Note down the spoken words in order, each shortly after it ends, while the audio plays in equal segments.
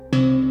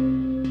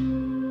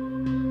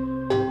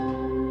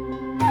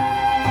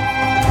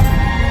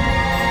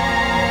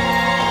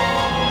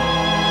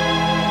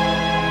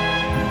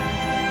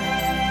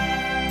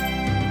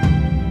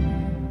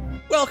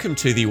Welcome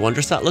to the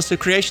Wondrous Atlas of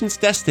Creation's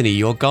Destiny,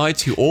 your guide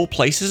to all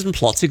places and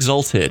plots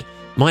exalted.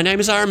 My name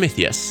is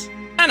Aramithius.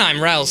 And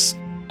I'm Rels.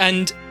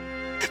 And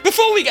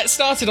before we get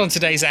started on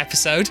today's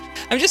episode,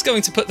 I'm just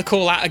going to put the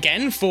call out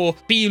again for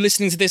be you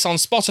listening to this on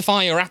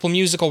Spotify or Apple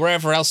Music or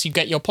wherever else you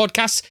get your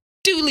podcasts.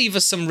 Do leave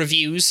us some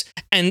reviews,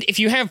 and if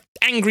you have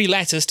angry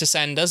letters to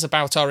send us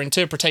about our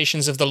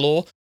interpretations of the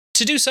lore,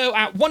 to do so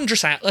at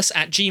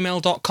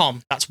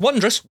wondrousatlas@gmail.com. That's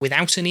wondrous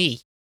without an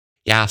E.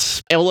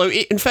 Yes. Although,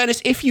 in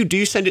fairness, if you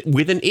do send it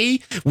with an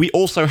E, we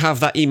also have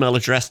that email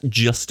address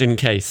just in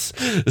case.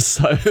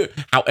 So,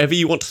 however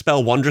you want to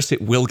spell Wondrous,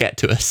 it will get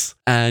to us.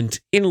 And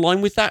in line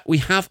with that, we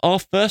have our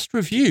first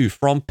review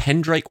from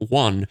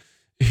Pendrake1,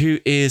 who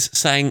is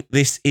saying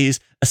this is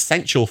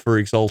essential for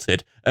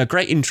Exalted. A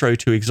great intro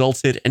to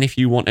Exalted, and if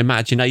you want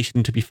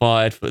imagination to be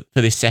fired for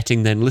this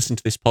setting, then listen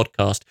to this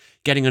podcast.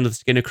 Getting under the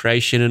skin of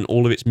creation and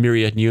all of its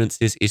myriad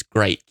nuances is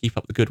great. Keep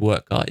up the good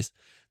work, guys.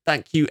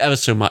 Thank you ever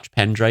so much,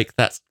 Pendrake.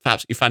 That's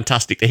absolutely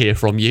fantastic to hear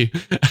from you.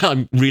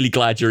 I'm really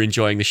glad you're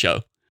enjoying the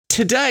show.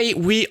 Today,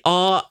 we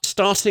are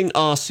starting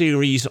our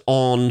series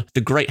on the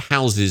great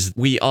houses.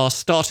 We are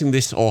starting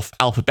this off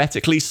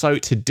alphabetically, so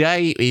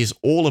today is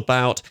all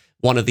about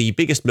one of the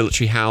biggest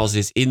military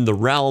houses in the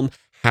realm,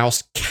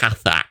 House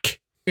Cathak.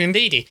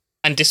 Indeedy.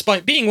 And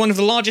despite being one of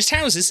the largest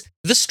houses,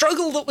 the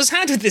struggle that was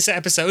had with this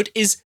episode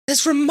is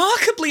there's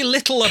remarkably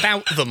little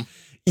about them.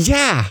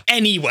 Yeah.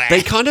 Anywhere.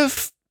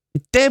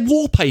 They're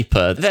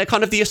wallpaper. They're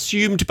kind of the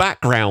assumed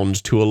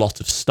background to a lot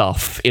of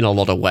stuff in a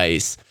lot of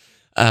ways.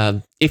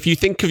 If you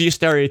think of your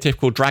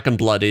stereotypical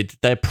dragon-blooded,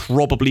 they're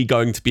probably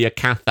going to be a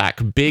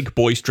Cathak. Big,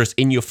 boisterous,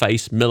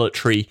 in-your-face,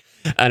 military,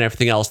 and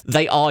everything else.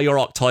 They are your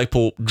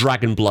archetypal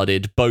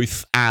dragon-blooded,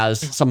 both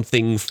as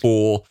something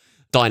for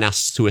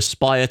dynasts to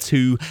aspire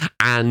to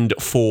and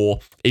for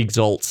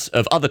exalts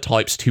of other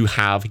types to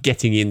have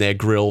getting in their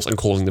grills and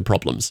causing them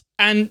problems.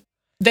 And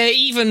they're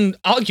even,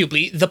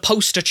 arguably, the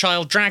poster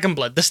child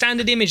Dragonblood. The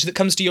standard image that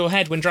comes to your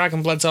head when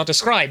Dragonbloods are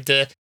described,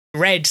 the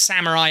red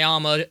samurai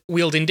armor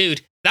wielding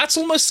dude, that's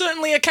almost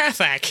certainly a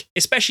Cathak,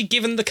 especially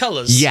given the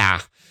colours.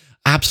 Yeah,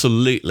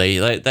 absolutely.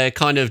 They're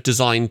kind of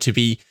designed to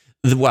be,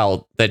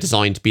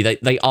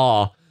 they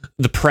are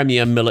the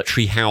premier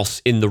military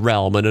house in the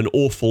realm, and an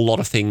awful lot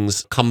of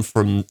things come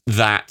from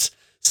that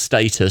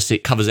status.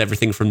 It covers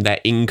everything from their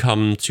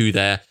income to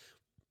their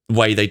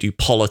way they do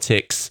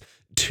politics,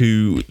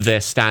 to their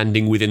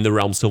standing within the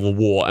realm civil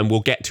war, and we'll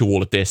get to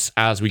all of this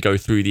as we go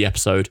through the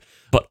episode.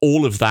 But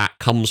all of that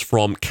comes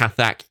from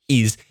Cathak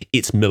is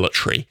its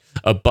military,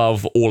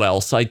 above all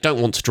else. I don't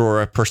want to draw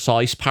a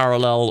precise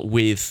parallel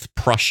with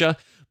Prussia,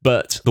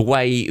 but the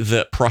way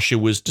that Prussia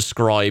was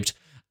described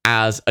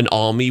as an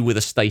army with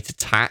a state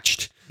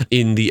attached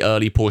in the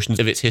early portions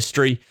of its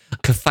history,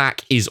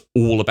 Cathak is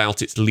all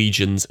about its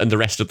legions, and the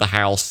rest of the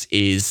house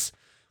is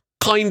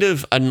kind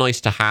of a nice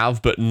to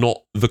have, but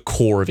not the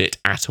core of it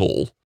at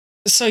all.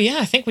 So yeah,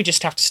 I think we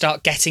just have to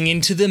start getting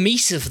into the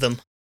meat of them.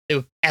 They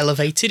were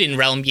elevated in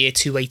Realm Year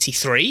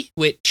 283,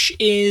 which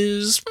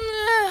is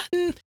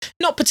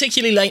not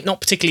particularly late,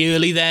 not particularly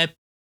early. They're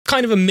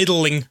kind of a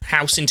middling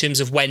house in terms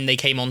of when they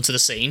came onto the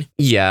scene.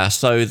 Yeah,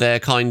 so they're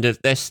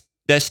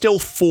still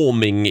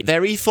forming.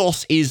 Their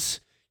ethos is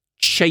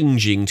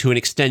changing to an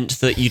extent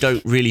that you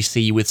don't really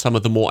see with some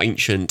of the more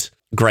ancient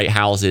great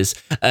houses,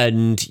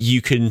 and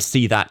you can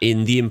see that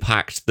in the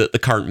impact that the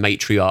current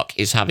matriarch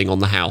is having on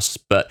the house,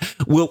 but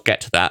we'll get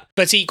to that.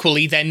 But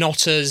equally, they're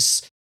not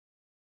as,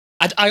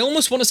 I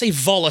almost want to say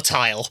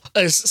volatile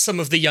as some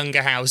of the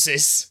younger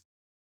houses.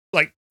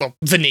 Like, well,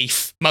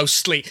 Venif,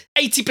 mostly.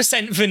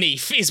 80%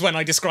 Venif is when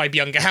I describe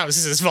younger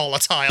houses as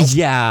volatile.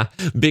 Yeah,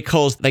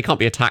 because they can't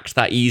be attacked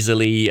that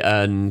easily,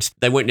 and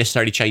they won't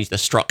necessarily change their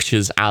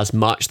structures as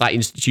much. That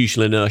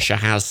institutional inertia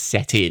has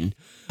set in.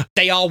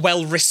 They are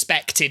well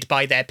respected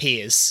by their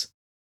peers,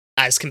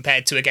 as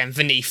compared to, again,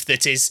 Venif,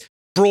 that is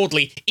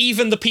broadly,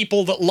 even the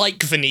people that like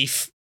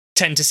Venif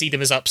tend to see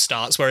them as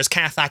upstarts, whereas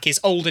Cathak is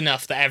old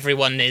enough that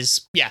everyone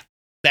is,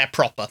 they're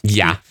proper.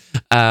 Yeah,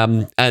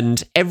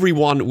 and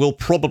everyone will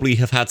probably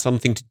have had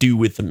something to do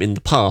with them in the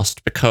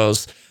past,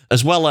 because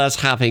as well as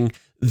having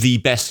the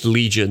best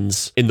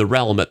legions in the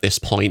realm at this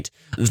point,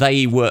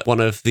 they were one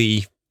of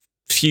the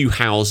few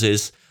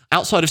houses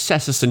outside of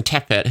Cessus and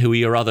Tepet, who are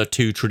your other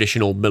two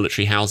traditional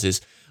military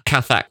houses.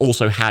 Cathak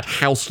also had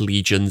house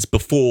legions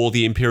before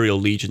the imperial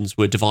legions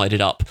were divided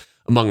up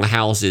among the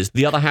houses.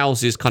 The other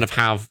houses kind of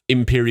have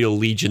imperial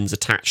legions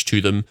attached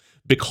to them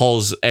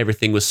because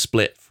everything was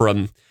split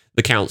from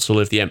the Council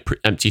of the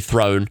Empty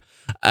Throne,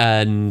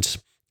 and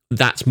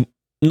that's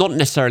not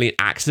necessarily an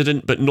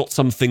accident, but not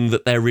something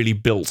that they're really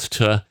built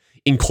to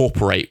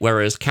incorporate,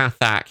 whereas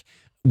Cathak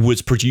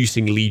was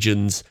producing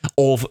legions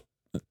of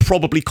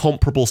probably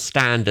comparable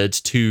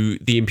standards to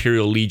the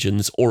Imperial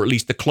Legions, or at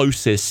least the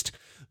closest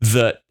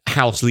that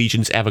House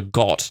Legions ever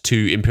got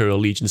to Imperial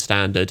Legion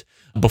standard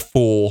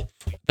before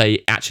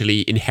they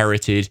actually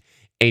inherited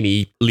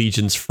any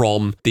legions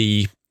from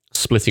the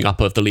splitting up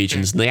of the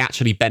legions. And they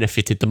actually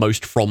benefited the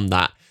most from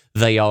that.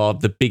 They are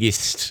the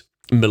biggest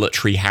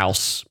military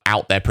house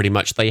out there, pretty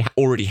much. They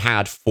already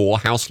had 4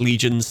 house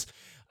legions,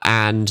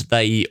 and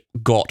they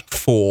got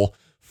 4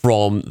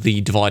 from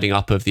the dividing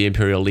up of the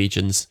Imperial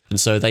legions. And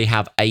so they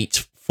have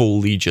 8 full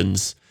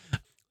legions.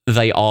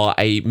 They are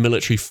a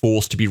military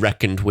force to be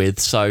reckoned with.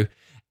 So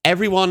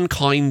everyone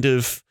kind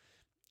of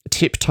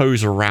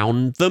tiptoes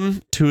around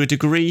them to a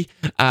degree,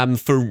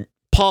 for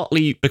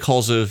partly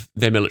because of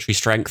their military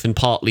strength and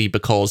partly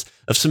because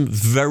of some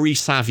very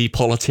savvy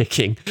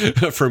politicking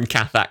from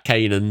Cathak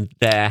Kanan,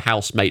 their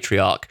house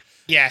matriarch.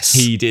 Yes.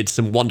 He did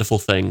some wonderful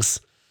things.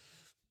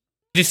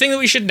 The thing that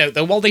we should note,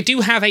 though, while they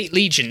do have 8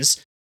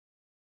 legions,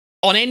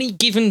 on any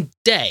given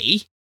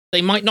day,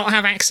 they might not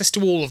have access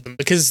to all of them,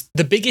 because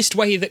the biggest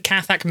way that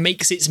Cathak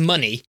makes its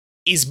money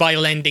is by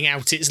lending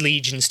out its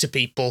legions to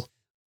people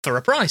for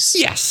a price.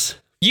 Yes.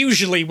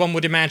 Usually, one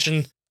would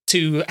imagine,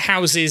 to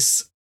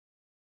houses,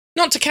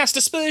 not to cast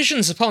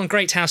aspersions upon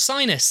Great House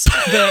Sinus,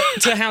 but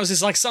to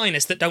houses like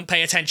Sinus that don't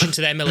pay attention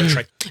to their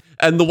military.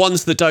 And the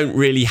ones that don't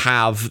really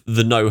have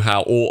the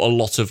know-how or a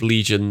lot of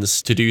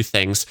legions to do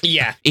things.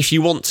 Yeah. If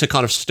you want to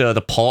kind of stir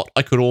the pot,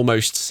 I could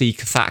almost see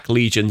Cathak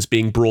legions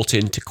being brought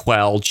in to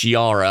quell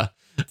Giara,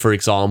 for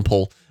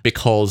example,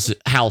 because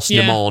House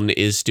Namon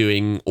is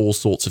doing all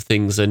sorts of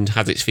things and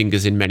has its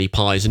fingers in many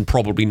pies and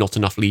probably not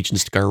enough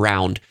legions to go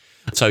around.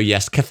 So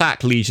yes,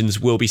 Cathak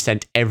legions will be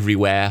sent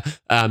everywhere,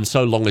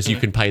 so long as you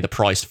can pay the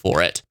price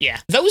for it.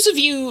 Yeah. Those of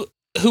you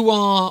who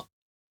are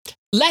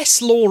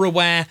less lore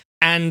aware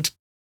and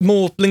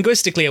more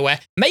linguistically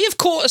aware may have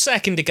caught a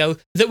second ago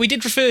that we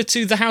did refer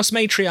to the house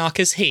matriarch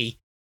as he.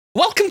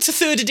 Welcome to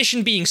 3rd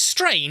edition being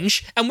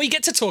strange, and we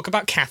get to talk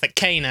about Cathak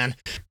Kanan,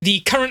 the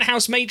current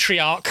house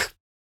matriarch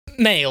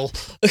male.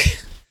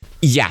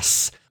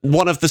 Yes.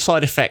 One of the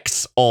side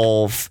effects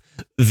of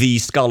the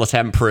Scarlet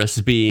Empress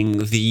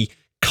being the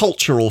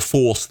cultural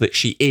force that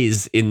she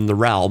is in the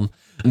realm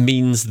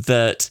means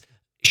that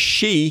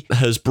she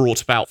has brought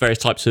about various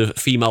types of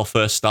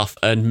female-first stuff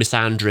and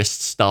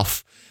misandrist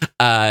stuff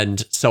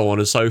and so on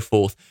and so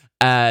forth.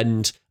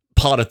 And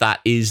part of that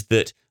is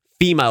that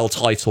female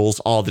titles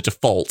are the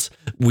default,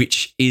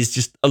 which is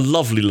just a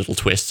lovely little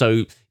twist.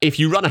 So if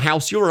you run a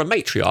house, you're a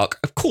matriarch.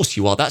 Of course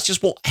you are. That's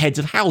just what heads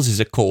of houses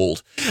are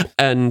called.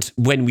 And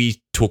when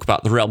we talk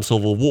about the Realm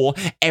Civil War,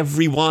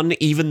 everyone,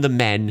 even the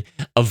men,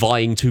 are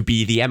vying to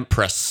be the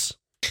Empress.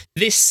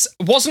 This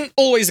wasn't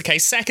always the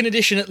case. 2nd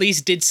edition at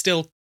least did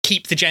still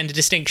keep the gender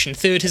distinction.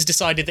 3rd has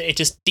decided that it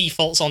just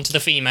defaults onto the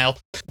female.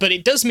 But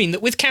it does mean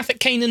that with Cathak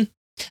Kanan,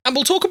 and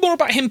we'll talk more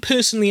about him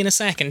personally in a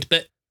second,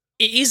 but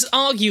it is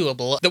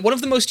arguable that one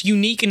of the most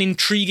unique and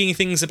intriguing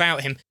things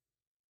about him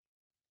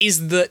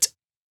is that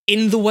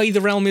in the way the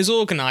realm is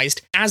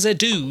organised, as a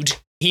dude,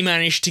 he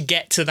managed to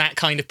get to that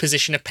kind of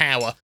position of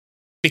power.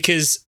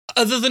 Because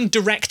other than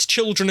direct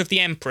children of the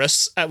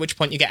Empress, at which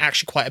point you get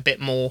actually quite a bit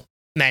more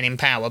men in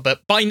power,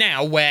 but by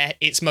now, where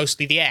it's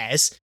mostly the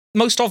heirs,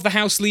 most of the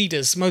house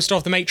leaders, most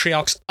of the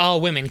matriarchs are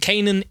women.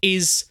 Kanan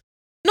is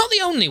not the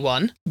only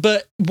one,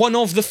 but one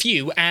of the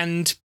few,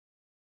 and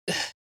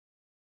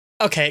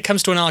okay, it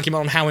comes to an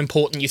argument on how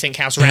important you think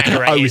House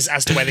Rhaegar is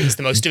as to whether he's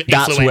the most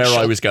influential. That's where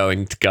I was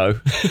going to go.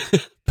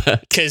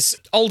 Because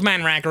Old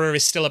Man Rhaegar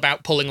is still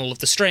about pulling all of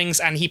the strings,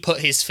 and he put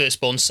his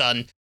firstborn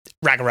son,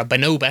 Rhaegar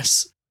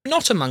Benobus,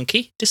 not a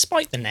monkey,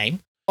 despite the name,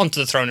 onto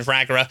the throne of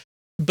Rhaegar.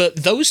 But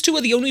those two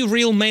are the only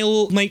real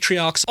male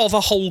matriarchs of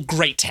a whole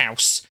great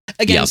house.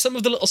 Again, some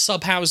of the little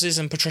sub-houses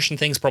and patrician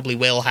things probably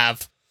will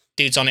have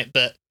dudes on it,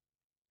 but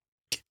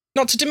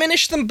not to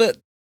diminish them, but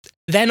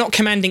they're not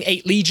commanding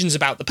 8 legions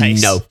about the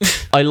pace. No.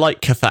 I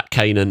like Cathak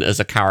Kanan as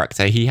a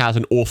character. He has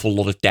an awful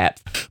lot of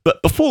depth.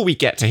 But before we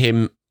get to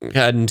him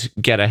and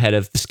get ahead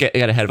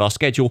of our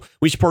schedule,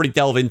 we should probably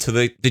delve into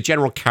the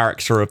general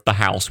character of the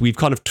house. We've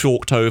kind of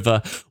talked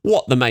over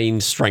what the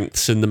main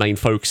strengths and the main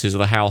focuses of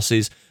the house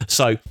is.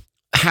 So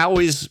how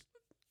is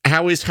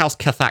House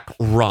Cathak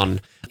run?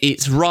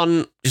 It's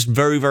run just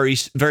very, very,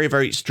 very,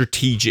 very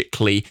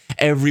strategically.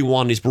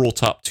 Everyone is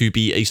brought up to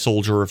be a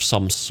soldier of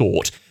some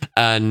sort,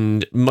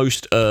 and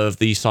most of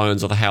the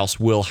scions of the house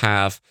will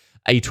have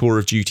a tour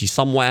of duty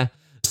somewhere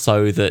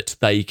so that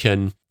they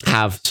can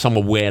have some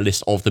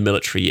awareness of the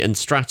military, and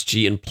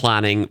strategy and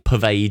planning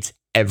pervades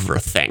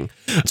everything,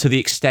 to the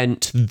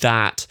extent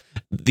that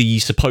the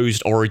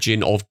supposed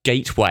origin of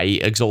Gateway,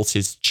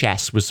 Exalted's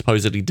chess, was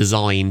supposedly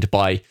designed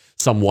by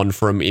someone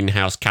from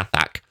in-house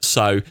Cathak.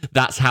 So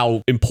that's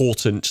how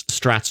important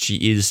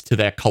strategy is to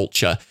their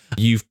culture.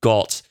 You've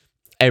got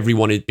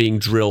everyone being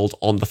drilled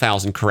on the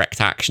 1,000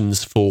 correct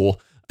actions for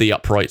the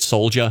upright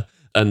soldier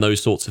and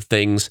those sorts of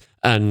things.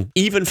 And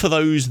even for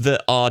those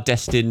that are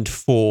destined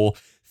for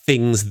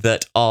things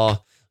that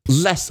are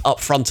less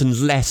upfront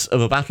and less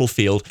of a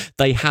battlefield,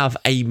 they have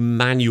a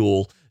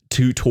manual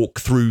to talk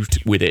through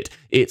with it.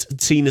 It's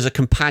seen as a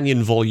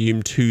companion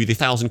volume to the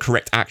 1,000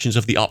 Correct Actions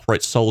of the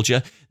Upright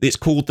Soldier. It's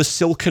called the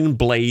Silken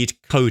Blade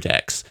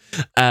Codex,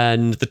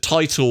 and the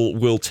title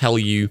will tell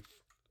you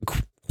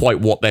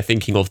quite what they're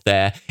thinking of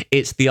there.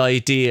 It's the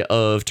idea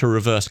of, to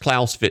reverse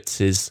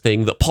Clausewitz's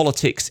thing, that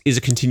politics is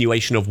a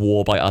continuation of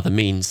war by other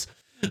means.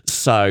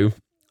 So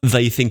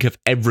they think of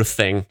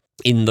everything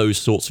in those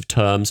sorts of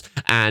terms,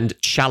 and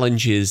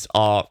challenges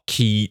are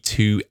key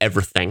to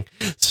everything.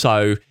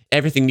 So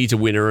everything needs a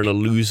winner and a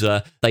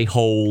loser. They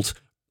hold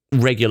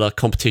regular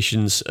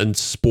competitions and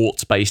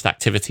sports-based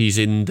activities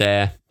in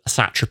their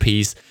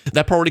satrapies.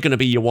 They're probably going to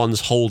be your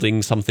ones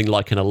holding something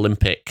like an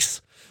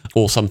Olympics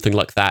or something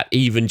like that,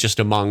 even just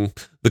among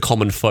the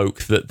common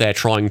folk that they're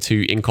trying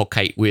to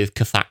inculcate with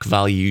Cathak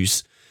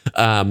values.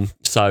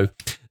 So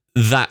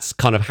that's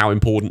kind of how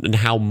important and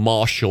how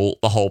martial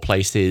the whole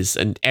place is,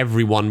 and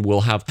everyone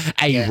will have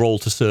a role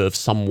to serve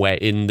somewhere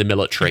in the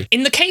military.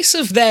 In the case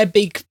of their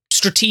big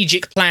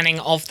strategic planning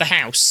of the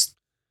house,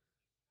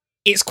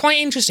 it's quite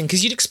interesting,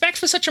 because you'd expect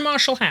for such a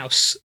martial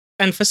house,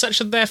 and for such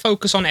their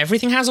focus on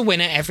everything has a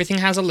winner, everything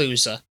has a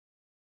loser,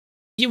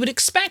 you would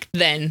expect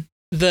then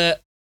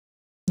that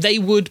they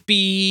would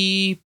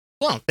be,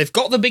 well, they've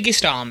got the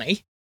biggest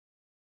army,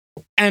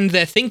 and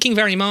they're thinking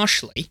very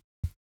martially,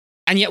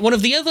 and yet one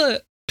of the other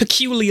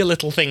peculiar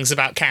little things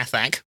about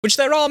Cathak, which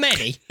there are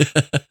many,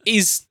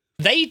 is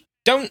they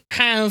don't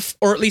have,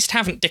 or at least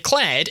haven't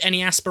declared,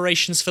 any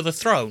aspirations for the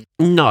throne.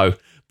 No,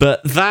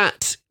 but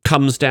that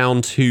comes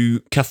down to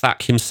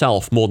Cathak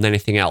himself more than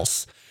anything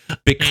else,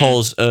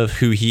 because of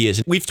who he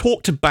is. We've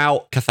talked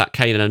about Cathak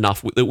Kanan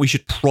enough that we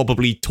should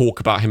probably talk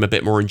about him a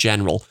bit more in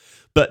general.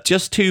 But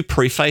just to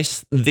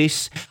preface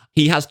this,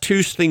 he has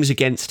two things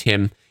against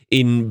him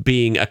in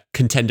being a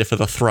contender for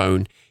the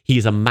throne. He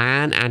is a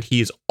man and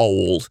he is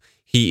old.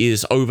 He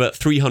is over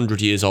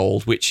 300 years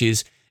old, which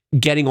is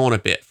getting on a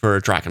bit for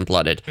a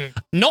dragon-blooded.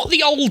 Not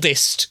the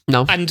oldest.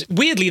 No. And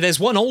weirdly, there's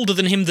one older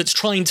than him that's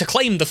trying to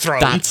claim the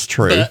throne. That's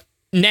true. But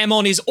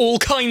Nemon is all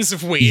kinds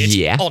of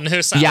weird on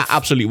herself. Yeah,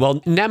 absolutely.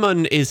 Well,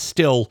 Nemon is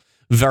still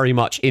very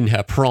much in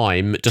her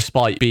prime,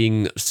 despite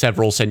being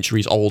several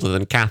centuries older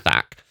than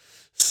Cathak.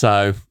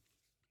 So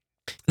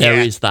there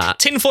is that.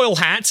 Tinfoil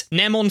hat,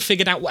 Nemon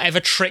figured out whatever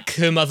trick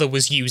her mother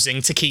was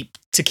using to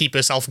keep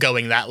herself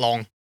going that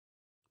long.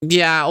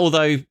 Yeah,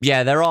 although,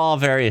 there are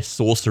various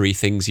sorcery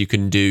things you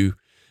can do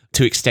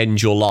to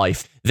extend your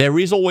life. There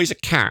is always a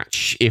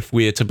catch if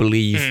we're to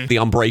believe the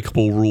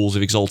unbreakable rules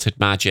of Exalted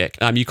magic.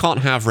 You can't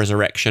have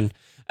resurrection,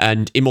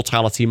 and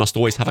immortality must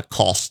always have a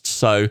cost.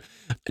 So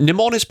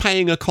Nemon is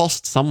paying a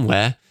cost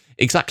somewhere.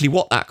 Exactly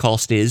what that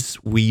cost is,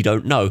 we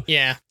don't know.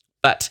 Yeah.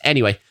 But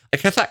anyway,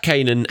 Cathak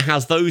Kanan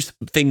has those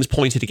things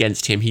pointed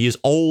against him. He is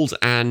old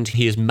and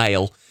he is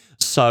male,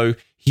 so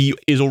he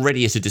is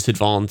already at a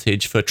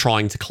disadvantage for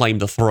trying to claim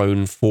the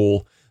throne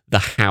for the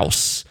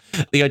house.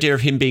 The idea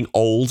of him being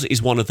old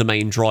is one of the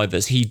main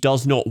drivers. He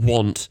does not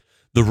want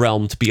the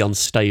realm to be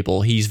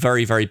unstable. He's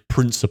very, very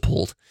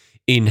principled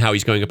in how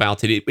he's going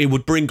about it. It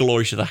would bring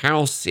glory to the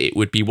house. It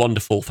would be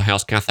wonderful for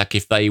House Cathak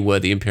if they were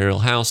the Imperial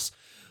House.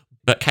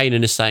 But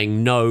Kanan is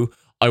saying, no,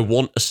 I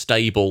want a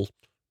stable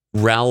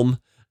realm,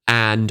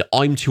 and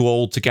I'm too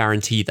old to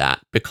guarantee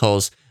that,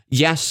 because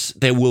yes,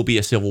 there will be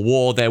a civil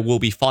war, there will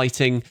be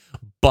fighting,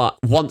 but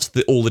once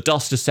all the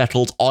dust is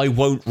settled, I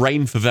won't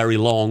reign for very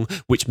long,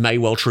 which may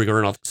well trigger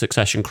another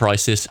succession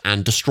crisis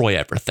and destroy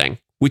everything,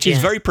 which is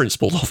very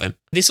principled of him.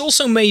 This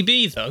also may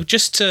be, though,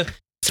 just to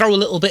throw a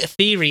little bit of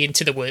theory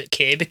into the work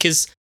here,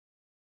 because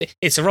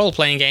it's a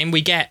role-playing game. We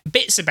get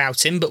bits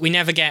about him, but we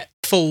never get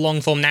full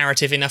long-form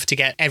narrative enough to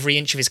get every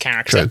inch of his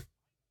character. True.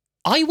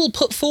 I will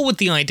put forward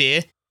the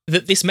idea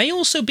that this may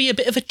also be a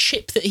bit of a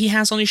chip that he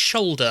has on his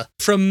shoulder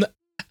from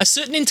a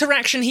certain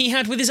interaction he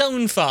had with his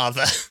own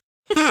father.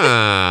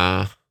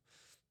 You're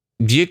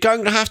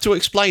going to have to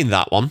explain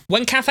that one.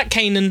 When Cathak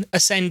Kanan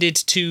ascended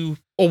to,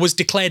 or was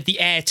declared the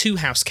heir to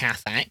House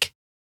Cathak,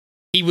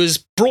 he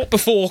was brought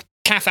before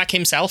Cathak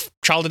himself,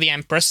 child of the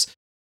Empress,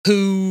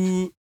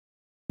 who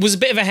was a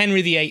bit of a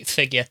Henry VIII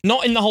figure.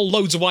 Not in the whole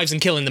loads of wives and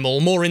killing them all,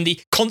 more in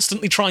the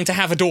constantly trying to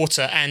have a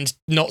daughter and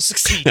not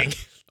succeeding.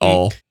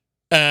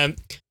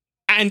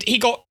 And he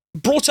got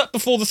brought up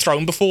before the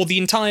throne, before the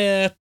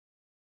entire...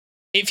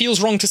 It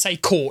feels wrong to say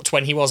court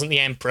when he wasn't the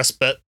Empress,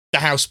 but the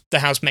house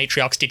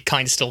matriarchs did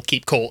kind of still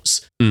keep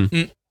courts.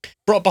 Brought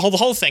up the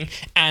whole thing,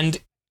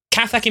 and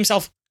Cathak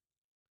himself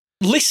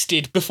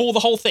listed before the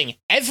whole thing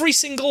every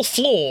single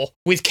flaw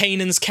with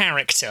Kanan's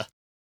character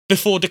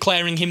before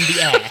declaring him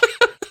the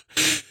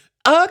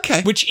heir.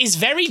 Okay. Which is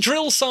very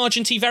drill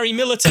sergeant-y, very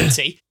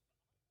militant-y.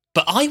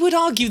 But I would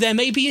argue there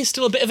maybe is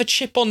still a bit of a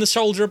chip on the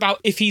shoulder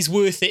about if he's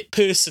worth it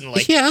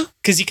personally. Yeah.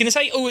 Because you can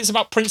say, oh, it's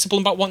about principle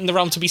and about wanting the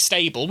realm to be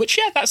stable, which,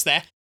 that's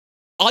there.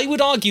 I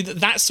would argue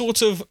that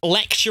sort of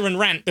lecture and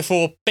rant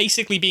before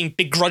basically being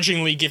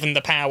begrudgingly given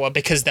the power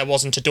because there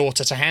wasn't a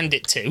daughter to hand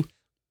it to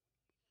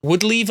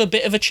would leave a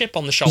bit of a chip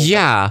on the shoulder.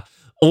 Yeah.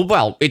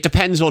 Well, it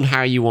depends on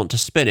how you want to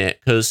spin it,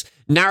 because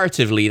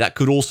narratively that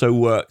could also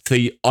work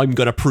the I'm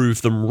going to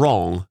prove them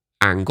wrong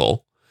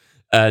angle.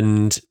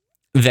 And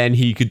then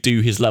he could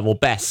do his level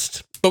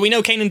best. But we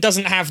know Kanan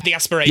doesn't have the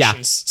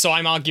aspirations, so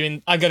I'm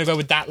arguing I'm going to go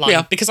with that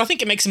line, because I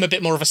think it makes him a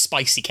bit more of a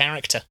spicy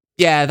character.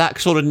 Yeah, that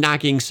sort of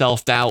nagging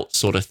self-doubt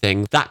sort of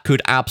thing, that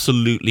could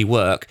absolutely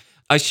work.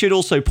 I should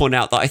also point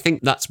out that I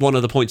think that's one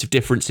of the points of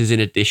differences in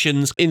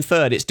editions. In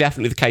third, it's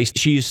definitely the case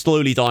she is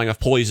slowly dying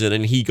of poison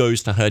and he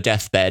goes to her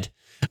deathbed,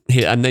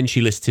 and then she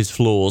lists his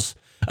flaws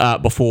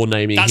before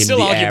naming him the heir. That still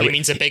arguably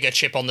means a bigger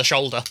chip on the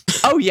shoulder.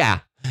 Oh, yeah.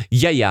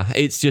 Yeah.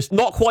 It's just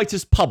not quite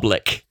as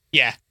public.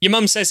 Yeah. Your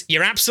mum says,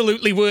 you're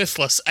absolutely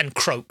worthless, and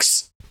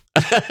croaks.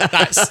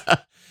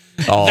 That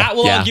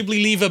will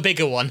arguably leave a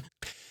bigger one.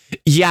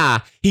 Yeah.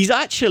 He's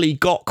actually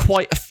got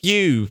quite a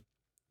few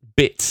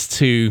bits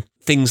to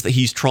things that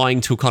he's trying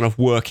to kind of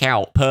work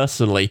out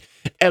personally.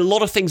 A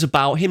lot of things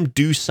about him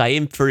do say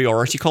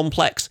inferiority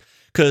complex,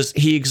 because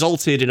he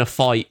exalted in a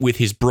fight with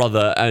his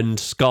brother and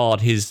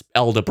scarred his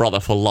elder brother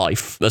for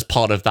life as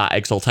part of that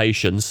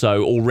exaltation.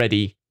 So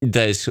already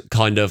there's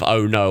kind of,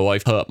 oh no,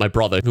 I've hurt my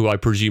brother, who I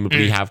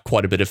presumably have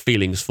quite a bit of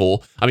feelings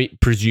for. I mean,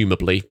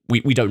 presumably.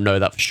 We don't know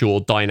that for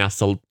sure.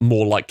 Dynasts are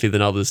more likely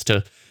than others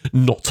to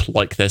not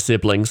like their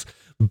siblings.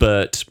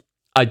 But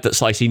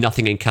I see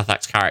nothing in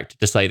Cathak's character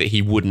to say that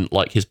he wouldn't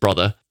like his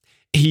brother.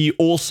 He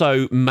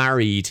also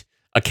married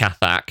a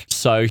Cathak,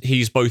 so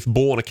he's both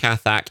born a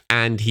Cathak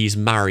and he's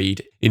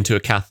married into a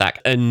Cathak.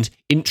 And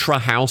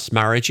intra-house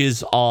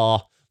marriages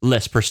are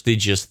less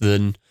prestigious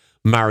than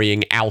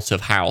marrying out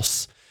of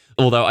house.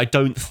 Although I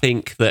don't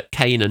think that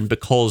Kanan,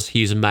 because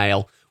he's a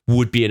male,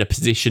 would be in a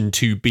position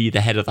to be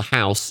the head of the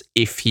house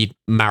if he'd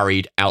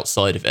married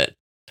outside of it.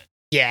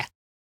 Yeah.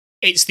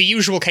 It's the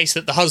usual case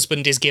that the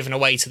husband is given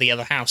away to the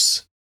other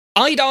house.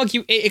 I'd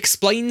argue it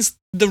explains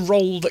the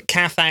role that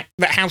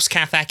House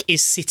Cathak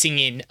is sitting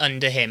in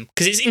under him,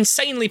 because it's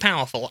insanely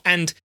powerful,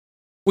 and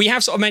we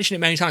have sort of mentioned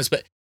it many times,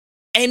 but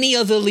any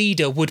other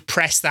leader would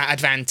press that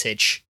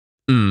advantage.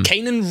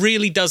 Kanan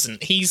really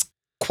doesn't. He's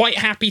quite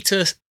happy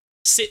to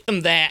sit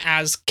them there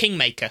as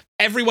kingmaker.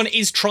 Everyone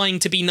is trying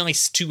to be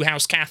nice to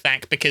House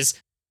Cathak because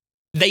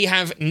they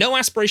have no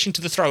aspiration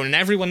to the throne, and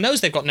everyone knows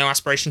they've got no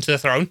aspiration to the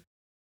throne.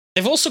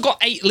 They've also got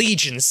 8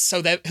 legions,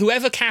 so that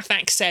whoever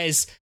Cathak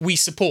says we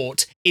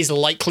support is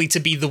likely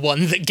to be the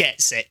one that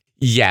gets it.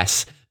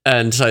 Yes,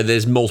 and so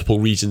there's multiple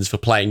reasons for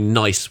playing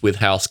nice with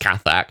House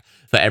Cathak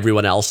for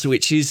everyone else,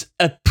 which is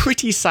a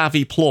pretty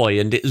savvy ploy,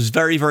 and it is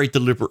very, very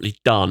deliberately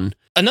done.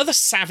 Another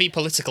savvy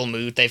political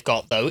move they've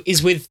got, though,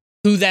 is with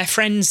who their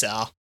friends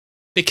are,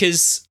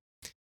 because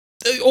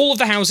all of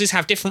the houses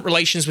have different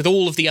relations with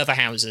all of the other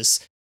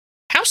houses.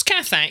 House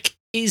Cathak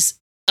is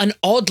an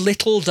odd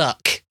little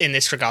duck in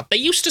this regard. They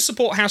used to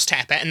support House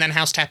Tepet, and then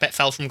House Tepet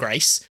fell from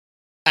grace,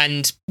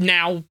 and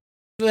now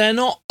they're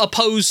not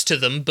opposed to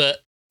them, but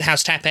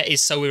House Tepet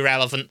is so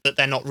irrelevant that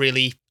they're not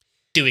really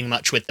doing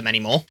much with them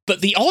anymore.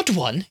 But the odd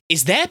one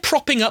is they're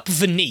propping up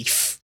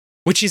Vanif,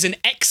 which is an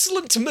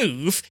excellent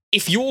move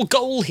if your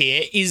goal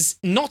here is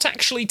not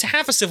actually to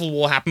have a civil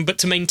war happen, but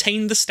to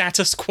maintain the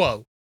status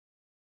quo.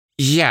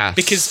 Yeah.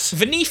 Because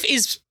Vanif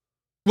is...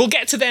 We'll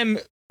get to them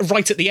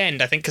right at the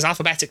end, I think, because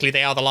alphabetically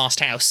they are the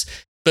last house.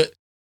 But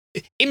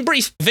in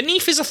brief,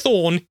 Vanif is a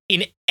thorn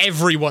in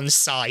everyone's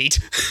side.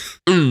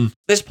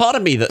 There's part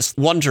of me that's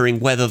wondering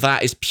whether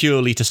that is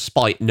purely to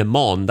spite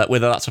Nemon, that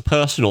whether that's a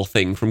personal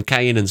thing from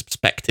Kanan's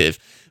perspective.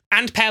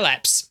 And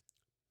Peleps.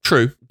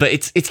 True, but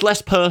it's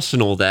less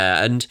personal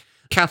there, and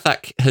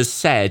Cathak has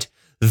said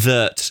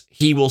that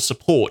he will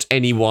support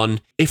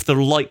anyone if the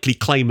likely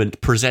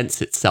claimant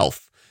presents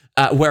itself.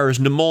 Whereas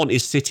Nemon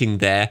is sitting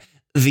there,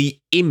 the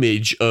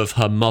image of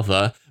her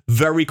mother,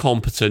 very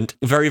competent,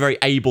 very, very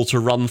able to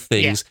run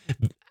things,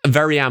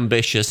 very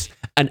ambitious,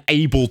 and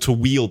able to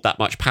wield that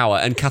much power,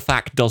 and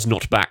Cathak does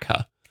not back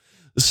her.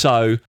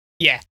 So...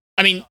 Yeah,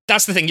 I mean,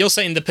 that's the thing, you're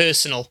saying the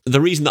personal.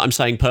 The reason that I'm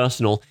saying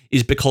personal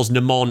is because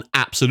Nemon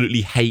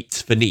absolutely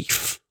hates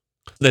Vanif.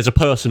 There's a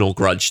personal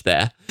grudge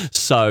there.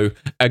 So,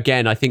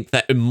 again, I think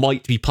that it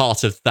might be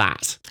part of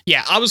that.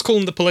 Yeah, I was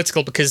calling the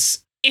political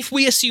because if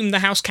we assume the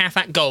House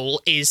Cathak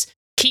goal is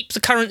keep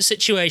the current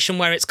situation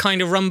where it's kind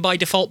of run by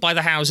default by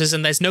the houses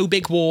and there's no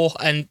big war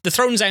and the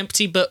throne's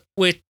empty but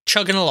we're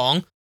chugging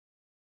along,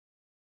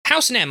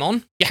 House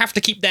Nemon, you have to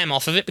keep them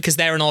off of it because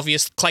they're an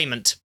obvious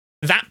claimant.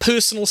 That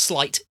personal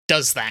slight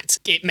does that.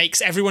 It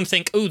makes everyone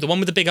think, oh, the one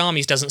with the big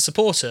armies doesn't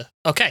support her.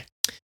 Okay.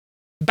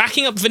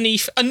 Backing up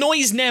Vanif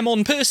annoys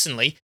Nemon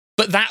personally,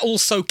 but that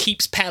also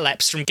keeps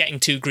Peleps from getting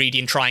too greedy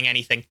and trying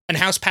anything. And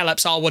House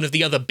Peleps are one of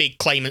the other big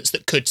claimants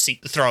that could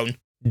seat the throne.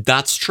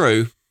 That's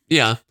true.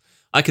 Yeah,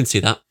 I can see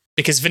that.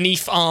 Because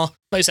Vanif are,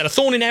 like I said, a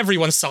thorn in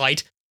everyone's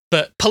side,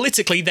 but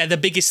politically they're the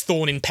biggest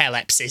thorn in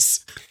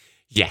Peleps's.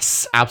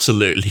 Yes,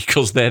 absolutely,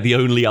 because they're the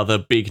only other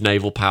big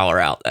naval power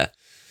out there.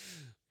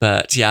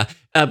 But yeah,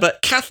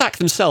 but Cathak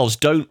themselves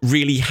don't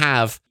really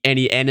have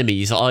any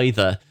enemies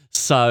either,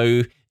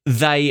 so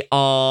they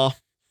are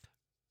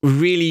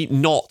really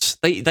not.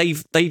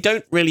 They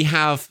don't really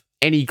have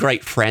any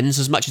great friends,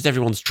 as much as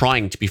everyone's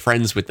trying to be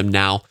friends with them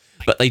now.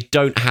 But they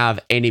don't have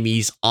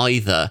enemies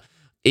either.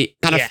 It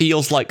kind of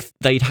feels like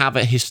they'd have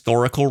a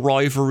historical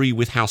rivalry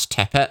with House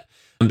Tepet,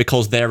 and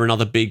because they're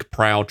another big,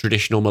 proud,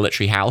 traditional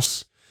military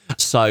house,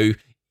 so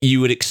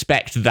you would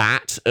expect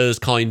that as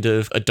kind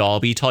of a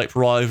derby-type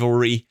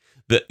rivalry,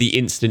 that the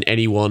instant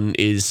anyone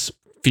is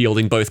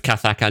fielding both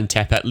Cathak and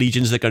Tepet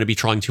legions. They're going to be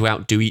trying to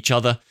outdo each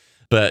other,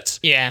 but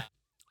yeah,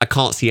 I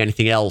can't see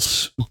anything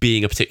else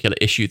being a particular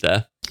issue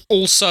there.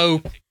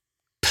 Also,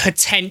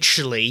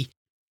 potentially,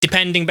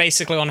 depending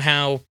basically on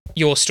how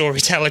your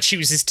storyteller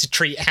chooses to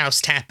treat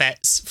House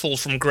Tepet's fall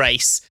from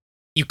grace,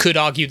 you could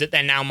argue that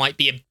there now might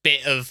be a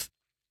bit of...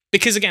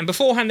 Because again,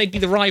 beforehand they'd be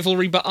the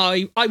rivalry, but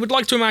I would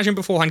like to imagine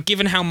beforehand,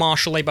 given how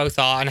martial they both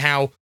are and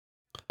how...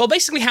 Well,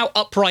 basically how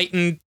upright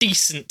and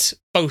decent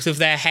both of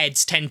their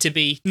heads tend to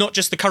be, not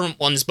just the current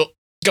ones, but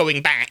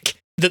going back,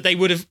 that they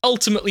would have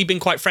ultimately been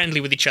quite friendly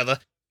with each other.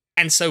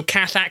 And so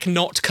Cathak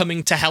not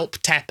coming to help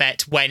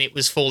Tepet when it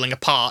was falling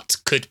apart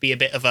could be a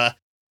bit of the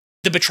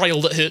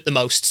betrayal that hurt the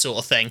most sort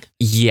of thing.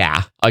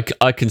 Yeah,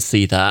 I can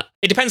see that.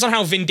 It depends on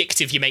how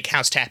vindictive you make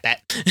House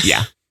Tepet.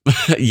 Yeah.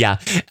 Yeah,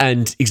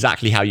 and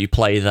exactly how you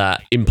play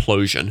that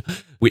implosion,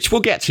 which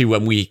we'll get to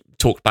when we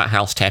talk about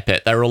House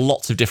Tepet. There are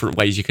lots of different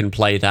ways you can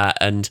play that,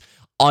 and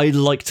I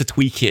like to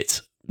tweak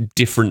it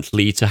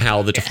differently to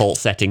how the default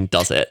setting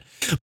does it.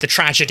 The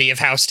tragedy of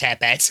House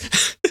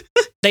Tepet.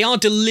 They are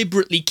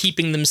deliberately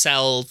keeping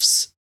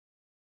themselves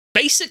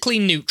basically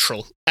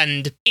neutral,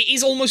 and it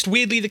is almost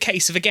weirdly the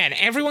case of, again,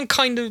 everyone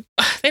kind of...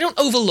 They don't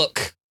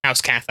overlook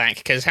House Cathak,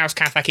 because House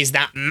Cathak is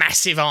that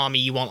massive army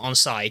you want on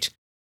side,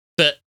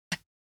 but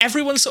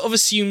everyone sort of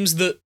assumes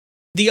that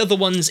the other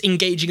ones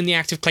engaging in the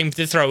active claim to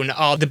the throne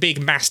are the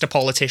big master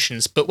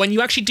politicians. But when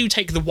you actually do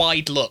take the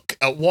wide look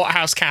at what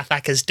House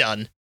Cathak has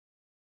done,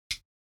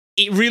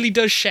 it really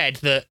does shed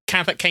that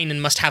Cathak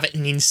Canaan must have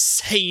an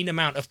insane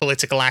amount of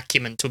political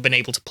acumen to have been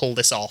able to pull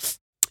this off.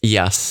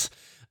 Yes.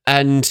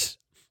 And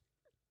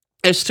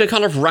as to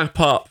kind of wrap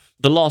up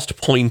the last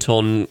point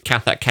on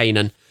Cathak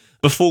Canaan,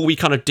 before we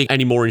kind of dig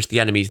any more into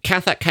the enemies,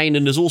 Cathak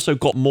Canaan has also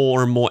got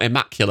more and more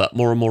immaculate,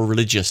 more and more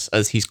religious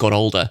as he's got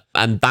older,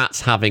 and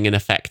that's having an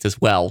effect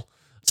as well.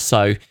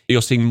 So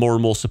you're seeing more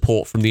and more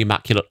support from the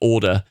Immaculate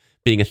Order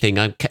being a thing.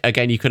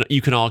 Again, you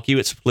can argue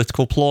it's a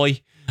political ploy,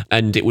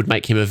 and it would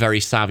make him a very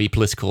savvy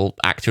political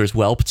actor as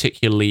well,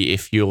 particularly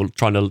if you're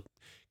trying to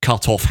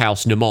cut off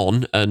House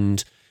Namon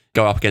and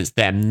go up against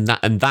them.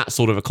 That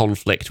sort of a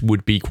conflict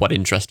would be quite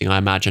interesting, I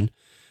imagine.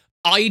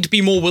 I'd be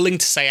more willing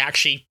to say,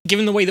 actually,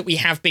 given the way that we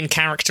have been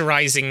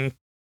characterizing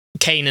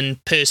Canaan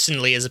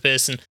personally as a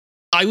person,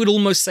 I would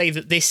almost say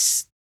that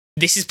this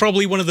is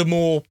probably one of the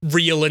more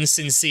real and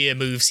sincere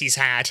moves he's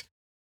had.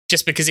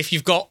 Just because if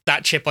you've got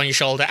that chip on your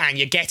shoulder and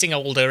you're getting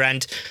older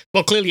and,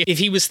 well, clearly if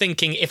he was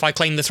thinking, if I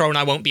claim the throne,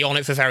 I won't be on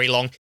it for very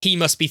long, he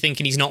must be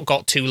thinking he's not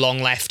got too long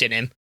left in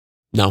him.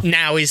 No.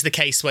 Now is the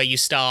case where you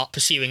start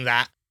pursuing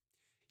that.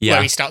 Yeah.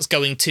 Where he starts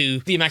going to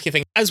the Immaculate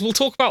thing. As we'll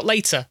talk about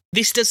later,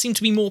 this does seem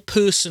to be more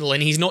personal,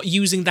 and he's not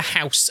using the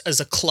house as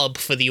a club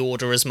for the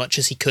Order as much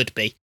as he could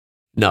be.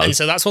 No. And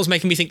so that's what's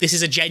making me think this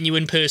is a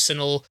genuine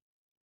personal...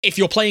 If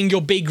you're playing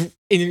your big...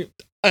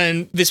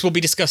 and this will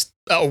be discussed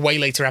at a way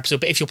later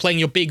episode, but if you're playing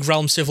your big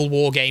Realm Civil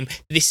War game,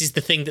 this is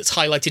the thing that's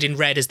highlighted in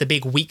red as the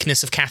big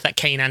weakness of Cathak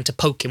Canaan to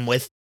poke him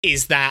with,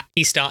 is that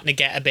he's starting to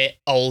get a bit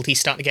old,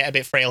 he's starting to get a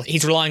bit frail.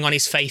 He's relying on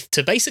his faith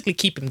to basically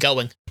keep him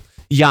going.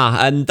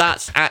 Yeah, and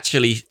that's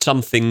actually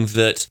something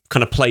that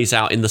kind of plays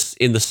out in the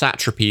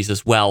satrapies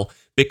as well,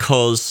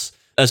 because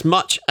as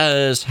much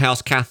as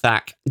House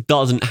Cathak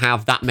doesn't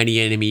have that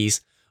many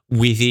enemies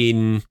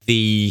within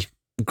the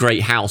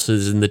great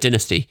houses in the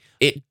dynasty,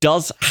 it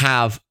does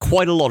have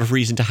quite a lot of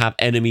reason to have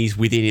enemies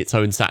within its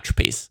own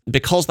satrapies.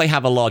 Because they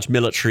have a large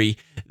military,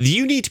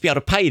 you need to be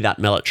able to pay that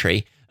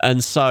military,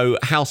 and so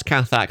House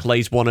Cathak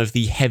lays one of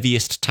the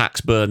heaviest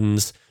tax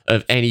burdens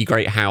of any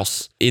great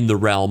house in the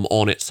realm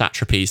on its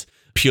satrapies,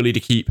 purely to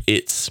keep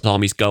its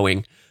armies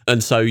going.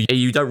 And so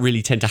you don't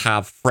really tend to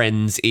have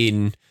friends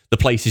in the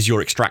places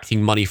you're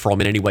extracting money from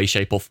in any way,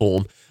 shape, or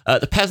form.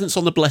 The peasants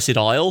on the Blessed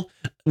Isle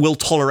will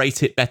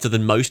tolerate it better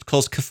than most,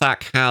 because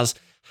Cathak has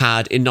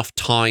had enough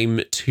time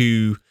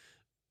to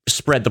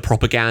spread the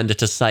propaganda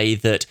to say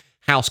that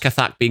House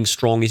Cathak being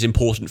strong is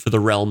important for the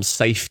realm's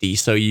safety,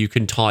 so you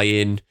can tie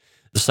in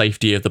the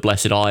safety of the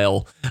Blessed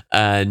Isle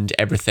and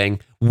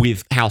everything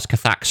with House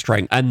Cathak's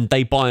strength, and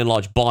they by and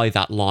large buy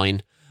that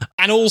line.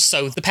 And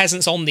also, the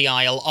peasants on the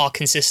Isle are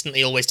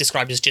consistently always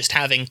described as just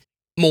having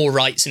more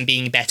rights and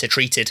being better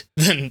treated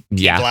than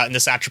people out in the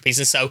satrapies.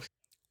 And so,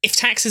 if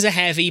taxes are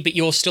heavy, but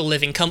you're still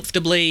living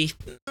comfortably,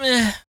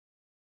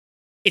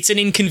 it's an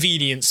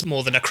inconvenience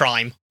more than a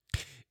crime.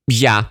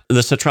 Yeah,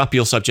 the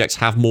satrapial subjects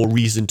have more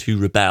reason to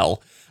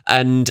rebel.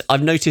 And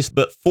I've noticed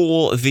that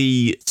for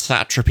the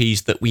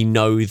satrapies that we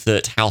know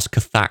that House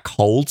Cathak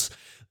holds,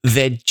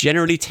 there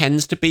generally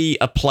tends to be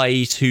a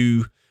play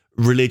to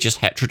religious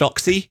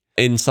heterodoxy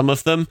in some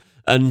of them.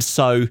 And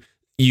so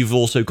you've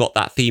also got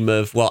that theme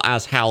of, well,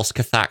 as House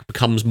Cathak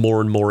becomes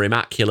more and more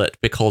immaculate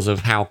because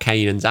of how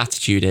Canaan's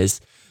attitude is,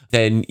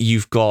 then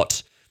you've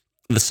got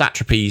the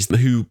satrapies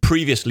who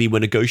previously were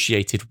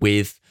negotiated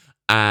with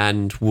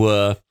and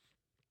were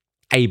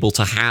able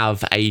to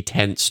have a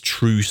tense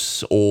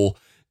truce or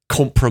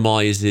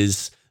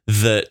compromises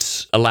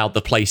that allowed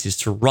the places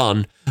to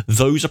run.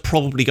 Those are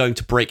probably going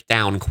to break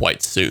down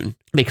quite soon,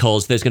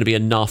 because there's going to be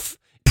enough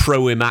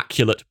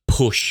pro-immaculate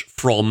push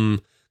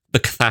from the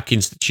Cathak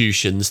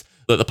institutions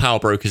that the power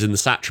brokers and the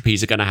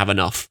satrapies are going to have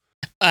enough.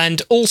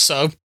 And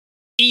also,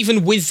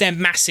 even with their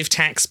massive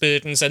tax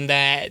burdens and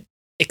their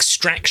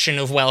extraction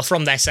of wealth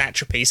from their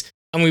satrapies,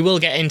 and we will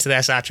get into their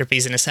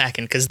satrapies in a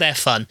second because they're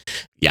fun,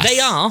 yes. They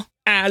are,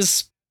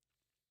 as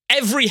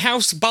every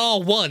house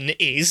bar one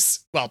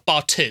is, well,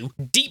 bar two,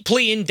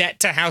 deeply in debt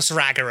to House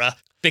Ragara,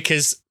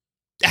 because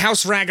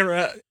House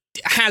Ragara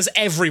has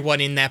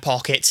everyone in their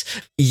pocket.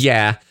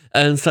 Yeah,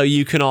 and so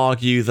you can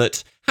argue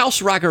that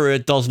House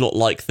Ragara does not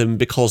like them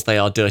because they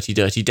are dirty,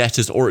 dirty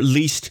debtors, or at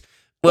least...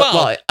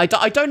 Well,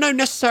 I don't know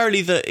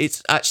necessarily that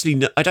it's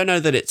actually... I don't know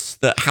that it's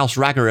that House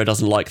Ragara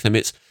doesn't like them.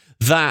 It's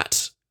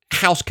that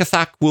House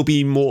Cathak will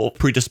be more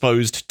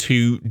predisposed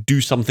to do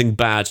something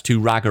bad to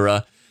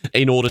Ragara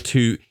in order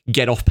to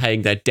get off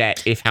paying their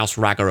debt if House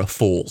Ragara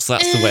falls.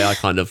 That's the way I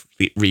kind of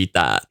read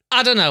that.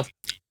 I don't know.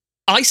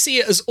 I see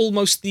it as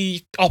almost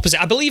the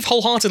opposite. I believe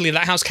wholeheartedly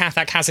that House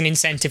Cathak has an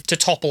incentive to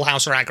topple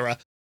House Ragara.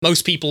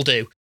 Most people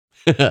do.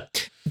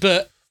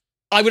 But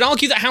I would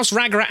argue that House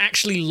Ragara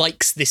actually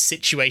likes this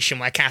situation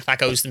where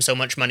Cathak owes them so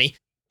much money,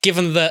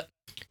 given that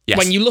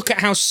when you look at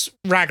House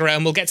Ragara,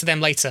 and we'll get to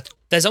them later,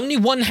 there's only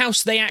one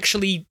house they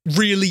actually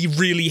really,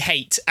 really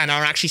hate and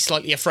are actually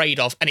slightly afraid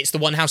of, and it's the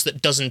one house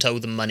that doesn't owe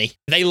them money.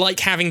 They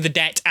like having the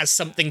debt as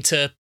something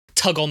to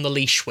tug on the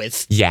leash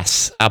with.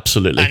 Yes,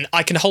 absolutely. And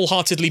I can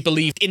wholeheartedly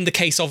believe in the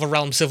case of a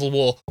realm civil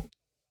war,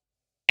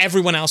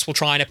 everyone else will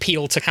try and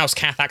appeal to House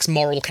Cathak's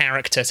moral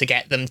character to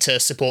get them to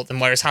support them,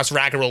 whereas House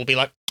Ragara will be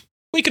like,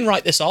 we can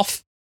write this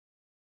off.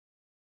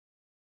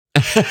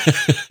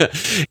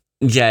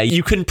 Yeah,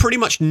 you can pretty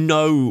much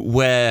know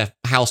where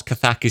House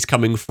Cathak is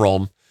coming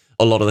from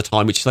a lot of the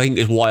time, which I think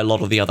is why a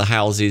lot of the other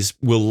houses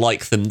will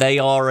like them. They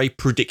are a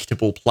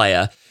predictable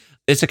player.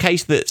 It's a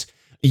case that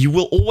you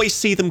will always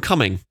see them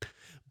coming,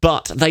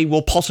 but they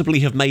will possibly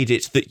have made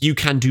it that you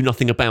can do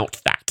nothing about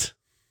that.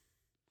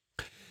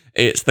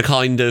 It's the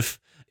kind of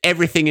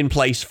everything in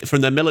place,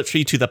 from their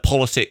military to their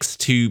politics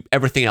to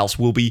everything else,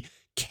 will be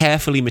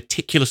carefully,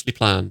 meticulously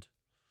planned.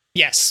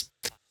 Yes.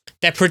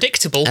 They're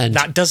predictable. And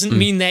that doesn't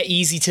mean they're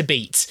easy to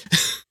beat.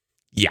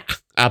 Yeah,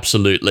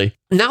 absolutely.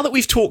 Now that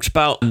we've talked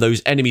about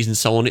those enemies and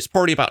so on, it's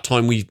probably about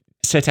time we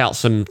set out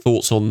some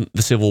thoughts on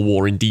the Civil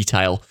War in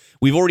detail.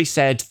 We've already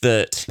said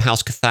that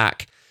House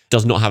Cathak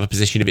does not have a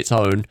position of its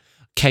own.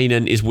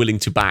 Kanan is willing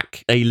to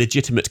back a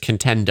legitimate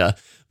contender,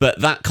 but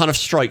that kind of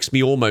strikes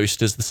me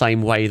almost as the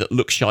same way that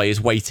Lukshai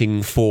is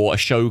waiting for a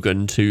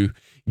shogun to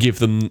give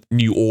them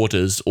new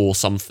orders or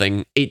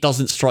something. It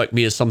doesn't strike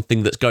me as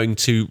something that's going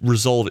to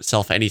resolve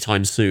itself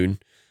anytime soon,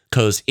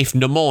 because if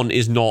Namon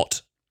is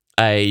not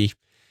a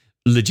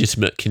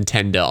legitimate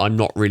contender, I'm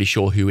not really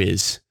sure who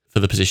is for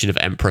the position of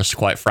Empress,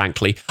 quite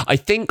frankly. I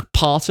think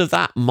part of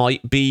that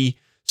might be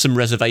some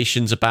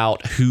reservations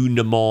about who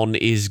Namon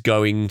is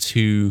going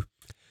to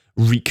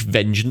wreak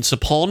vengeance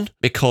upon,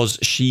 because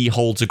she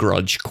holds a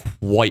grudge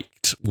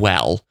quite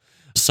well.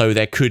 So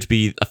there could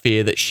be a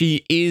fear that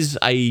she is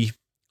a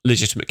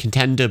legitimate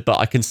contender, but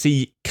I can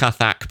see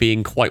Cathak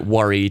being quite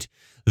worried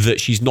that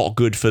she's not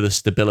good for the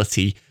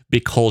stability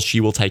because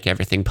she will take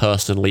everything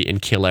personally and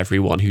kill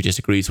everyone who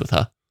disagrees with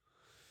her.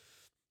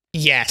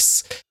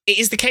 Yes. It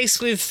is the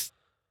case with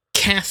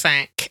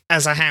Cathak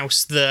as a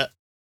house that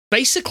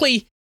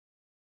basically,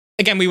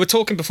 again, we were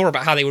talking before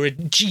about how they were a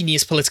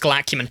genius political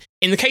acumen.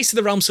 In the case of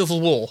the Realm Civil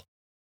War,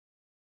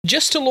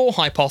 just to lore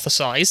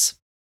hypothesize,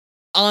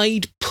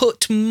 I'd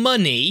put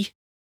money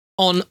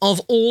on, of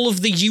all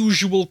of the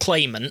usual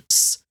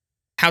claimants,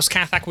 House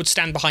Cathak would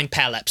stand behind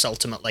Peleps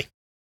ultimately.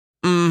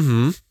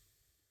 Mm-hmm.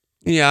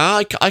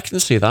 Yeah, I can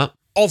see that.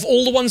 Of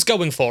all the ones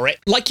going for it,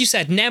 like you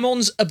said,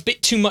 Nemon's a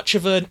bit too much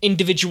of an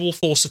individual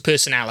force of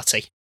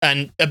personality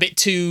and a bit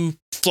too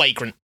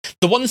flagrant.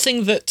 The one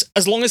thing that,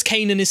 as long as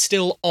Kanan is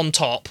still on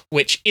top,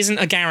 which isn't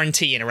a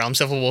guarantee in a Realm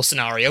Civil War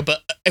scenario,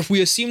 but if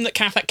we assume that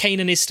Cathak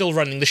Kanan is still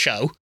running the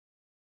show,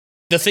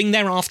 the thing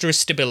they're after is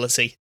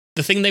stability.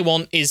 The thing they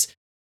want is,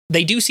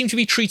 they do seem to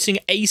be treating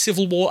a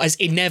civil war as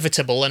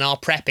inevitable and are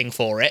prepping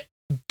for it,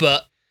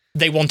 but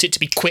they want it to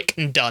be quick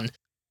and done.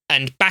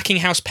 And backing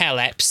House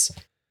Peleps,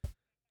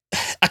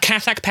 a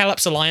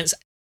Cathak-Peleps alliance,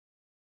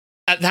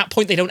 at that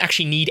point they don't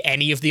actually need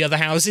any of the other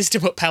houses to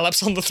put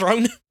Peleps on the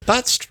throne.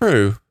 That's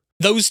true.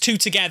 Those two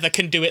together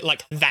can do it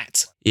like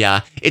that.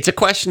 Yeah, it's a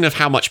question of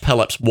how much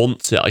Peleps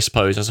wants it, I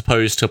suppose, as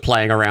opposed to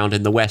playing around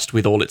in the West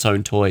with all its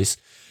own toys.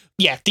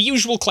 Yeah, the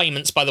usual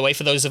claimants, by the way,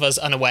 for those of us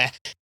unaware,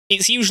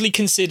 it's usually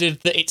considered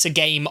that it's a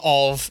game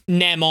of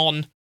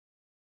Nemon,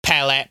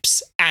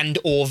 Peleps, and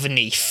or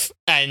Vanif.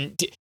 And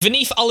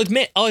Vanif, I'll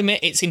admit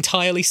it's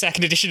entirely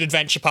second edition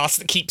adventure paths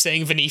that keep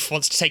saying Vanif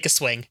wants to take a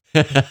swing.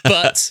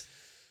 But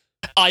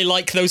I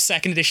like those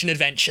second edition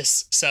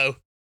adventures, so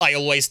I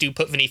always do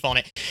put Vanif on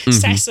it. Mm-hmm.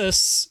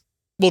 Cessus,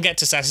 we'll get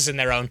to Cessus in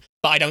their own,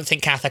 but I don't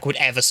think Cathak would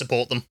ever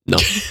support them. No.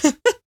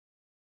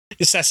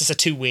 Cessus are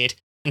too weird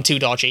and too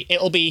dodgy.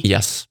 It'll be...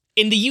 Yes.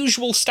 In the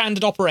usual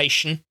standard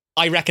operation,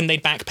 I reckon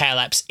they'd back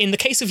Peleps. In the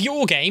case of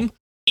your game,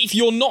 if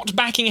you're not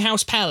backing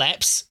House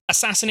Pelops,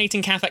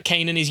 assassinating Cathak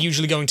Canaan is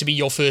usually going to be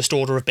your first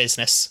order of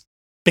business.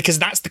 Because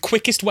that's the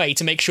quickest way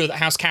to make sure that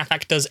House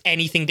Cathak does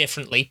anything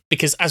differently.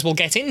 Because as we'll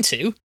get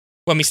into,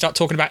 when we start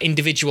talking about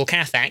individual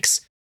Cathaks,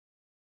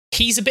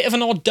 he's a bit of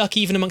an odd duck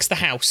even amongst the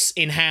house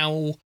in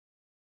how,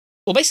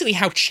 well, basically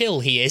how chill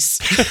he is.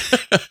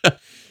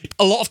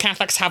 A lot of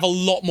Cathaks have a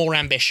lot more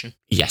ambition.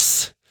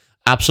 Yes,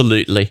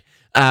 absolutely.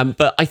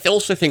 But I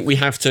also think we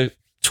have to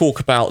talk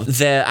about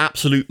their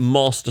absolute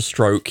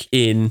masterstroke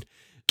in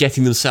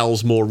getting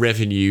themselves more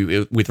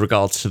revenue with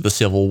regards to the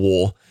Civil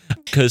War.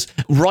 Because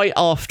right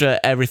after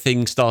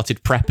everything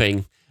started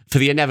prepping for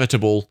the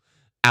inevitable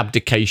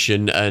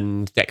abdication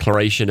and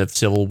declaration of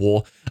civil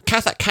war,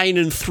 Cathak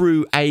Canaan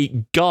threw a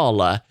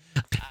gala,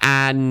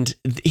 and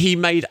he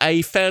made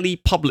a fairly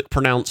public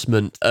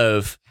pronouncement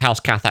of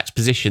House Cathak's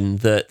position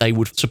that they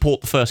would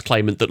support the first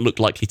claimant that looked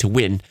likely to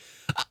win.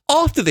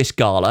 After this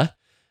gala,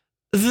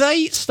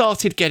 they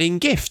started getting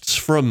gifts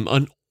from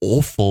an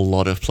awful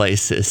lot of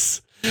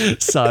places.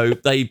 So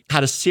they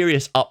had a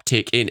serious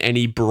uptick in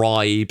any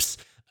bribes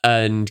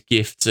and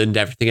gifts and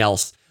everything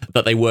else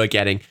that they were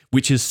getting,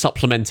 which is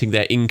supplementing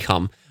their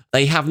income.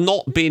 They have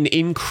not been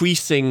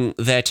increasing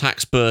their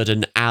tax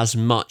burden as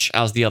much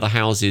as the other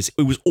houses.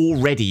 It was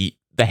already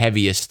the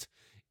heaviest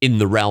in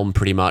the realm,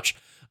 pretty much.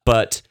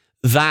 But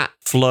that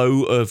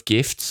flow of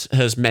gifts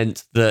has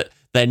meant that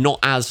they're not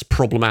as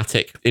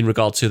problematic in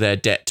regard to their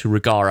debt to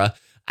Regara,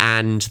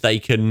 and they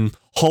can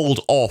hold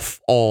off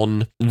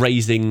on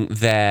raising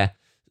their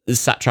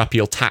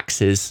satrapial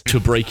taxes to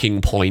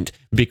breaking point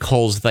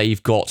because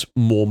they've got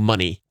more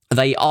money.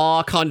 They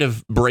are kind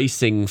of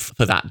bracing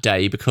for that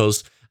day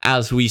because,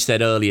 as we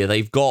said earlier,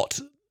 they've got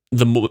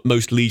the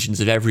most legions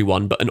of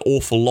everyone, but an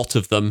awful lot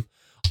of them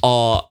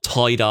are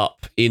tied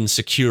up in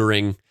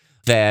securing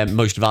their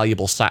most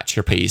valuable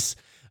satrapies,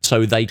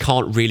 so they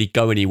can't really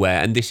go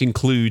anywhere. And this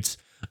includes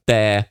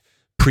their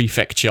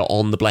prefecture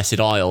on the Blessed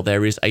Isle.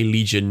 There is a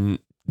legion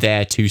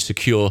there to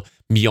secure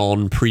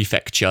Mion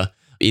Prefecture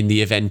in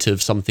the event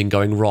of something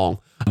going wrong,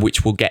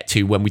 which we'll get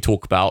to when we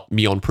talk about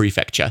Mion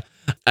Prefecture.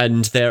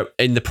 And they're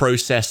in the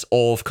process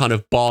of kind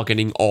of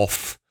bargaining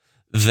off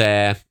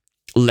their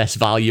less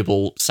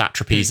valuable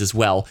satrapies as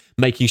well,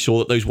 making sure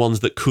that those ones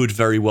that could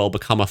very well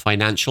become a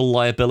financial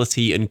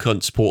liability and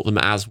couldn't support them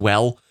as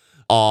well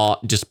are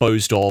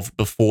disposed of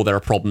before they're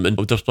a problem and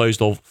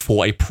disposed of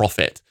for a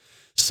profit.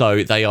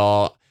 So they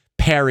are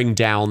paring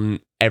down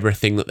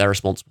everything that they're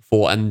responsible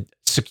for and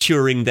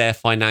securing their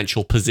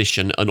financial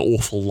position an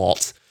awful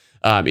lot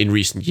in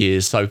recent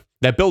years. So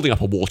they're building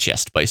up a war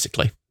chest,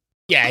 basically.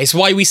 Yeah, it's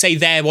why we say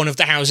they're one of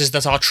the houses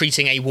that are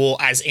treating a war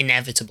as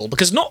inevitable,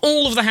 because not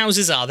all of the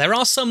houses are. There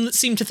are some that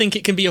seem to think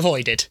it can be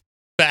avoided,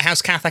 but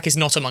House Cathak is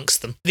not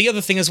amongst them. The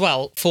other thing as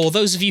well, for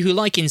those of you who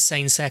like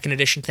insane second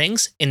edition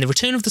things, in The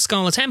Return of the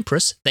Scarlet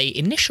Empress, they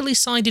initially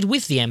sided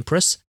with the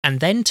Empress and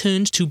then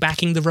turned to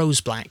backing the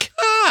Rose Black.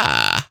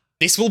 Ah!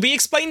 This will be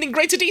explained in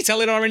greater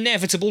detail in our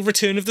inevitable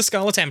Return of the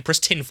Scarlet Empress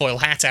tinfoil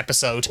hat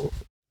episode.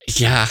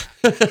 Yeah.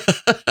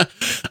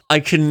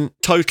 I can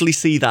totally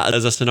see that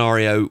as a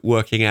scenario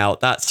working out.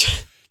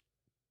 That's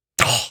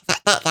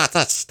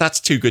that's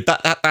too good.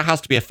 That has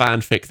to be a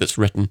fanfic that's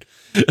written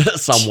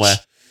somewhere.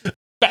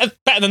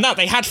 Better than that,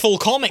 they had full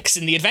comics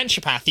in the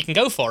Adventure Path. You can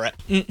go for it.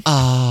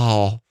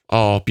 Oh,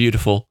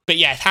 beautiful. But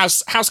yeah,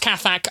 House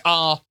Cathak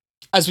are,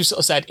 as we sort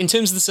of said, in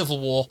terms of the Civil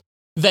War,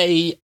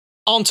 they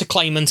aren't a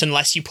claimant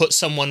unless you put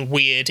someone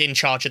weird in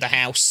charge of the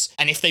house.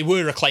 And if they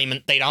were a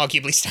claimant, they'd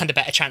arguably stand a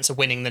better chance of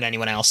winning than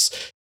anyone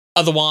else.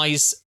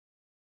 Otherwise,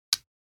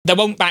 they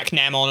won't back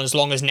Nemon as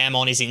long as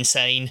Nemon is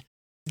insane.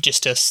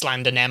 Just to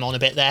slander Nemon a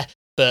bit there.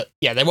 But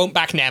yeah, they won't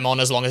back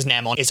Nemon as long as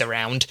Nemon is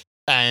around.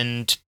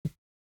 And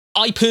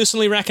I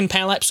personally reckon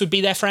Pelops would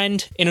be their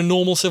friend in a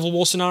normal Civil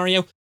War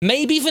scenario.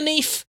 Maybe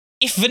Vanif.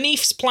 If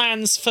Vanif's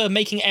plans for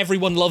making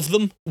everyone love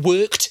them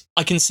worked,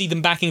 I can see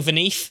them backing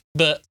Vanif,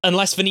 but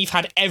unless Vanif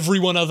had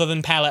everyone other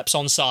than Pelops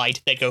on side,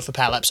 they'd go for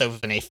Pelops over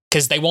Vanif,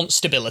 because they want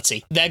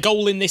stability. Their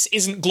goal in this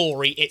isn't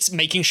glory, it's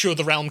making sure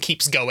the realm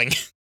keeps going.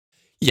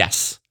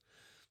 Yes.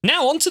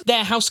 Now on to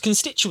their house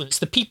constituents,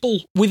 the people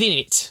within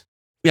it.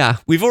 Yeah,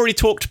 we've already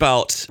talked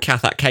about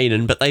Cathak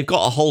Canaan, but they've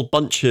got a whole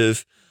bunch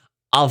of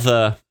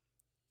other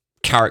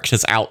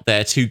characters out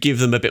there to give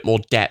them a bit more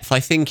depth. I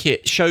think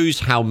it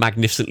shows how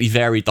magnificently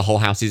varied the whole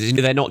house is.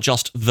 They're not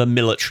just the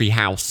military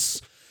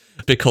house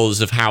because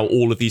of how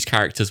all of these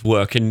characters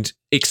work and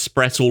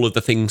express all of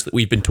the things that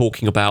we've been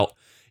talking about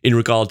in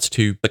regards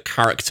to the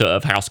character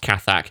of House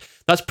Cathak.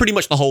 That's pretty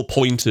much the whole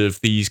point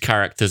of these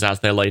characters as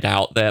they're laid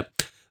out.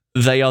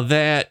 They are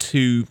there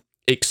to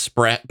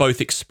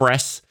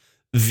express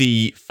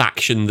the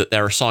faction that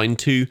they're assigned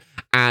to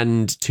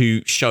and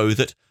to show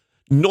that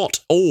not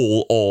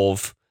all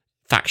of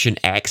Faction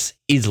X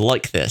is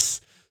like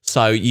this.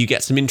 So you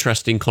get some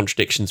interesting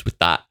contradictions with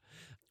that.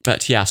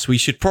 But yes, we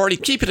should probably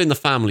keep it in the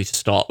family to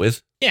start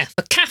with. Yeah,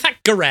 but Cathak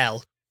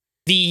Garel,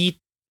 the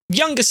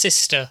younger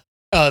sister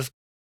of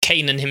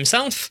Canaan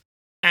himself,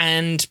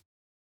 and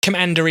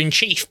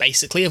commander-in-chief,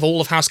 basically, of all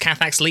of House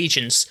Cathak's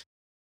legions.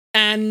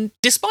 And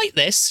despite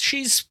this,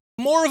 she's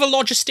more of a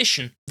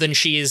logistician than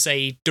she is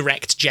a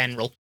direct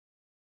general.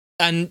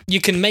 And you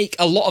can make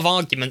a lot of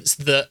arguments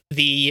that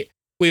we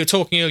were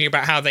talking earlier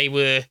about how they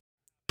were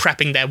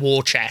prepping their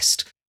war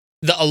chest,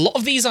 that a lot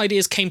of these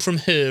ideas came from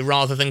her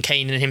rather than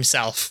Kanan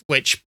himself,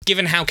 which,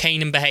 given how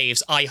Kanan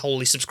behaves, I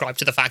wholly subscribe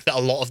to the fact that a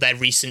lot of their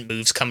recent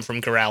moves come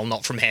from Garel,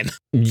 not from him.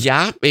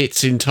 Yeah,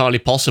 it's entirely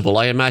possible.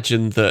 I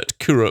imagine that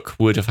Kuruk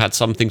would have had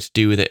something to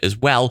do with it as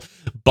well,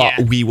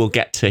 but we will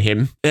get to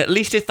him. At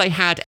least if they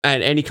had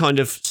any kind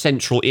of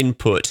central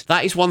input.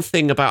 That is one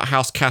thing about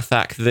House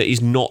Cathak that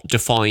is not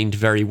defined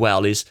very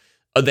well, is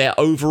their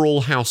overall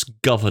house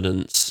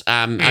governance.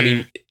 I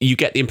mean, you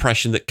get the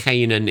impression that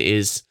Kanan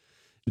is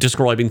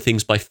describing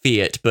things by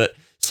fiat, but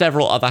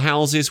several other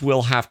houses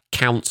will have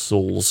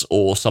councils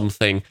or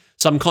something,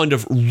 some kind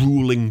of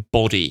ruling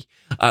body.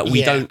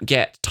 We don't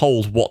get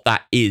told what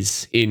that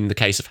is in the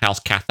case of House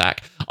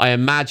Cathak. I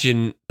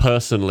imagine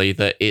personally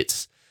that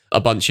it's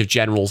a bunch of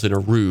generals in a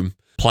room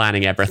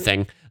planning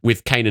everything,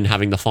 with Kanan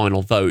having the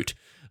final vote,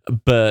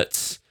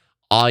 but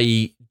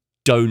I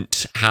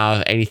don't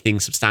have anything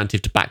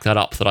substantive to back that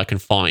up that I can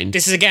find.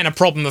 This is again a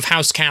problem of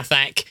House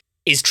Cathak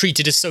is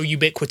treated as so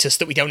ubiquitous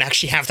that we don't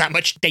actually have that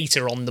much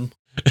data on them.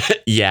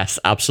 Yes,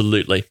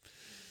 absolutely.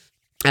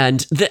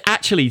 And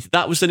actually,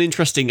 that was an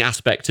interesting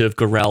aspect of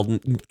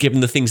Garel,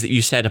 given the things that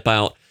you said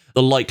about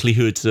the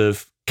likelihoods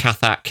of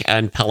Cathak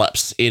and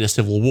Pelops in a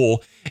civil war,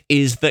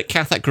 is that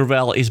Cathak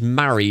Garel is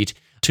married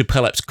to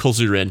Pelops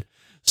Kozurin.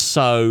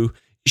 So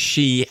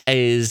she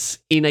is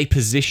in a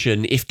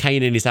position, if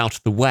Kanan is out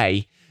of the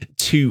way,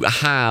 to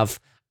have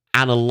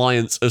an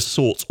alliance of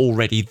sorts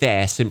already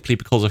there simply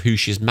because of who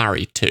she's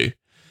married to.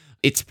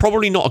 It's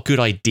probably not a good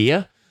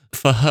idea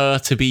for her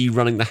to be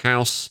running the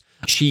house.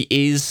 She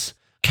is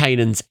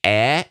Kanan's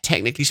heir,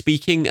 technically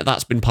speaking.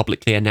 That's been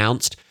publicly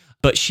announced,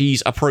 but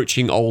she's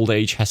approaching old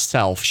age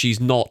herself. She's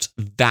not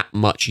that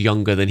much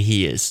younger than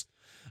he is.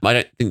 I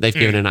don't think they've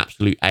given an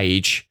absolute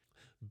age,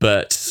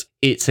 but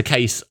it's a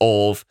case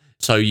of,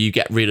 so you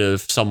get rid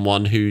of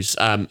someone who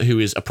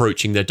is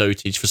approaching their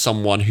dotage for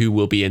someone who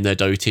will be in their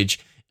dotage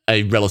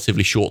a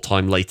relatively short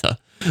time later.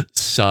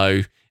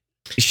 So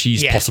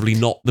she's possibly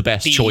not the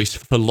best choice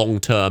for long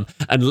term,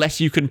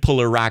 unless you can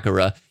pull a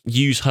Ragara,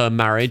 use her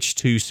marriage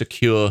to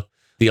secure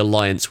the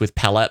alliance with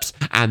Pelops,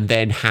 and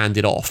then hand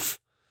it off.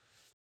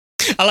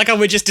 I like how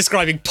we're just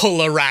describing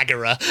pull a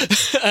Ragara.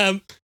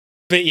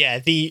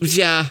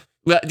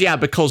 But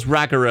because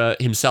Ragara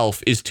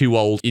himself is too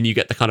old, and you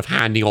get the kind of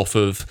handing off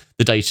of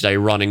the day-to-day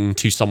running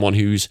to someone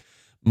who's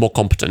more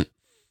competent.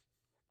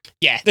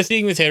 Yeah, the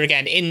thing with her,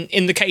 again,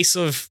 in the case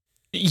of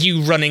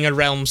you running a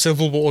Realm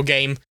Civil War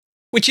game,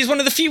 which is one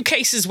of the few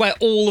cases where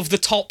all of the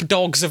top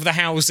dogs of the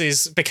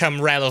houses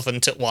become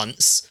relevant at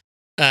once,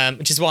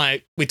 which is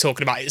why we're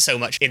talking about it so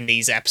much in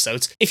these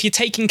episodes. If you're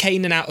taking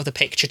Kanan out of the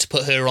picture to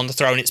put her on the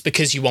throne, it's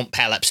because you want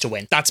Pelops to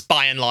win. That's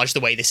by and large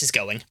the way this is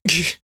going.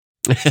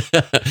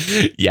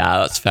 Yeah,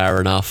 that's fair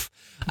enough.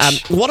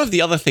 One of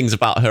the other things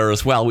about her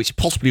as well, which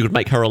possibly would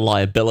make her a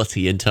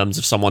liability in terms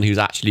of someone who's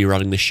actually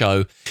running the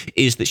show,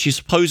 is that she's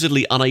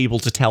supposedly unable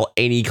to tell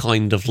any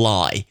kind of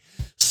lie.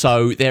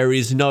 So there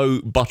is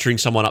no buttering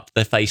someone up to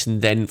their face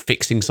and then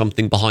fixing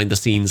something behind the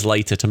scenes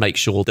later to make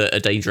sure that a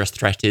dangerous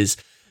threat is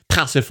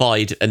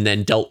pacified and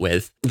then dealt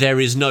with. There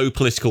is no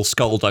political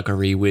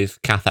skullduggery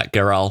with Cathak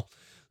Garel.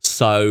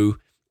 So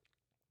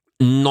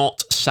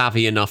not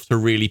savvy enough to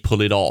really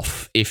pull it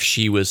off if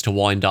she was to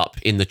wind up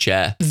in the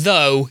chair.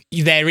 Though,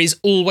 there is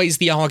always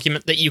the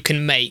argument that you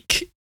can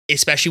make,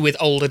 especially with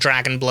older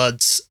dragon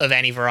bloods of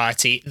any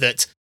variety,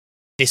 that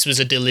this was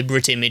a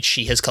deliberate image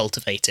she has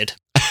cultivated.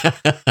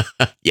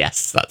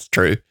 Yes, that's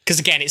true. Because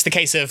again, it's the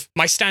case of,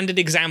 my standard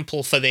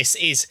example for this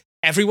is,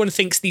 everyone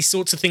thinks these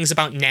sorts of things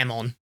about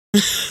Nemon.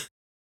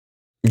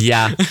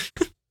 Yeah.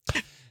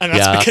 And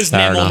that's because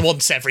that's Nemon enough.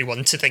 wants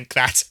everyone to think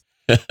that.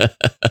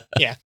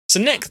 Yeah. So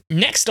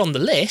next on the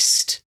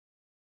list,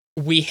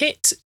 we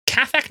hit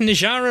Cathak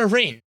Najara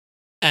Rin.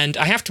 And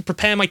I have to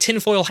prepare my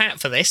tinfoil hat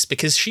for this,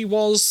 because she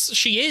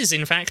is,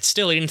 in fact,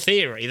 still in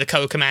theory, the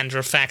co-commander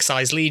of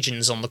Faxai's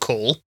legions on the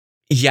call.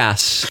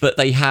 Yes, but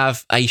they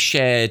have a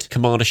shared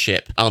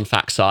commandership on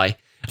Faxai.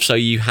 So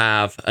you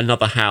have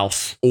another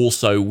house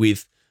also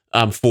with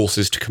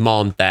forces to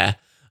command there.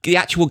 The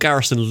actual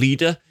garrison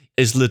leader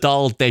is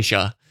Ladal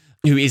Deja,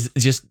 who is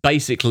just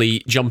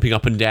basically jumping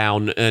up and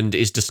down and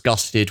is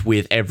disgusted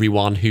with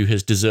everyone who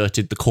has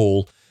deserted the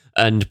call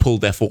and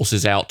pulled their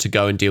forces out to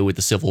go and deal with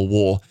the civil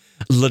war.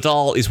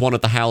 Ladal is one of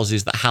the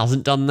houses that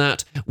hasn't done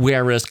that,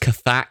 whereas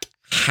Cathak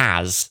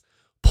has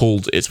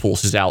pulled its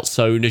forces out.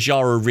 So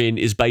Najara Rin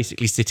is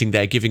basically sitting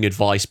there giving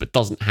advice, but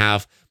doesn't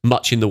have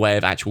much in the way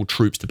of actual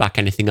troops to back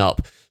anything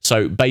up.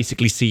 So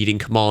basically ceding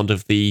command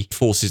of the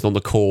forces on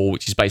the call,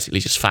 which is basically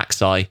just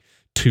Faxai,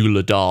 to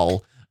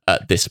Ladal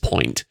at this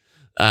point.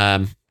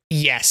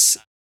 Yes.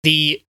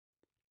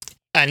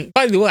 And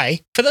by the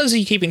way, for those of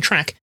you keeping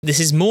track, this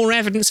is more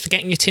evidence for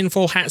getting your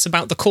tinfoil hats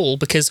about the call,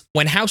 because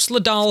when House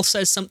Ladal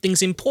says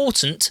something's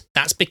important,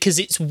 that's because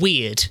it's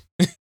weird.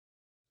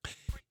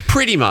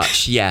 Pretty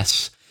much,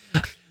 yes.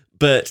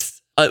 But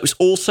it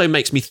also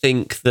makes me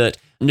think that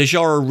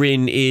Najara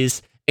Rin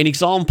is an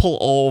example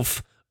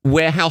of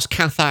where House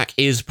Cathak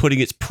is putting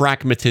its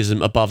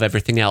pragmatism above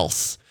everything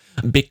else,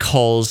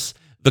 because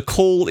the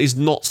call is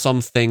not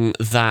something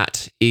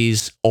that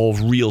is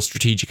of real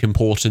strategic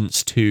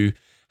importance to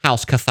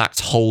House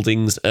Cathak's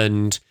holdings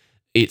and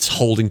its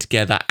holding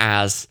together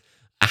as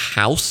a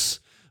house,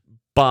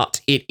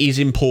 but it is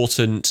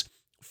important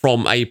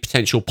from a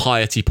potential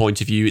piety point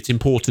of view. It's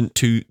important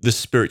to the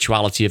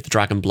spirituality of the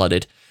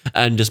Dragon-Blooded.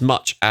 And as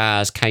much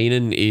as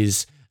Kanan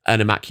is an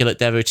immaculate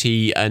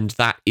devotee and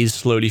that is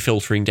slowly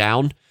filtering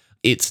down,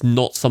 it's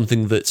not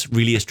something that's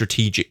really a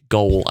strategic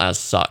goal as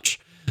such.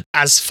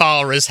 As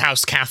far as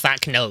House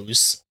Cathak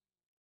knows.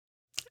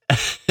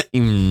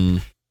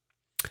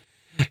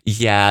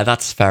 Yeah,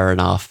 that's fair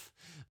enough.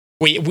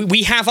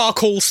 We have our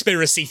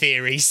conspiracy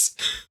theories.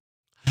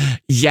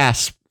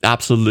 Yes,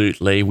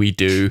 absolutely, we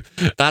do.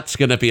 That's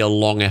going to be a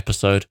long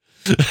episode.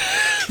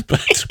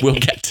 But we'll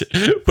get to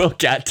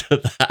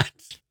that.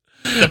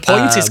 The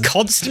point is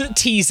constant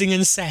teasing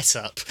and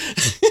setup.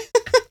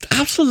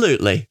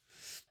 Absolutely.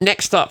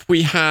 Next up,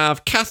 we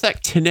have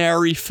Cathak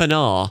Teneri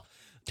Fanar,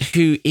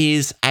 who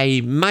is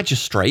a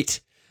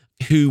magistrate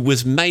who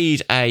was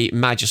made a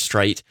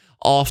magistrate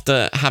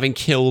after having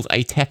killed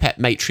a Tepet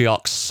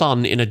matriarch's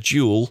son in a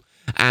duel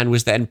and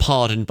was then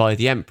pardoned by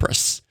the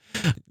Empress.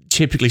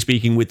 Typically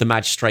speaking, with the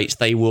magistrates,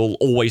 they will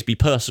always be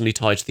personally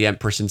tied to the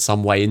Empress in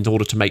some way in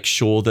order to make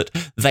sure that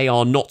they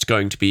are not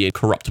going to be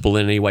incorruptible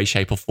in any way,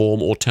 shape or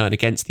form or turn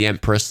against the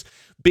Empress,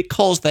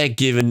 because they're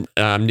given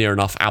near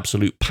enough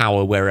absolute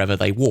power wherever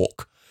they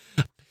walk.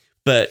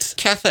 But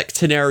Cathak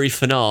Teneri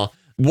Fanar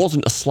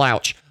wasn't a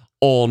slouch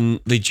on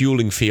the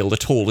dueling field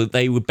at all.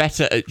 They were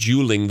better at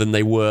dueling than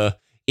they were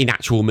in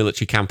actual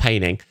military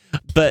campaigning.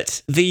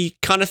 But the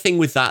kind of thing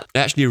with that, I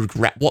actually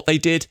regret what they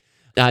did.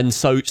 And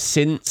so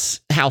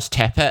since House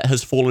Tepet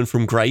has fallen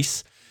from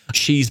grace,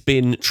 she's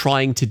been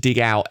trying to dig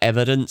out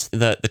evidence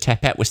that the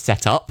Tepet was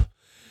set up.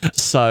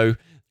 So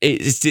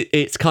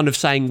it's kind of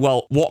saying,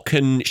 well, what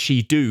can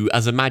she do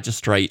as a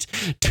magistrate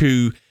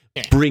to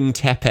bring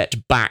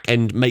Tepet back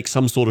and make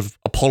some sort of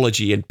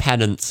apology and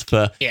penance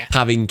for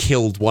having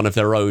killed one of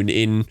their own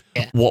in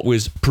what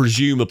was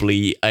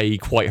presumably a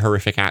quite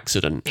horrific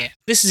accident. Yeah.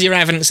 This is your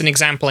evidence and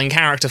example in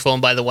character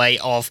form, by the way,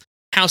 of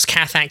House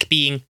Cathak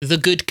being the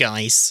good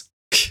guys.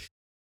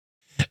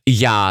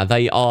 Yeah,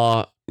 they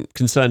are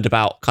concerned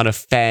about kind of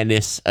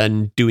fairness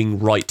and doing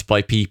right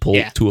by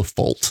people to a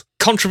fault.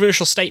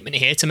 Controversial statement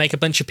here to make a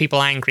bunch of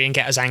people angry and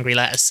get us angry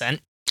letters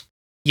sent.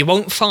 You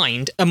won't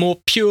find a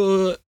more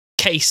pure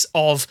case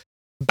of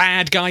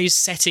bad guys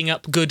setting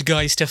up good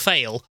guys to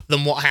fail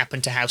than what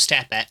happened to House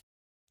Tepet.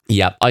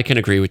 Yeah, I can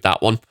agree with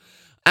that one.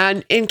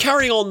 And in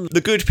carrying on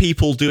the good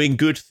people doing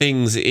good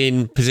things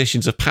in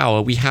positions of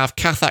power, we have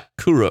Cathak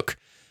Kuruk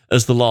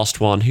as the last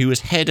one, who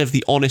is head of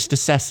the Honest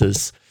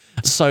Assessors.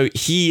 So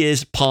he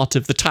is part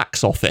of the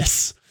tax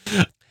office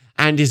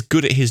and is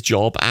good at his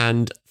job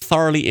and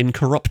thoroughly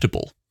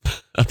incorruptible,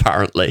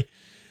 apparently.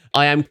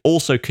 I am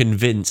also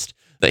convinced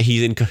that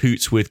he's in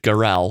cahoots with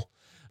Garel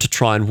to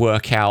try and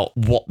work out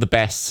what the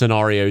best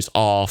scenarios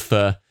are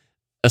for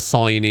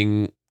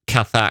assigning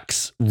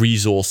Cathak's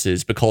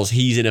resources, because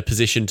he's in a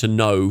position to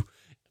know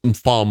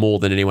far more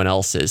than anyone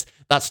else is.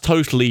 That's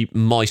totally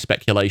my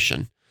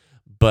speculation.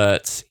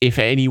 But if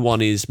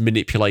anyone is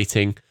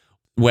manipulating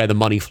where the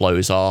money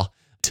flows are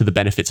to the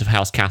benefits of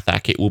House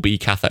Cathak, it will be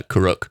Cathak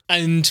Kuruk.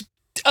 And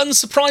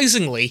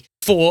unsurprisingly,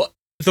 for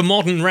the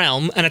modern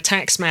realm and a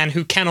taxman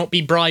who cannot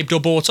be bribed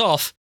or bought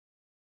off,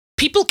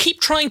 people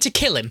keep trying to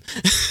kill him.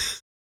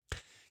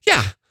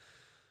 Yeah.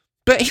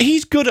 But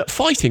he's good at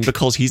fighting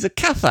because he's a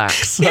Cathak,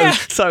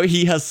 so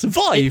he has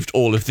survived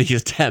all of these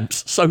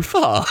attempts so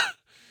far.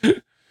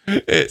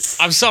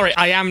 I'm sorry,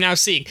 I am now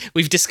seeing.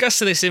 We've discussed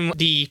this in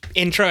the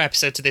intro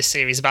episode to this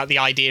series about the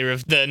idea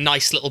of the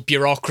nice little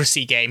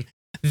bureaucracy game.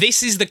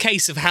 This is the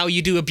case of how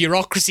you do a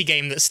bureaucracy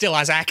game that still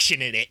has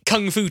action in it.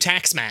 Kung Fu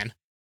Taxman.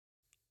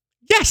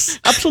 Yes,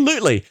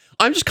 absolutely.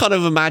 I'm just kind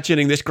of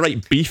imagining this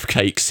great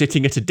beefcake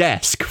sitting at a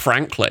desk,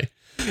 frankly.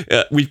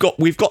 We've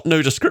got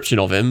no description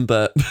of him,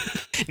 but...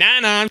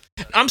 Nah,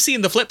 I'm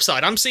seeing the flip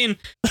side. I'm seeing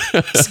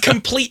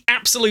complete,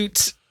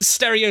 absolute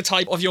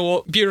stereotype of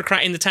your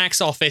bureaucrat in the tax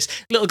office.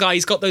 Little guy,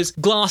 he's got those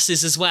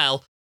glasses as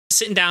well,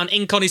 sitting down,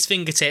 ink on his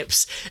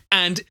fingertips,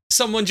 and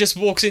someone just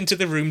walks into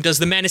the room, does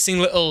the menacing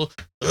little,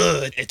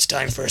 it's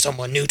time for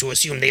someone new to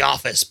assume the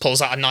office,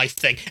 pulls out a knife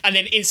thing, and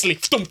then instantly,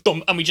 thump,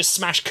 thump, and we just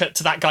smash cut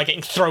to that guy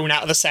getting thrown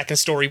out of the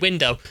second-story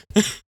window.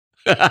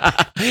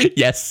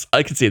 Yes,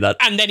 I can see that.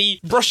 And then he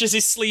brushes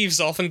his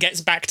sleeves off and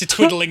gets back to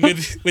twiddling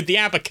with the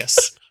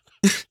abacus.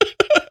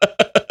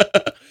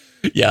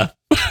 Yeah.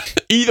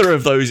 Either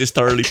of those is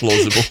thoroughly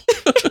plausible.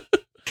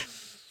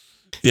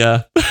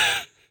 Yeah.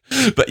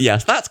 But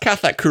yes, that's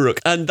Cathak Kuruk,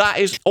 and that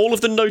is all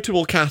of the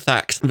notable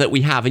Cathaks that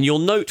we have. And you'll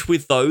note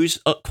with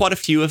those, quite a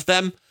few of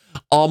them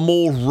are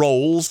more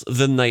roles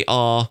than they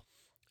are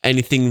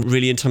anything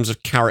really in terms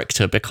of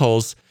character,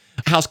 because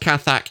House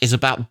Cathak is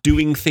about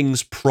doing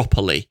things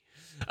properly.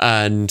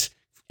 And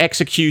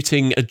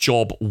executing a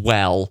job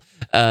well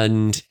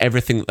and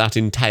everything that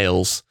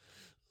entails.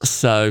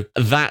 So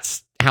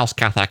that's House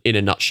Cathak in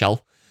a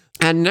nutshell.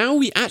 And now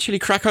we actually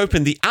crack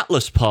open the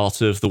Atlas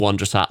part of the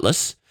Wondrous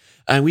Atlas,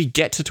 and we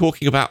get to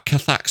talking about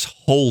Cathak's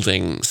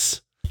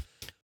holdings.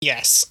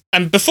 Yes.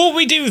 And before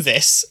we do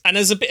this, and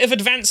as a bit of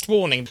advanced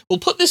warning, we'll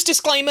put this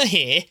disclaimer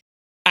here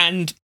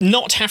and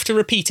not have to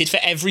repeat it for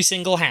every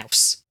single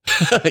house.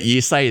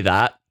 You say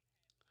that.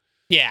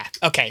 Yeah,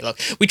 okay, look.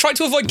 We try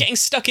to avoid getting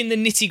stuck in the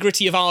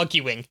nitty-gritty of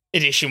arguing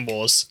Edition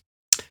Wars.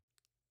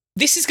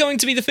 This is going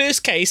to be the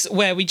first case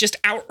where we just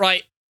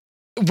outright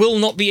will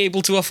not be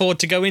able to afford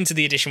to go into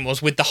the Edition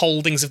Wars with the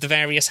holdings of the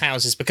various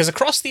houses, because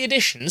across the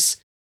editions,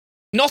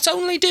 not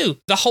only do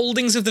the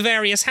holdings of the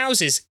various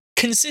houses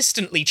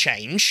consistently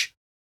change,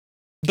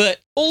 but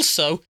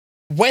also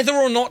whether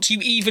or not you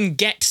even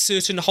get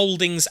certain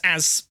holdings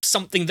as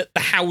something that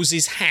the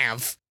houses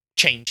have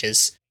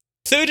changes.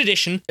 Third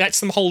edition lets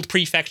them hold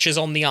prefectures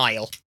on the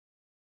Isle.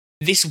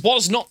 This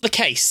was not the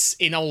case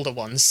in older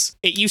ones.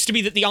 It used to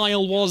be that the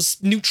Isle was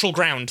neutral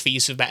ground, for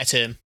use of a better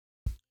term.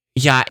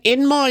 Yeah,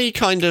 in my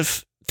kind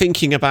of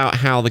thinking about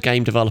how the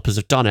game developers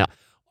have done it,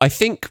 I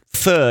think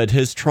Third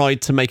has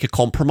tried to make a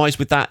compromise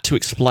with that to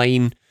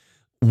explain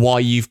why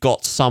you've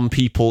got some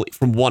people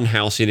from one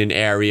house in an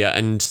area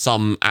and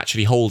some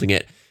actually holding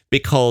it,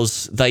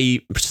 because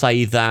they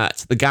say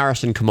that the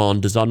garrison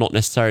commanders are not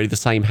necessarily the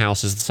same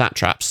house as the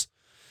satraps.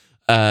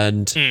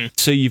 And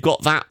so you've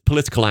got that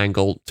political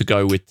angle to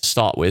go with to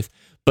start with,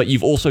 but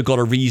you've also got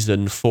a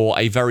reason for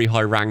a very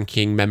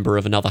high-ranking member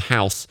of another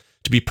house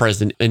to be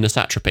present in a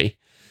satrapy.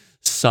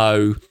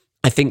 So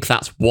I think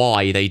that's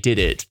why they did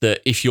it,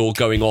 that if you're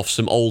going off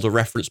some older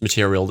reference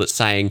material that's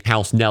saying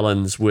House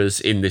Nellens was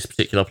in this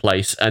particular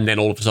place, and then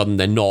all of a sudden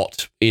they're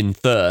not in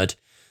Third,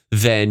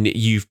 then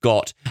you've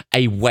got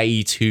a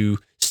way to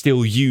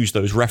still use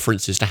those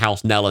references to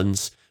House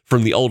Nellens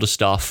from the older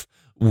stuff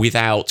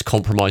without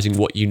compromising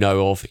what you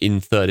know of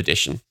in Third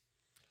edition.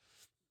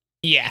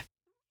 Yeah.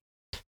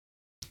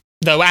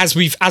 Though, as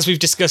we've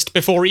discussed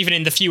before, even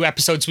in the few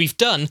episodes we've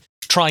done,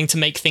 trying to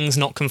make things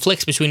not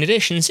conflict between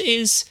editions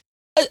is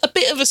a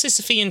bit of a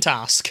Sisyphean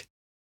task.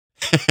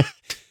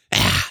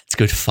 It's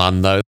good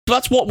fun, though.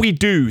 That's what we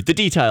do, the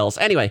details.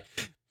 Anyway,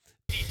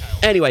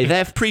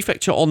 their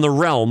prefecture on the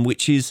realm,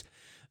 which is,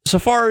 so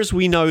far as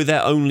we know,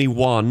 they're only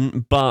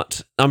one,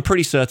 but I'm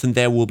pretty certain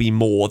there will be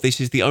more.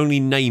 This is the only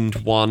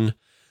named one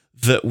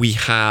that we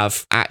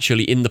have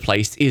actually in the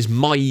place, is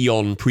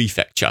Myion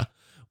Prefecture,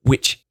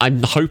 which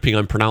I'm hoping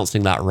I'm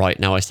pronouncing that right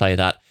now I say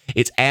that.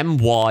 It's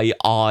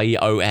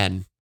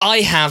Myion.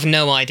 I have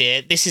no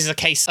idea. This is a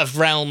case of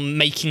Realm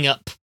making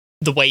up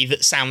the way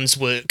that sounds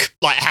work,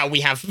 like how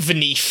we have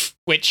Venif,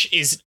 which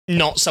is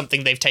not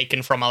something they've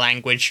taken from a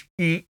language.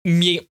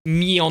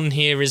 Myion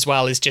here as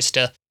well is just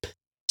a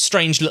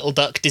strange little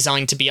duck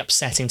designed to be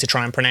upsetting to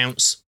try and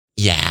pronounce.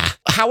 Yeah.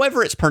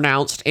 However it's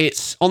pronounced,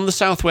 it's on the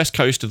southwest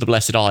coast of the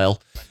Blessed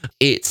Isle.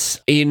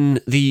 It's in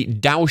the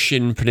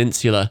Daoshin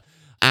Peninsula,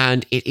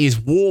 and it is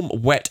warm,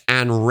 wet,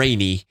 and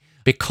rainy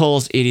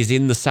because it is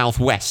in the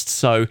southwest,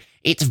 so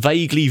it's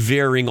vaguely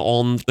veering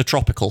on the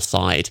tropical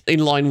side, in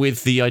line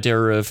with the idea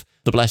of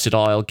the Blessed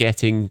Isle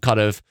getting kind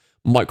of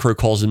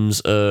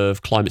microcosms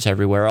of climates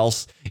everywhere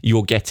else.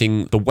 You're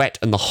getting the wet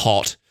and the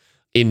hot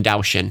in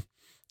Daoshin,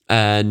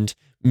 and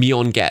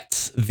Myion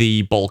gets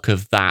the bulk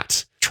of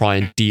that try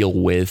and deal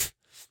with.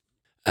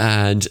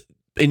 And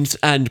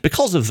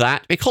because of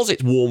that, because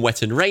it's warm,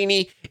 wet, and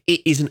rainy,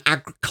 it is an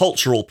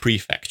agricultural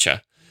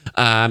prefecture.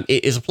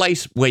 It is a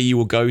place where you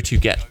will go to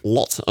get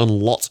lots and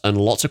lots and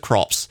lots of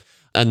crops.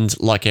 And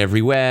like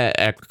everywhere,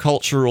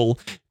 agricultural,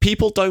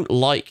 people don't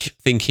like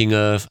thinking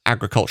of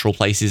agricultural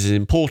places as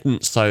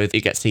important, so it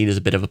gets seen as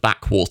a bit of a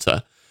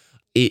backwater.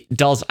 It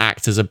does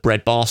act as a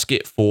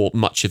breadbasket for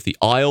much of the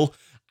Isle,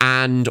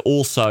 and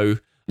also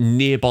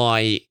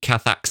nearby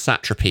Cathak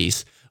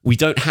satrapies. We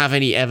don't have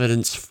any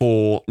evidence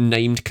for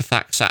named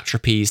Cathak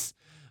satrapies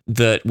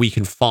that we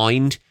can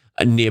find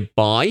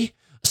nearby.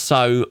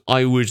 So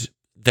I would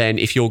then,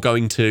 if you're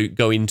going to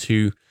go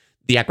into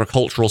the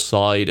agricultural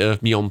side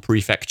of Myion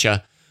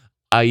Prefecture,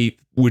 I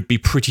would be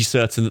pretty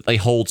certain that they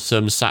hold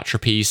some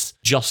satrapies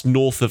just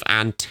north of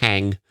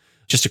Anteng,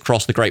 just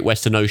across the Great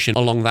Western Ocean,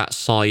 along that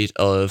side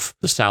of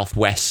the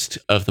southwest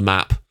of the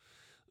map.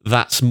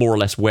 That's more or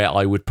less where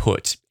I would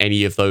put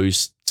any of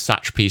those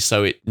satrapies,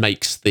 so it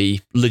makes the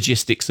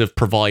logistics of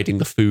providing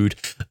the food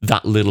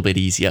that little bit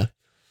easier.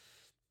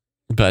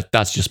 But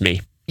that's just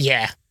me.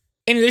 Yeah.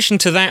 In addition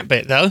to that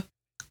bit, though,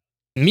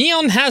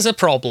 Myion has a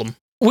problem.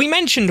 We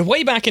mentioned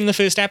way back in the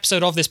first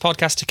episode of this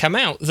podcast to come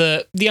out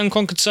that the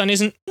Unconquered Son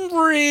isn't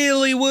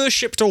really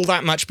worshipped all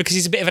that much because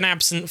he's a bit of an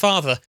absent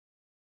father.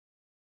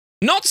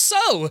 Not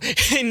so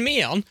in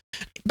Myion.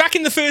 Back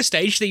in the first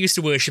stage, they used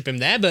to worship him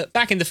there, but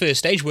back in the first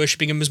stage,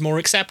 worshipping him was more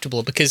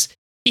acceptable because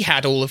he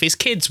had all of his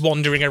kids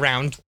wandering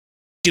around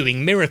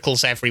doing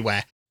miracles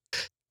everywhere.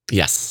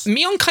 Yes.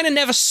 Myion kind of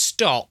never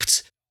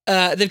stopped.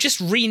 They've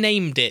just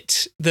renamed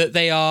it, that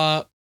they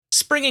are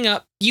springing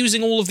up,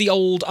 using all of the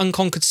old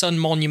Unconquered Sun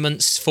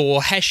monuments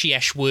for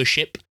Heshiash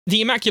worship.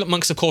 The Immaculate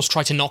Monks, of course,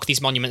 try to knock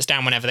these monuments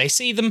down whenever they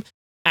see them,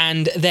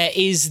 and there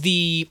is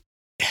the...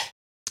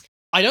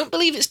 I don't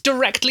believe it's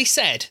directly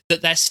said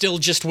that they're still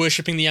just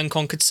worshipping the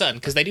Unconquered Sun,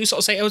 because they do sort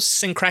of say, oh, it's a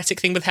syncretic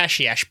thing with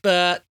Heshiash,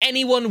 but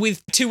anyone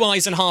with 2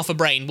 eyes and half a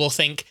brain will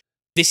think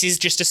this is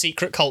just a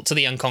secret cult to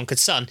the Unconquered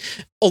Sun.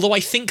 Although I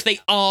think they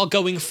are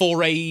going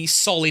for a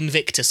Sol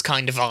Invictus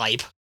kind of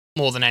vibe,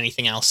 more than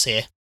anything else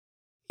here.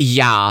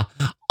 Yeah,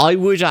 I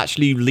would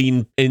actually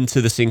lean into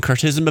the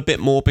syncretism a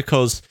bit more,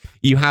 because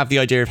you have the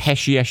idea of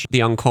Heshiash the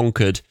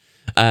Unconquered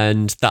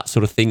and that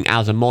sort of thing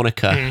as a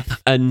moniker.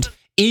 And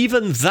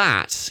even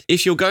that,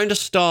 if you're going to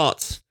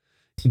start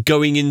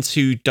going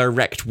into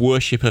direct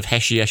worship of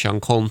Heshiash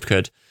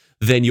Unconquered,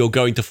 then you're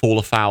going to fall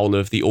afoul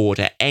of the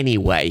Order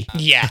anyway.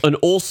 Yeah. And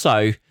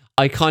also,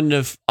 I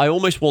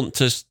almost want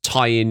to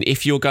tie in,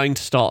 if you're going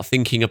to start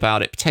thinking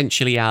about it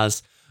potentially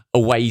as a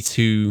way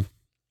to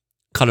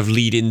kind of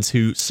lead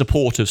into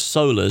support of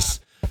Solars,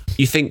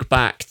 you think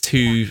back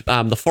to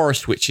the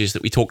Forest Witches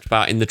that we talked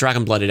about in the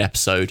Dragon-Blooded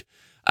episode,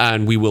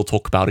 and we will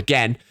talk about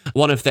again.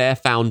 One of their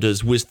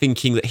founders was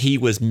thinking that he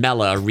was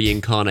Mela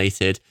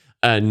reincarnated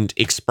and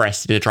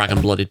expressed in a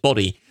dragon-blooded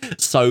body.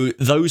 So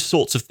those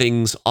sorts of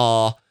things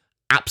are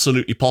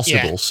absolutely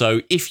possible. Yeah.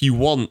 So if you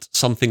want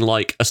something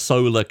like a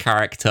Solar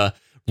character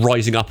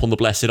rising up on the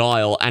Blessed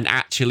Isle and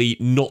actually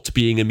not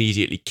being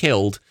immediately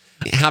killed,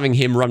 having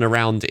him run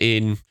around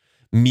in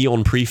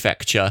Mion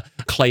Prefecture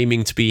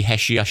claiming to be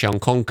Heshiash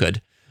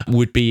Unconquered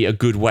would be a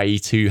good way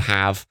to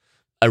have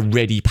a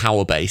ready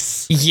power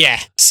base. Yeah.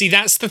 See,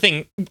 that's the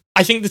thing.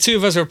 I think the two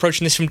of us are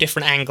approaching this from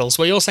different angles.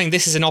 Where you're saying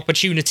this is an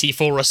opportunity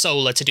for a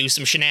Solar to do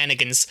some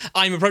shenanigans.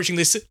 I'm approaching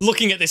this,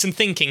 looking at this and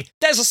thinking,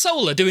 there's a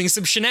Solar doing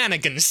some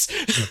shenanigans.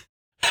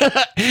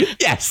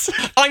 Yes.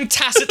 I'm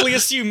tacitly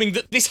assuming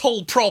that this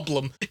whole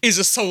problem is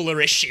a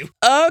Solar issue.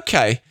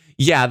 Okay.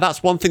 Yeah,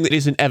 that's one thing that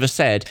isn't ever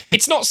said.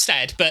 It's not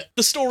said, but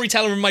the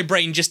storyteller in my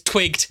brain just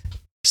twigged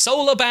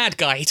Solar bad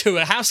guy to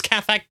a House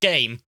Cathak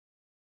game.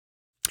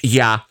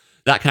 Yeah.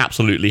 That can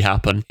absolutely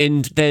happen.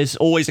 And there's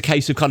always a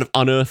case of kind of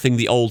unearthing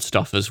the old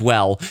stuff as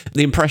well.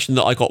 The impression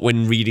that I got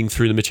when reading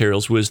through the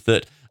materials was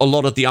that a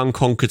lot of the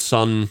Unconquered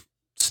Sun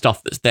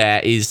stuff that's there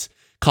is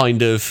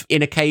kind of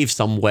in a cave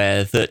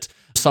somewhere that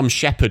some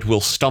shepherd will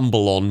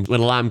stumble on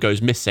when a lamb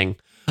goes missing.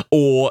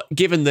 Or,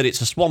 given that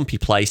it's a swampy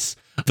place,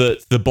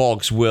 that the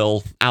bogs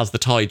will, as the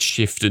tides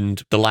shift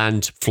and the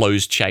land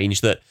flows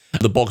change, that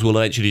the bogs will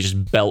eventually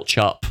just belch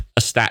up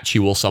a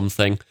statue or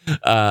something,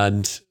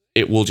 and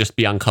it will just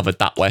be uncovered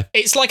that way.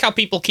 It's like how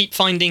people keep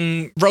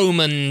finding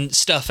Roman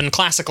stuff and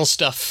classical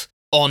stuff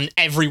on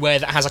everywhere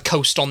that has a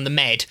coast on the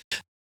Med.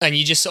 And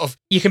you just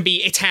you can be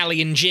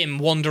Italian Jim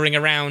wandering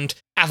around,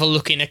 have a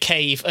look in a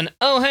cave, and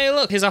oh, hey,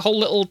 look, here's a whole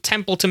little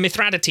temple to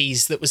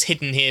Mithridates that was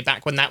hidden here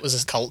back when that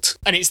was a cult.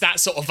 And it's that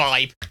sort of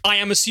vibe. I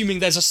am assuming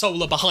there's a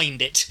Solar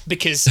behind it,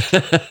 because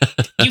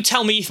you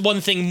tell me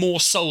one thing more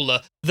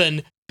Solar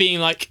than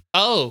being like,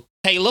 oh,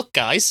 hey, look,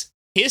 guys,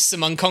 here's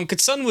some Unconquered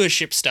Sun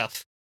worship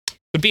stuff.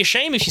 Would be a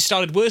shame if you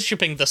started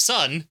worshipping the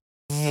sun.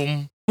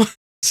 Vroom,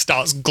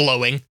 starts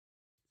glowing.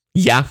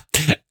 Yeah,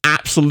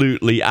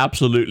 absolutely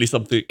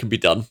something that can be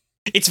done.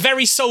 It's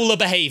very Solar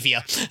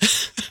behaviour.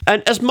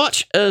 And as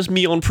much as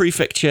Mion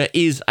Prefecture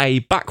is a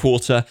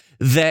backwater,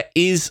 there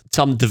is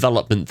some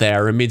development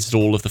there amidst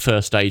all of the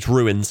First Age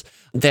ruins.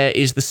 There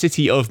is the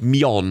city of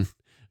Mion,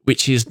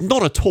 which is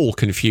not at all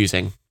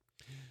confusing,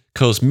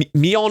 because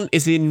Mion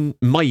is in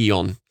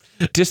Myon.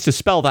 Just to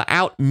spell that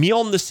out,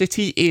 Mion the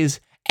city is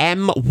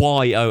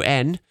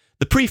Myon.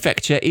 The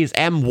prefecture is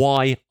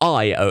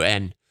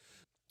Myion.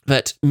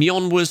 But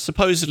Mion was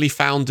supposedly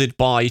founded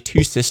by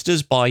two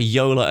sisters, by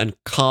Yola and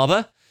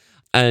Kaba,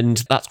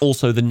 and that's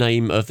also the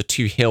name of the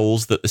two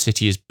hills that the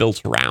city is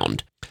built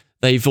around.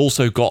 They've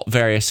also got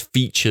various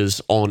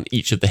features on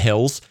each of the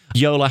hills.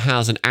 Yola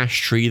has an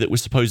ash tree that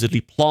was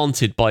supposedly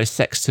planted by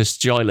Sextus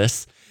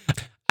Gilus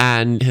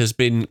and has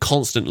been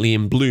constantly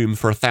in bloom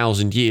for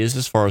 1,000 years,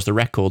 as far as the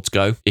records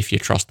go, if you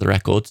trust the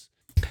records.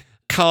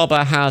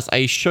 Kaba has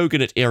a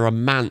Shogunate-era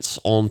manse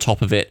on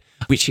top of it,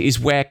 which is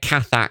where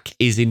Cathak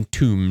is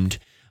entombed,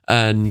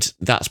 and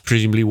that's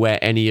presumably where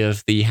any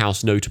of the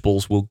house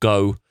notables will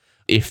go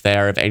if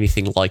they're of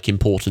anything like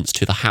importance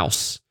to the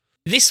house.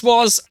 This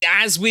was,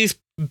 as with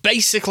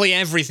basically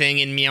everything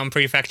in Mion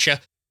Prefecture,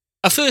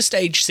 a First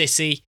Age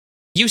city,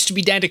 used to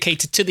be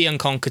dedicated to the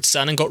Unconquered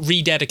Sun and got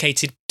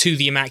rededicated to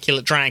the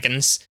Immaculate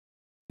Dragons.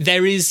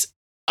 There is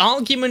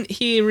argument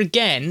here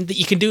again that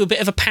you can do a bit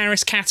of a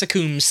Paris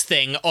catacombs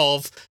thing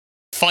of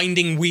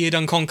finding weird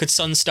Unconquered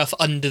Sun stuff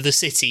under the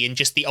city and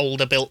just the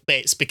older built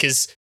bits,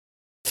 because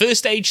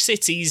First Age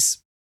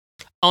cities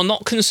are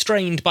not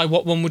constrained by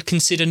what one would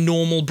consider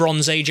normal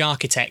Bronze Age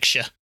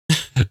architecture.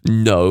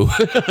 No,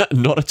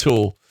 not at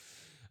all.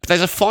 But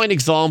there's a fine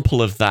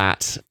example of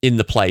that in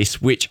the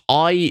place, which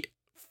I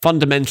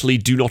fundamentally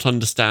do not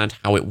understand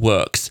how it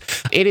works.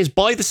 It is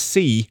by the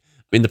sea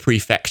in the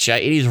prefecture.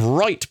 It is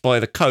right by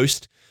the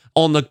coast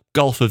on the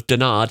Gulf of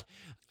Dinard,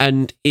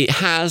 and it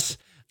has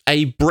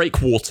a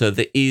breakwater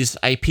that is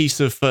a piece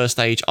of First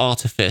Age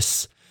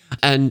artifice,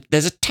 and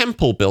there's a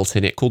temple built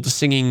in it called the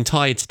Singing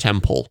Tides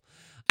Temple.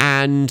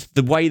 And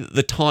the way that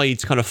the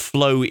tides kind of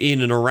flow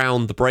in and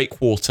around the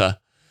breakwater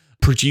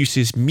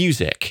produces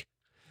music.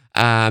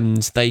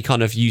 And they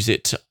kind of use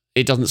it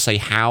it doesn't say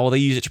how they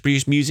use it to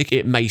produce music.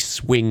 It may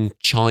swing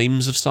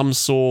chimes of some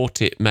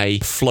sort. It may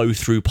flow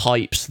through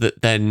pipes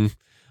that then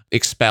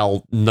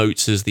expel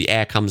notes as the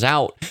air comes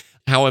out.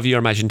 However your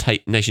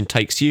imagination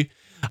takes you.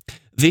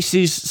 This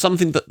is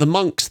something that the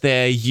monks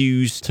there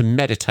use to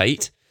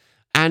meditate,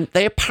 and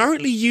they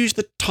apparently use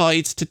the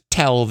tides to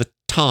tell the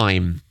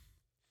time.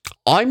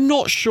 I'm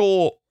not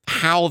sure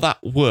how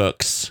that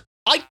works.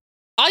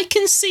 I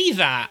can see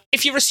that.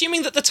 If you're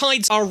assuming that the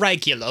tides are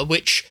regular,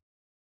 which...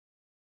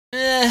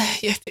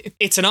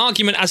 it's an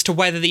argument as to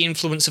whether the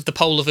influence of the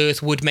pole of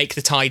Earth would make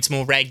the tides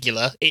more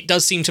regular. It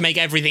does seem to make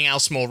everything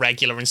else more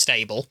regular and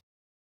stable.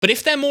 But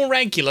if they're more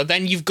regular,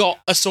 then you've got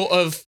a sort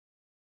of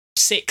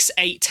 6,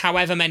 8,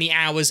 however many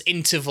hours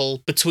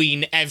interval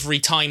between every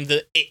time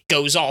that it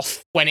goes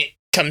off, when it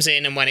comes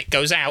in and when it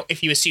goes out,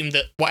 if you assume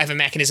that whatever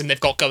mechanism they've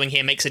got going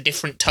here makes a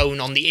different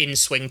tone on the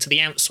in-swing to the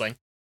outswing.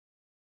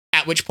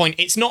 At which point,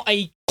 it's not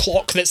a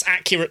clock that's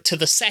accurate to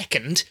the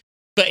second,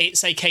 but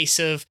it's a case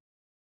of,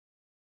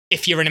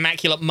 if you're an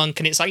immaculate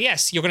monk and it's like,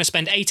 yes, you're going to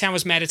spend 8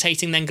 hours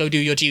meditating, then go do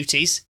your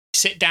duties,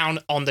 sit down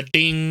on the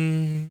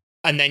ding,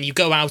 and then you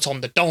go out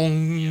on the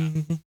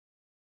dong.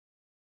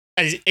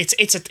 And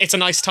it's a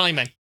nice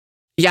timing.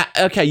 Yeah,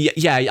 okay,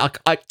 yeah.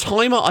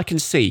 Timer I can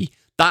see.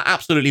 That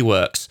absolutely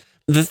works.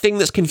 The thing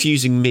that's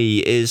confusing me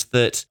is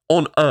that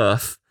on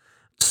Earth,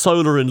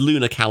 solar and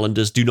lunar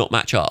calendars do not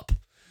match up.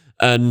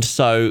 And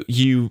so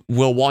you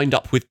will wind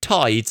up with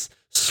tides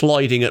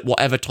sliding at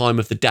whatever time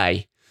of the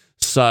day.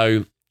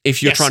 So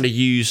if you're trying to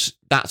use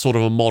that sort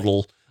of a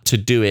model to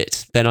do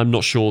it, then I'm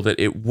not sure that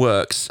it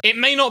works. It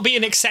may not be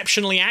an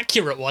exceptionally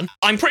accurate one.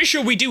 I'm pretty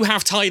sure we do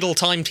have tidal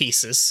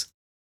timepieces.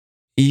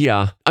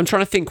 Yeah. I'm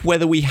trying to think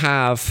whether we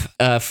have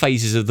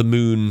phases of the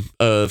moon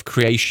of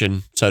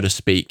creation, so to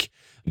speak.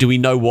 Do we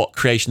know what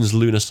creation's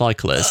lunar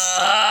cycle is?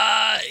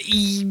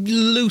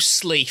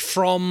 Loosely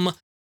from...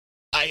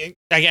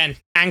 again,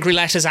 angry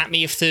letters at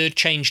me if Third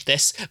changed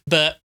this,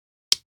 but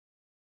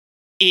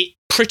it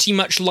pretty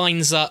much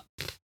lines up.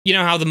 You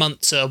know how the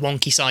months are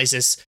wonky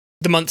sizes?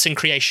 The months in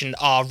creation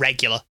are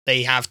regular.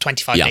 They have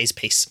 25 days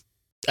apiece.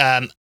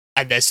 And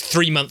there's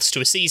 3 months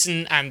to a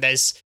season, and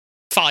there's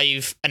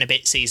 5 and a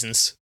bit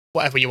seasons,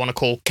 whatever you want to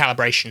call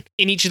calibration.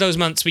 In each of those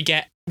months, we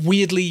get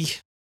weirdly...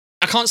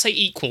 I can't say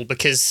equal,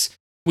 because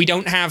we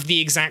don't have the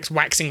exact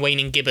waxing,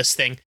 waning gibbous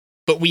thing,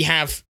 but we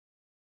have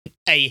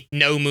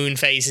no moon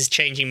phases,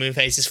 changing moon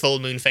phases, full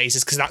moon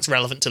phases, because that's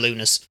relevant to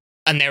lunars.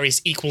 And there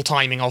is equal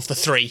timing of the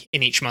 3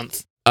 in each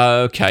month.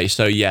 Okay,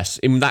 so yes,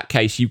 in that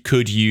case, you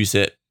could use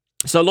it,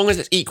 so long as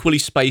it's equally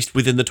spaced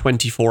within the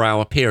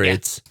 24-hour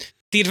periods. Yeah.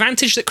 The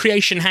advantage that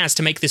creation has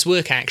to make this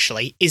work,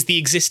 actually, is the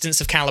existence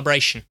of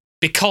calibration.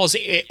 Because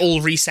it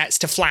all resets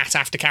to flat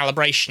after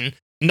calibration,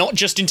 not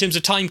just in terms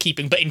of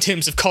timekeeping, but in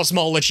terms of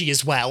cosmology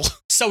as well.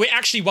 So it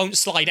actually won't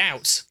slide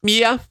out.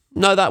 Yeah,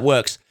 no, that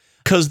works.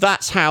 Because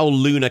that's how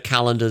lunar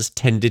calendars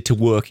tended to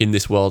work in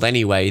this world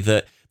anyway,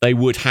 that they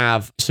would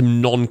have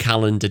some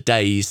non-calendar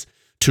days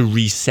to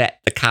reset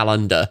the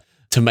calendar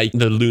to make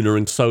the lunar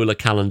and solar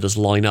calendars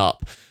line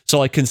up.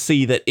 So I can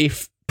see that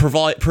if,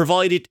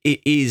 provided it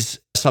is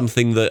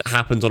something that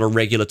happens on a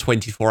regular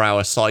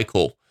 24-hour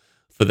cycle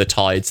for the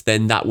tides,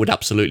 then that would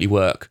absolutely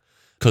work.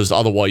 Because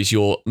otherwise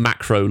your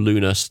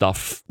macro-lunar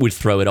stuff would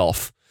throw it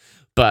off.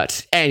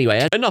 But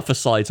anyway, enough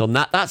asides on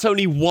that. That's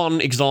only one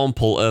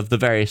example of the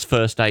various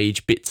First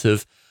Age bits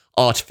of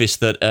artifice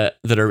that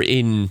are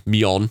in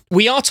Myon.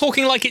 We are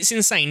talking like it's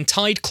insane.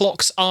 Tide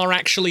clocks are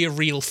actually a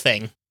real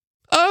thing.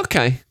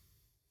 Okay.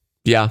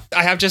 Yeah.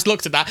 I have just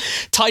looked at that.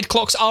 Tide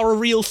clocks are a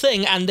real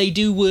thing, and they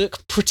do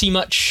work pretty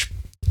much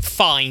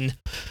fine.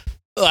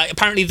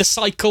 Apparently the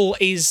cycle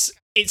is...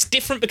 It's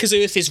different because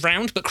Earth is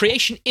round, but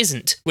creation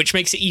isn't, which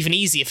makes it even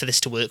easier for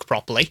this to work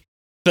properly.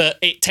 But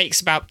it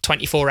takes about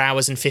 24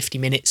 hours and 50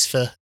 minutes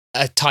for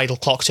a tidal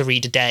clock to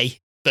read a day.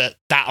 But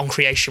that on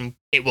creation,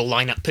 it will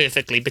line up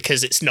perfectly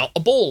because it's not a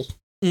ball.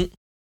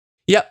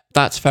 Yep,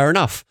 that's fair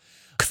enough.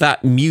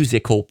 That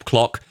musical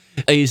clock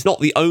is not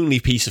the only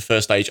piece of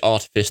First Age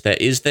artifice there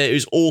is. There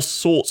is all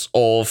sorts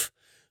of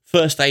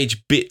First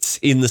Age bits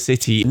in the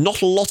city.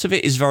 Not a lot of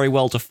it is very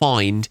well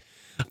defined.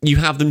 You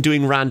have them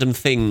doing random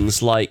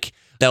things, like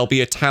there'll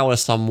be a tower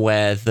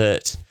somewhere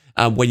that...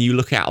 when you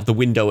look out of the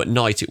window at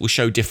night, it will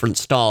show different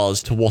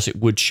stars to what it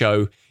would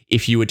show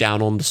if you were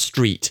down on the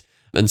street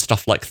and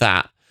stuff like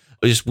that.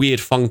 Just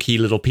weird, funky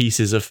little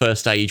pieces of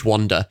First Age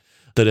wonder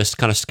that are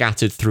kind of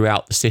scattered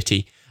throughout the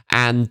city.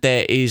 And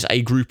there is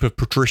a group of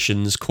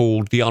patricians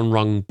called the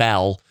Unrung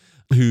Bell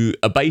who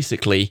are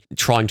basically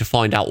trying to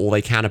find out all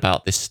they can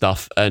about this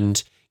stuff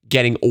and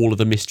getting all of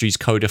the mysteries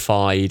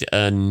codified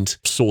and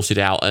sorted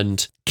out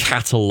and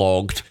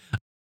catalogued.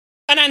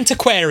 An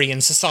antiquarian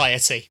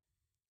society.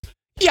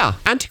 Yeah,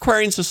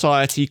 antiquarian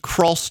society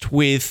crossed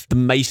with the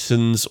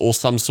Masons or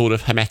some sort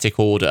of Hermetic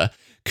order.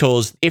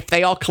 Because if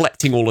they are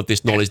collecting all of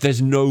this knowledge,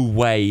 there's no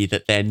way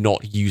that they're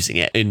not using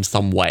it in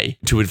some way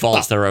to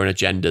advance their own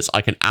agendas.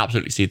 I can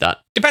absolutely see that.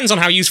 Depends on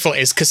how useful it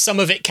is, because some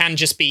of it can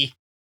just be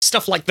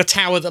stuff like the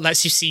tower that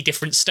lets you see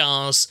different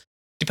stars,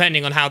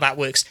 depending on how that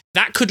works.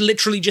 That could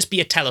literally just be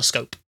a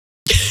telescope.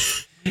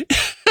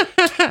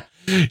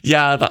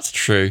 Yeah, that's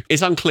true.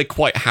 It's unclear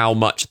quite how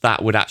much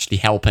that would actually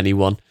help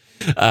anyone,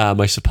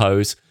 I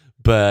suppose.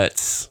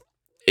 But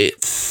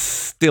it's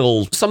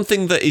still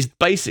something that is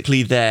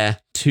basically there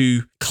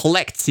to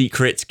collect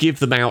secrets, give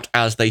them out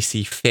as they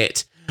see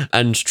fit,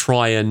 and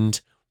try and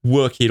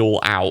work it all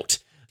out.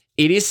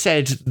 It is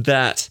said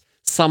that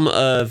some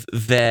of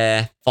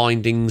their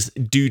findings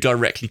do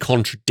directly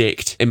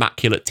contradict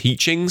immaculate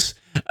teachings,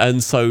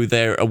 and so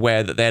they're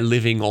aware that they're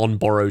living on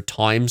borrowed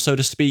time, so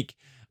to speak.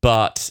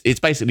 But it's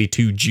basically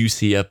too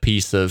juicy a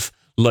piece of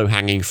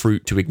low-hanging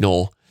fruit to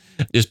ignore,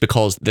 just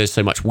because there's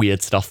so much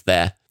weird stuff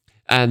there.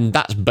 And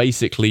that's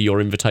basically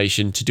your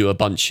invitation to do a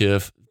bunch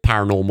of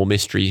paranormal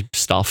mystery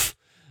stuff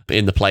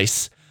in the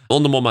place.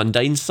 On the more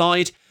mundane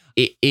side,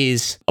 it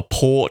is a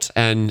port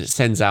and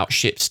sends out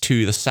ships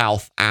to the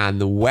south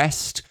and the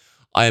west.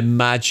 I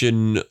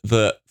imagine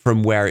that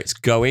from where it's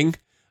going,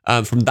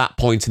 from that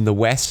point in the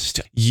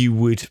west, you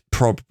would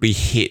probably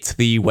hit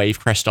the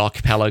Wavecrest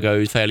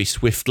Archipelago fairly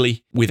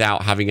swiftly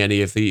without having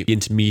any of the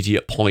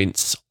intermediate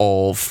points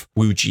of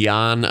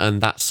Wujian and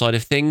that side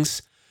of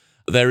things.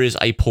 There is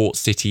a port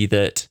city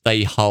that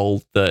they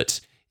hold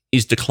that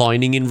is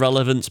declining in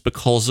relevance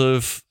because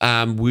of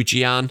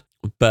Wujian,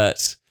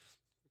 but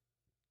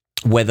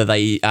whether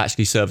they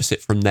actually service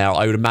it from there,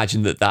 I would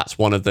imagine that that's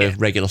one of the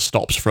regular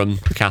stops from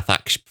the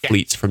Cathak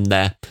fleets from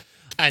there.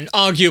 And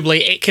arguably,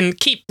 it can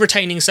keep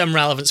retaining some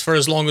relevance for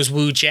as long as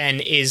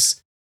Wujian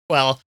is,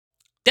 well,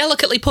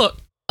 delicately put,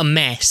 a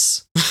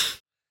mess.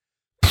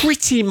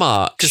 Pretty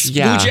much, because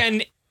yeah.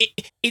 Wujian,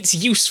 it's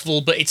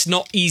useful, but it's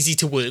not easy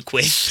to work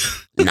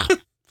with. No,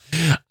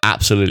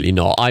 absolutely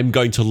not. I'm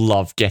going to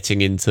love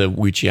getting into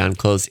Wujian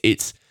because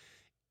it's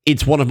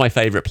one of my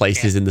favourite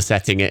places in the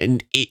setting,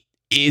 and it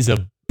is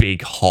a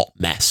big hot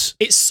mess.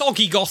 It's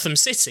soggy Gotham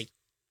City.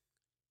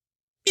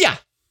 Yeah.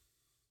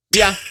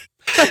 Yeah.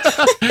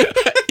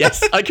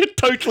 Yes, I could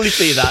totally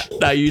see that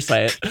now you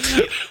say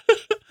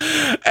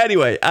it.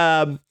 Anyway,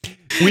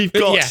 we've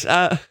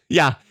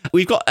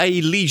got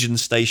a legion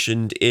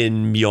stationed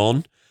in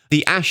Myon,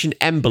 the Ashen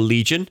Ember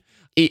Legion.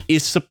 It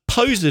is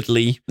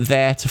supposedly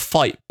there to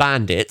fight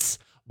bandits,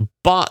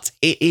 but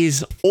it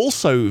is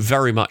also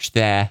very much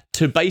there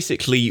to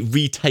basically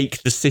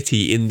retake the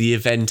city in the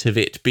event of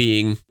it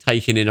being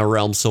taken in a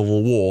realm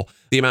civil war.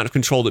 The amount of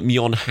control that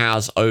Myon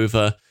has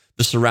over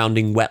the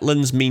surrounding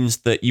wetlands means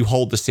that you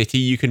hold the city,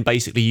 you can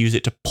basically use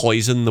it to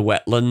poison the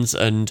wetlands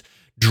and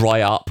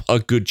dry up a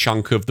good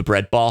chunk of the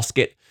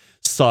breadbasket,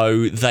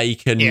 so they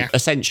can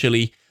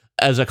essentially,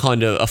 as a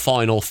kind of a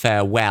final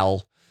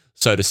farewell,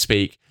 so to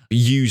speak,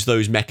 use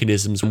those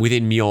mechanisms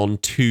within Myon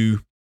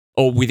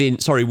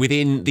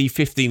within the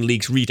 15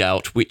 Leagues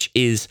Redoubt, which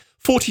is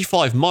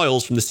 45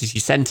 miles from the city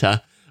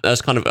centre,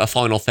 as kind of a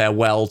final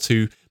farewell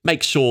to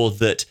make sure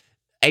that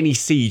any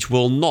siege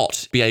will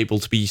not be able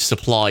to be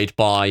supplied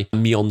by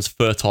Myon's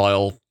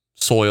fertile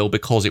soil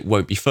because it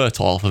won't be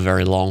fertile for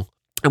very long.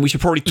 And we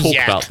should probably talk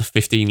about the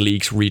 15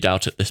 Leagues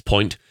Redoubt at this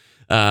point,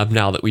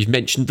 now that we've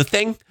mentioned the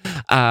thing.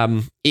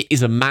 It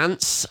is a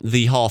manse.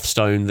 The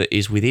hearthstone that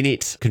is within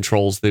it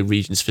controls the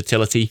region's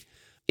fertility.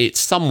 It's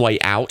some way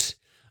out.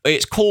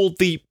 It's called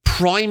the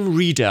Prime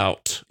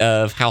Redoubt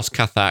of House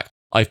Cathak.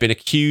 I've been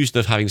accused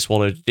of having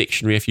swallowed a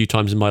dictionary a few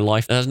times in my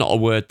life. That's not a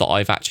word that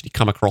I've actually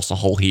come across a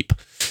whole heap.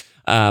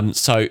 But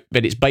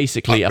it's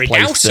basically a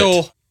place that...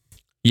 Or?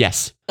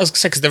 Yes. I was going to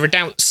say, because the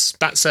Redoubts,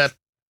 that's a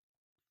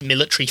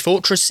military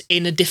fortress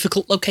in a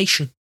difficult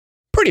location.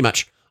 Pretty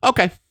much.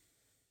 Okay,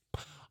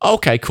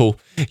 cool.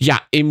 Yeah,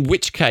 in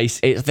which case,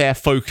 it's their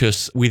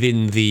focus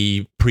within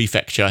the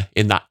prefecture,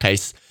 in that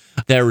case.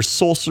 There is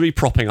sorcery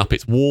propping up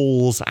its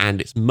walls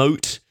and its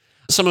moat.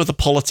 Some of the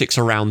politics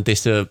around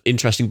this are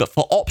interesting, but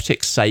for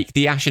optics' sake,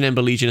 the Ashen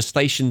Ember Legion is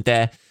stationed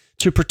there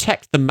to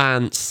protect the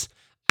manse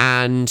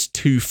and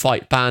to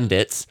fight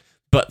bandits,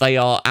 but they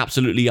are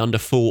absolutely under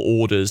full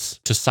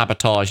orders to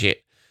sabotage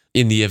it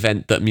in the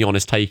event that Myon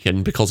is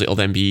taken, because it'll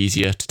then be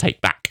easier to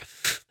take back.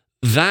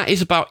 That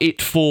is about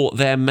it for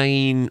their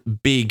main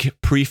big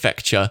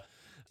prefecture.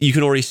 You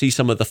can already see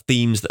some of the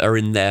themes that are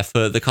in there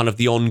for the kind of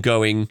the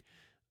ongoing,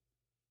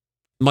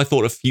 my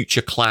thought of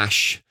future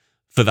clash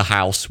for the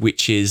house,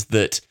 which is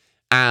that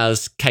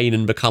as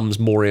Canaan becomes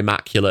more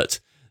immaculate,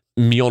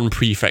 Myon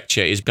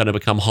Prefecture is going to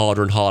become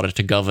harder and harder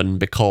to govern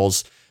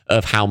because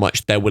of how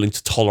much they're willing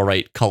to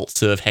tolerate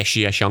cults of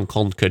Heshiash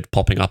Unconquered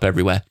popping up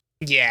everywhere.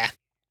 Yeah.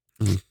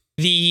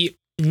 The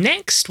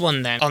next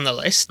one then on the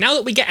list, now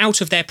that we get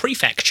out of their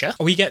prefecture,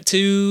 we get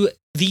to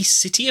the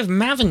city of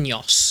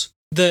Mavagnos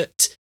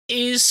that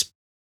is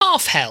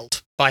half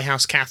held by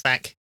House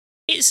Cathak.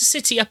 It's a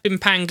city up in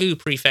Pangu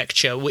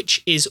Prefecture,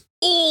 which is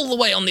all the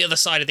way on the other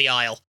side of the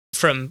isle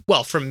from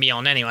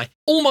Myon anyway.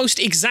 Almost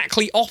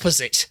exactly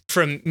opposite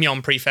from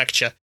Myon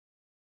Prefecture.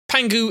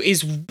 Pangu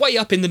is way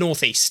up in the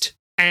northeast,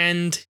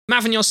 and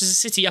Mavignos is a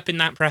city up in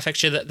that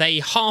prefecture that they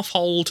half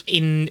hold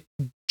in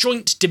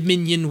joint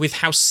dominion with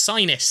House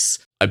Sinus.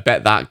 I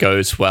bet that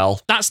goes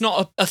well. That's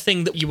not a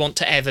thing that you want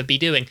to ever be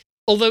doing.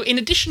 Although, in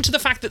addition to the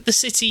fact that the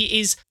city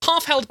is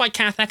half held by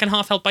Cathak and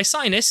half held by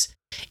Sinus,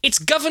 it's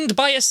governed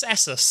by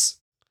Assessus.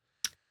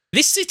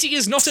 This city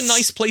is not a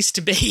nice place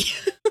to be.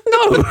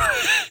 No,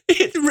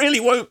 it really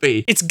won't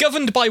be. It's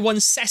governed by one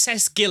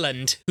Sesses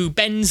Gilland, who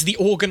bends the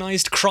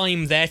organised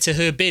crime there to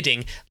her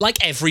bidding,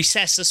 like every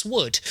Sessus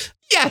would.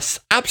 Yes,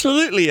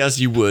 absolutely,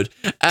 as you would.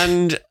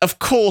 And, of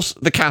course,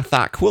 the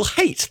Cathak will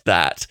hate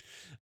that.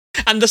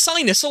 And the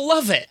Sinus will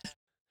love it.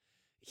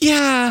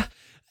 Yeah,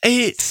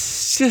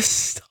 it's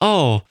just...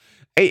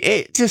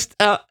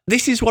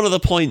 this is one of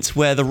the points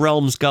where the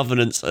realm's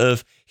governance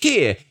of,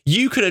 here,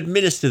 you can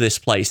administer this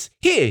place.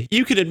 Here,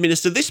 you can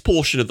administer this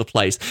portion of the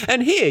place.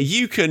 And here,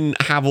 you can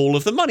have all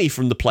of the money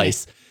from the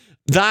place.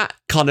 That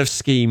kind of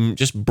scheme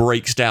just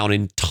breaks down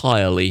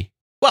entirely.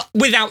 Well,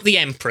 without the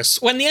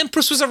Empress. When the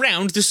Empress was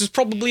around, this was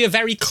probably a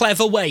very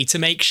clever way to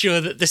make sure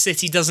that the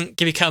city doesn't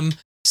become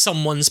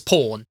someone's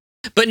pawn.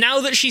 But now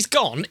that she's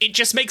gone, it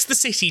just makes the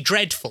city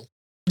dreadful.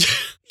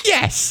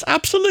 Yes,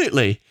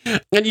 absolutely.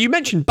 And you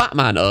mentioned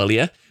Batman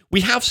earlier.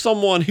 We have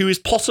someone who is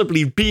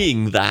possibly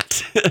being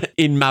that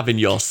in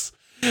Mavignos.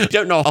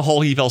 Don't know a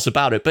whole heap else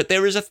about it, but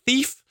there is a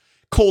thief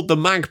called the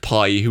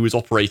Magpie who is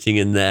operating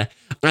in there,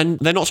 and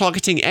they're not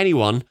targeting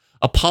anyone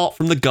apart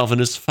from the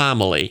governor's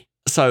family.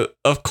 So,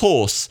 of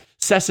course,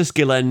 Sessus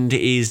Gilland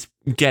is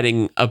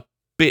getting a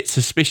bit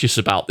suspicious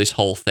about this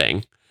whole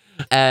thing,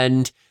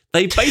 and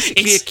they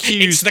basically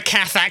accuse... It's the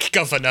Cathak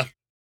governor.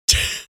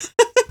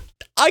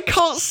 I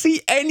can't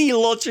see any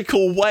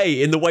logical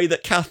way in the way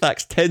that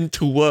Cathaks tend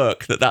to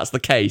work that that's the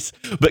case.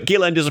 But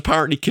Gilland is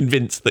apparently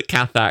convinced that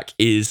Cathak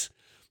is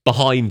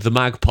behind the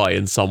Magpie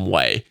in some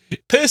way.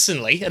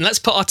 Personally, and let's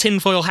put our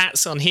tinfoil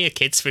hats on here,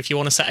 kids, for if you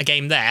want to set a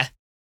game there,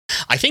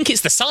 I think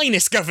it's the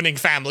Sinus governing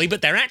family,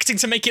 but they're acting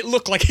to make it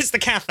look like it's the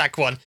Cathak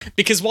one.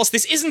 Because whilst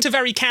this isn't a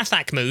very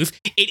Cathak move,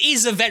 it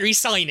is a very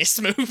Sinus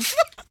move.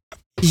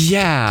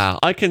 Yeah,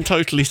 I can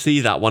totally see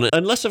that one.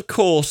 Unless, of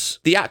course,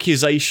 the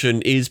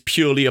accusation is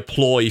purely a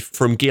ploy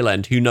from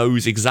Gilland, who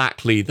knows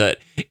exactly that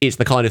it's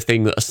the kind of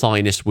thing that a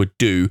Sinus would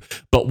do,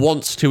 but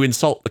wants to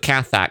insult the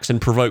Cathaks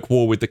and provoke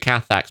war with the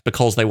Cathaks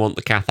because they want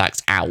the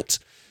Cathaks out.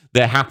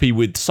 They're happy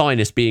with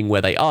Sinus being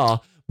where they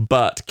are,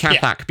 but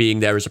Cathak being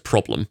there is a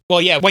problem.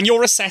 Well, yeah, when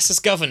you're a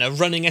Sessus governor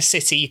running a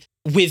city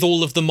with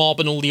all of the mob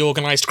and all the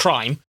organised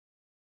crime,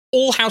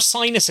 all House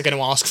Sinus are going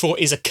to ask for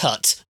is a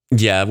cut.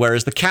 Yeah,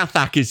 whereas the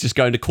Cathak is just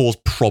going to cause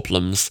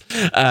problems.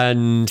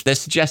 And there's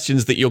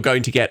suggestions that you're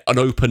going to get an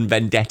open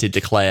vendetta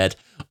declared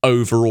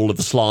over all of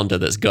the slander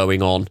that's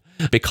going on,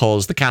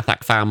 because the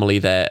Cathak family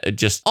there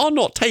just are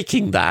not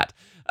taking that,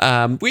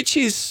 which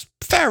is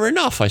fair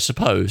enough, I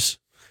suppose.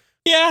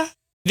 Yeah.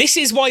 This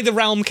is why the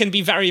realm can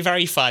be very,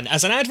 very fun.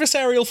 As an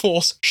adversarial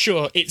force,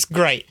 sure, it's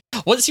great.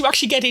 Once you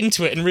actually get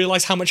into it and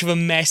realise how much of a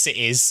mess it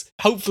is,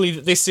 hopefully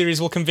that this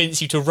series will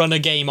convince you to run a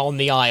game on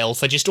the Isle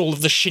for just all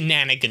of the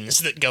shenanigans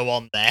that go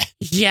on there.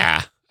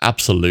 Yeah,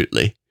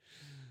 absolutely.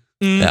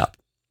 Yeah.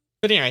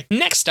 But anyway,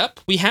 next up,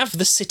 we have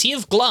the City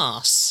of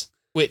Glass,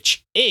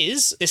 which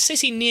is the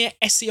city near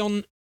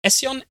Essen?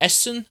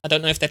 I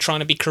don't know if they're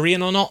trying to be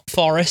Korean or not.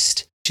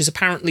 Forest, which is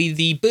apparently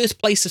the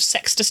birthplace of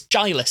Sextus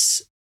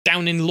Gilus,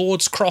 down in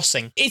Lord's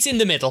Crossing. It's in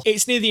the middle.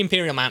 It's near the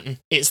Imperial Mountain.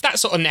 It's that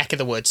sort of neck of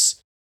the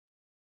woods.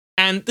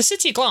 And the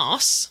City of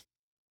Glass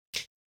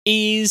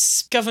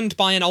is governed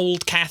by an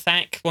old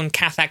Cathak, one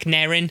Cathak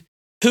Nerin,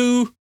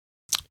 who,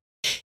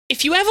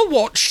 if you ever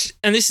watched,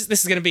 and this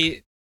is going to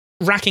be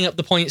racking up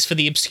the points for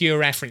the obscure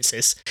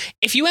references,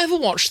 if you ever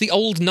watched the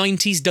old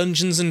 90s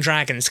Dungeons and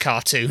Dragons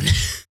cartoon,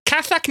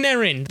 Cathak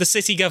Nerin, the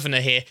city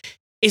governor here,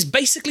 is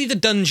basically the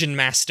dungeon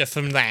master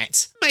from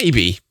that.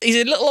 Maybe. He's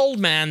a little old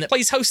man that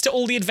plays host to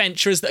all the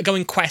adventurers that are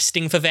going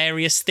questing for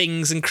various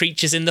things and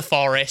creatures in the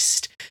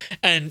forest.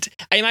 And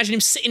I imagine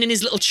him sitting in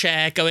his little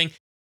chair going,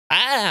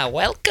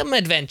 welcome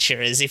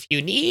adventurers. If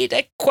you need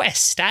a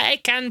quest, I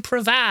can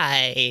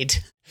provide.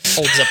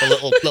 Holds up a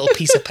little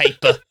piece of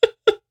paper.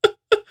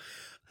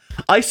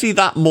 I see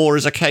that more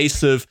as a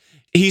case of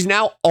he's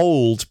now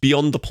old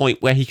beyond the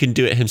point where he can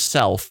do it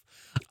himself.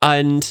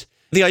 And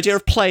the idea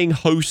of playing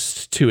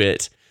host to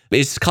it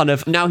is kind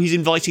of, now he's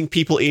inviting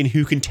people in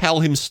who can tell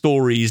him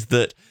stories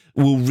that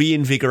will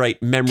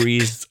reinvigorate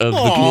memories of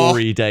the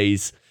glory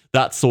days,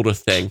 that sort of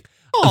thing.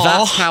 Aww.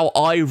 That's how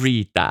I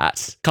read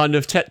that. Kind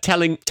of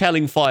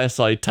telling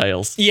fireside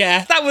tales.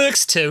 Yeah, that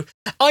works too.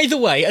 Either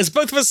way, as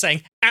both of us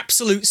saying,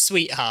 absolute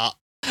sweetheart.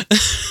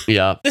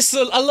 Yeah. This is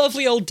a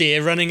lovely old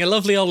deer running a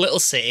lovely old little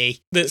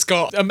city that's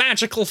got a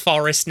magical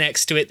forest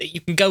next to it that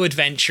you can go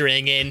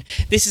adventuring in.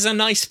 This is a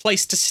nice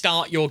place to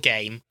start your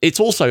game. It's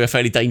also a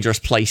fairly dangerous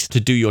place to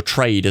do your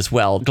trade as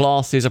well.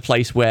 Glass is a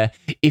place where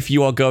if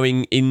you are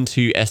going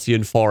into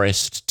Essian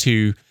Forest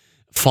to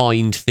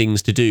find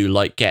things to do,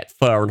 like get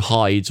fur and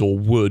hides or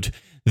wood,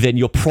 then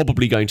you're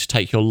probably going to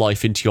take your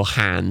life into your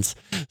hands.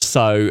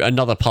 So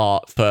another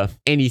part for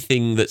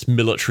anything that's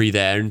military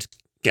there and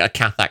a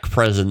Cathak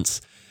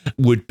presence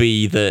would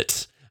be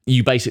that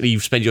you basically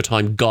spend your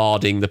time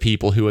guarding the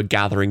people who are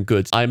gathering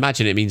goods. I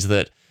imagine it means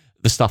that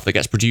the stuff that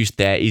gets produced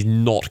there is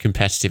not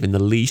competitive in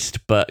the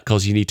least, but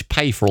because you need to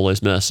pay for all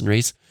those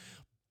mercenaries.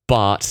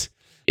 But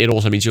it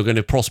also means you're going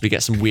to possibly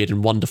get some weird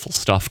and wonderful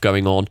stuff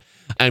going on.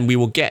 And we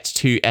will get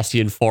to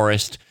Essian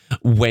Forest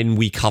when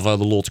we cover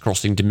the Lord's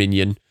Crossing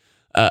Dominion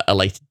at a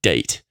later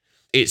date.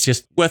 It's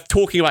just worth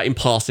talking about in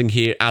passing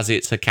here as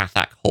it's a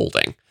Cathak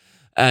holding.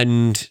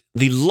 And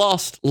the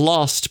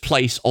last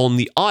place on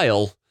the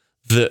Isle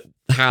that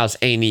has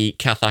any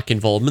Cathak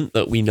involvement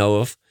that we know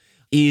of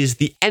is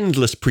the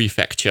Endless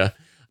Prefecture.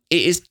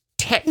 It is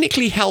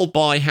technically held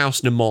by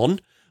House Namon,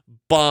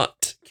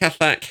 but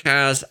Cathak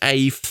has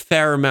a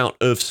fair amount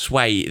of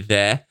sway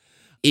there.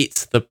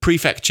 It's the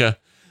prefecture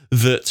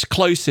that's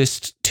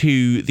closest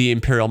to the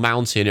Imperial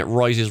Mountain. It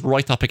rises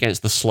right up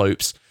against the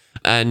slopes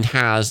and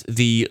has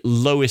the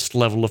lowest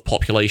level of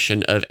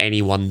population of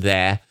anyone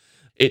there.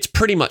 It's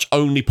pretty much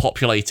only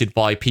populated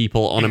by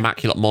people on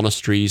Immaculate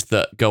monasteries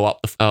that go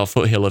up the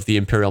foothill of the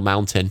Imperial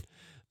Mountain.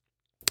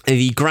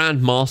 The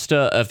Grand Master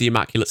of the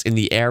Immaculates in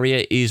the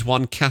area is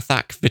one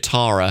Cathak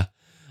Vitara,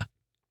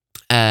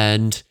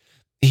 and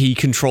he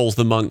controls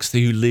the monks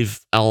who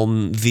live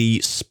on the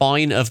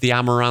spine of the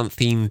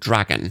Amaranthine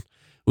Dragon,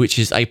 which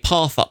is a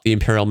path up the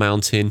Imperial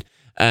Mountain,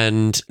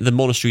 and the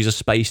monasteries are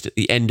spaced at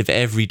the end of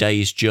every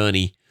day's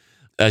journey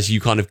as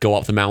you kind of go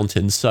up the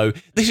mountain. So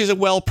this is a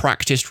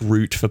well-practiced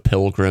route for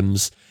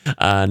pilgrims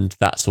and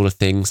that sort of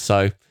thing.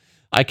 So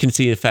I can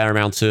see a fair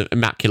amount of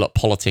immaculate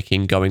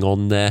politicking going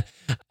on there.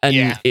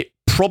 And it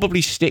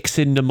probably sticks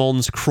in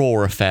Namon's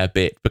craw a fair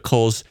bit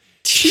because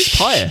she's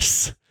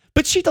pious,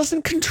 but she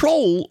doesn't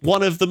control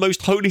one of the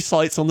most holy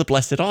sites on the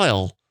Blessed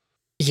Isle.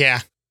 Yeah.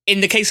 In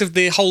the case of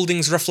the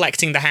holdings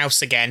reflecting the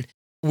house again,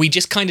 we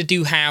just kind of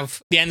do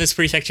have the Endless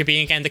Prefecture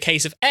being again the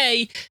case of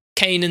A,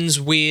 Canaan's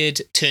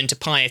weird turn to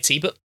piety,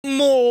 but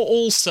more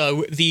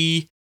also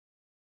the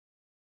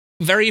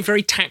very,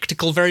 very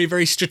tactical, very,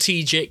 very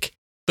strategic,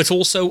 but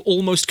also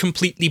almost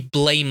completely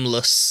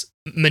blameless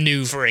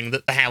manoeuvring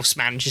that the house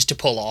manages to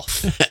pull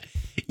off.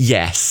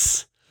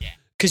 Yes.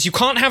 Because you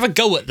can't have a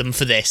go at them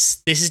for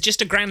this. This is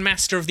just a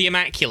Grandmaster of the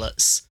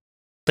Immaculates,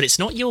 but it's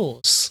not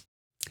yours.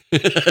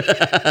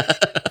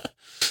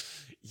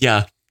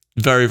 Yeah,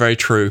 very, very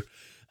true.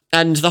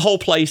 And the whole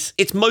place,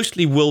 it's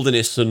mostly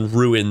wilderness and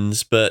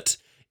ruins, but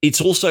it's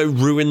also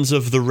ruins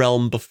of the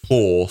realm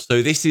before.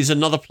 So this is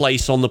another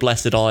place on the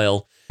Blessed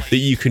Isle that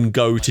you can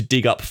go to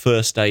dig up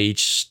first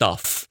age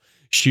stuff,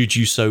 should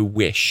you so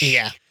wish.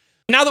 Yeah.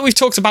 Now that we've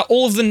talked about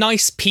all of the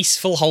nice,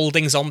 peaceful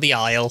holdings on the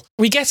Isle,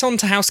 we get on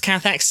to House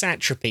Cathak's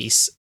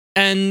satrapies.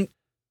 And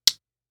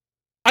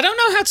I don't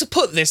know how to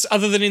put this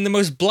other than in the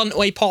most blunt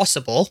way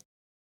possible.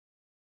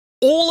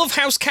 All of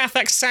House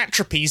Cathak's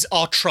satrapies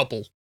are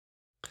trouble.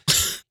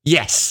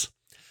 Yes,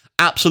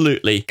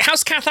 absolutely.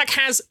 House Cathak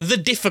has the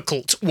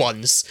difficult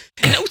ones,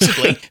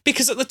 notably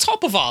because at the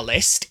top of our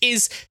list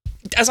is,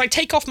 as I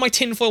take off my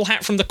tinfoil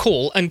hat from the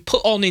call and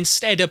put on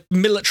instead a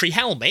military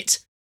helmet,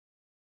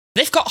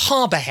 they've got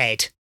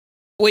Harbourhead,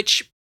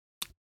 which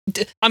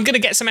I'm going to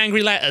get some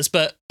angry letters,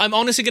 but I'm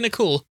honestly going to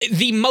call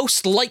the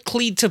most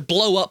likely to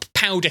blow up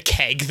powder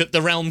keg that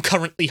the realm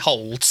currently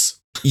holds.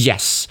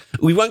 Yes.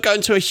 We won't go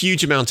into a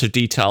huge amount of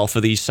detail for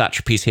these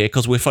satrapies here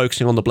because we're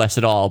focusing on the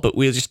Blessed Isle, but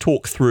we'll just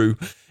talk through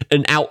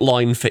an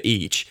outline for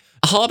each.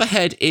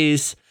 Harbourhead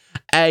is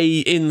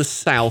in the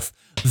south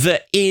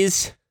that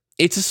is...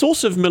 It's a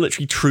source of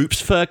military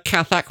troops for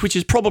Cathak, which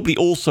is probably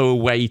also a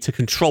way to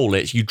control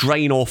it. You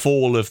drain off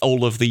all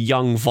of the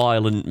young,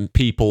 violent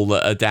people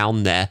that are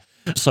down there,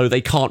 so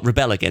they can't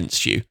rebel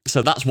against you.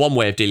 So that's one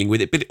way of dealing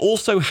with it. But it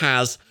also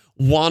has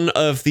one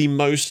of the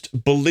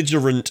most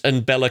belligerent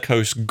and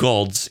bellicose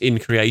gods in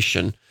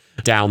creation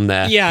down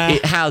there. Yeah.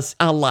 It has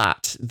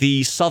Alat,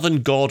 the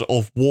southern god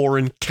of war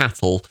and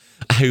cattle,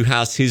 who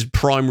has his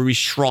primary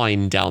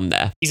shrine down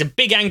there. He's a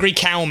big angry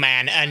cow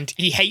man, and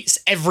he hates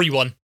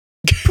everyone.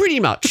 Pretty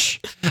much.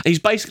 He's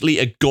basically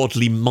a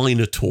godly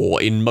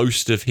minotaur in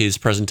most of his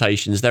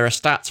presentations. There are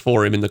stats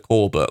for him in the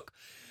core book,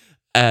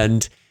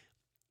 and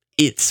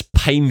it's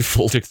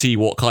painful to see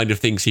what kind of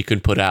things he can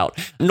put out.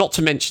 Not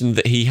to mention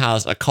that he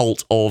has a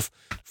cult of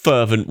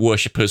fervent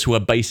worshippers who are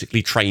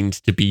basically trained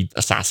to be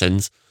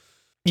assassins.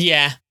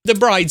 Yeah, the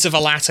Brides of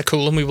Alat are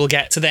cool, and we will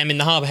get to them in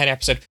the Harbourhead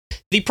episode.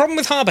 The problem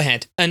with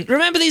Harbourhead, and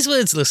remember these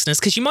words, listeners,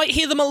 because you might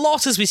hear them a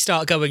lot as we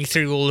start going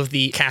through all of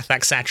the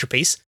Cathak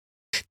satrapies.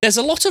 There's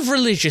a lot of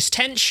religious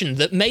tension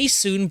that may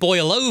soon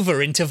boil over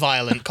into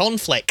violent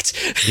conflict.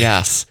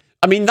 Yes.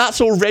 I mean,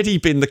 that's already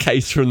been the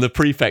case from the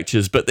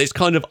prefectures, but it's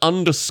kind of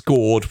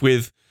underscored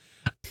with,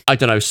 I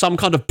don't know, some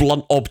kind of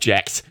blunt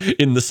object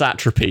in the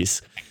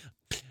satrapies.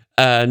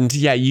 And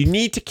yeah, you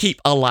need to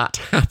keep Alat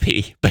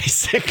happy,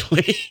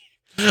 basically.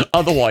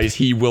 Otherwise,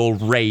 he will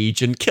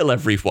rage and kill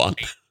everyone.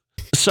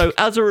 So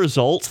as a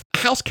result,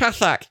 House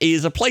Cathak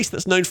is a place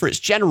that's known for its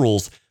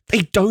generals.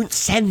 They don't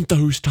send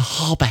those to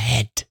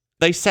Harbourhead.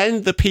 They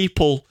send the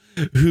people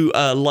who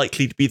are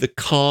likely to be the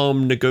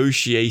calm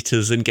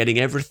negotiators and getting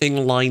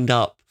everything lined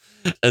up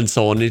and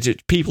so on. It's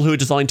people who are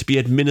designed to be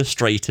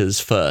administrators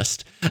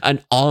first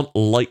and aren't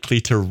likely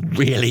to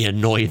really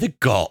annoy the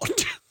god.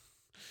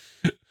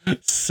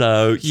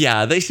 So,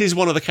 yeah, this is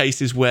one of the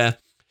cases where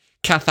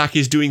Cathak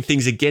is doing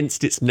things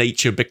against its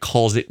nature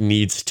because it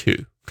needs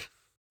to.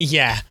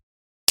 Yeah.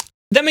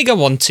 Then we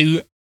go on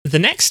to the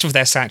next of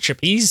their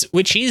satrapies,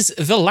 which is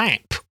the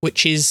Lap,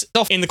 which is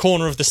off in the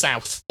corner of the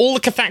south. All the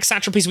Cathak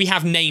satrapies we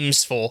have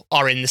names for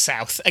are in the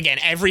south. Again,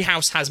 every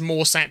house has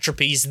more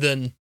satrapies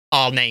than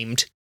are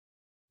named.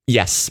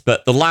 Yes,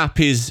 but the Lap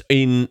is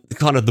in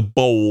kind of the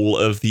bowl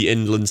of the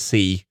inland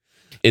sea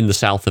in the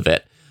south of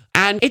it.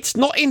 And it's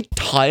not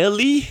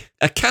entirely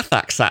a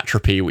Cathak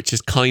satrapy, which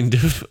is kind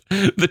of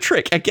the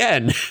trick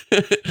again.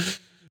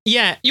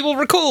 Yeah, you will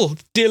recall,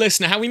 dear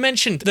listener, how we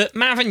mentioned that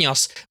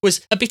Mavagnos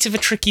was a bit of a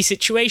tricky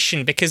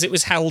situation because it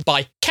was held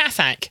by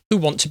Cathak, who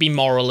want to be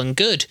moral and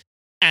good,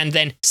 and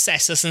then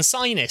Cessus and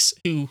Sinus,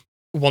 who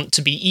want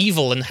to be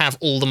evil and have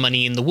all the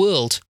money in the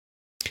world.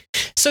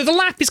 So the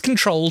Lap is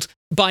controlled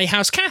by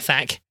House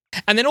Cathak,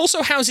 and then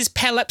also houses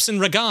Pelops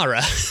and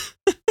Ragara.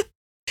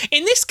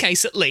 In this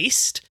case, at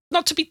least,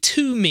 not to be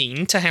too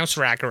mean to House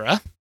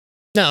Ragara.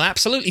 No,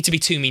 absolutely to be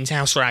too mean to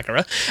House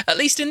Ragara. At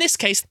least in this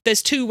case,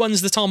 there's two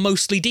ones that are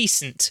mostly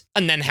decent,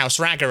 and then House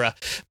Ragara,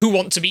 who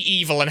want to be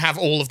evil and have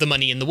all of the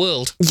money in the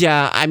world.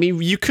 Yeah, I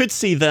mean, you could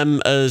see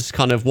them as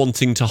kind of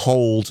wanting to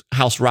hold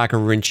House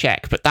Ragara in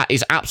check, but that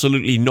is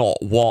absolutely not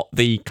what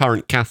the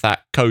current Cathak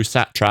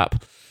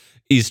co-satrap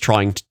is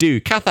trying to do.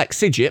 Cathak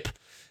Sigip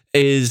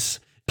is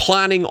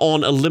planning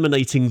on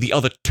eliminating the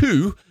other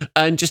two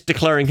and just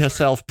declaring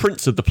herself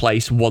prince of the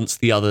place once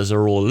the others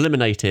are all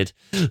eliminated.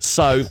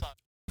 So...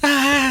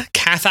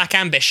 Cathak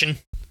ambition.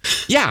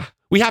 Yeah,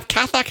 we have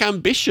Cathak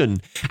ambition,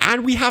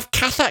 and we have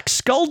Cathak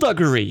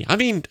skullduggery. I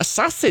mean,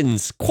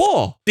 assassins,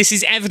 quo. This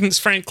is evidence,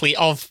 frankly,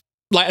 of,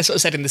 like I sort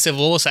of said in the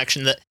Civil War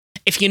section, that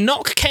if you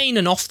knock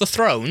Canaan off the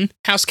throne,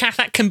 House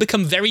Cathak can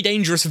become very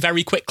dangerous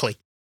very quickly.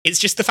 It's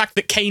just the fact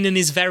that Canaan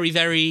is very,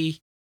 very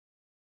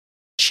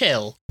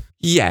chill.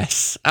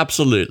 Yes,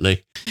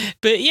 absolutely.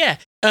 But yeah,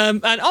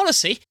 and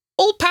honestly,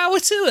 all power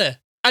to her.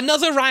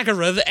 Another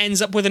Ragara that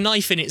ends up with a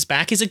knife in its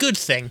back is a good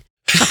thing.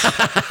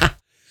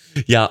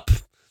 Yup,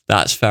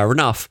 that's fair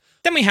enough.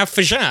 Then we have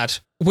Fajad,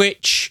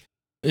 which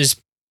is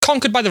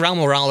conquered by the realm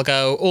a while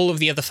ago, all of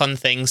the other fun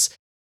things.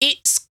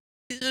 It's...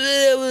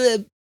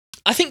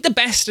 I think the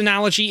best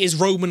analogy is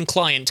Roman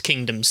client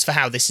kingdoms for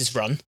how this is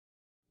run.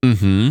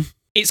 Mm-hmm.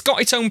 It's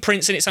got its own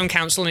prince and its own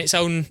council and its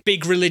own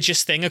big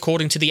religious thing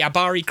according to the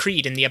Abari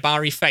Creed and the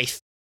Abari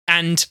faith.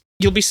 And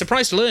you'll be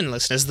surprised to learn,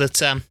 listeners,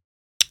 that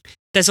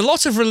there's a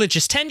lot of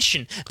religious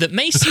tension that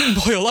may soon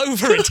boil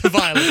over into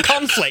violent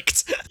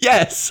conflict.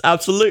 Yes,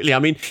 absolutely. I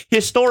mean,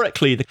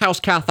 historically, the House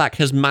Cathak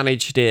has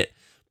managed it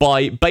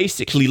by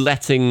basically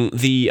letting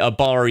the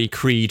Abari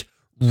Creed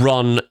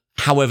run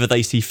however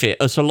they see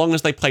fit. So long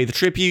as they pay the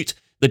tribute,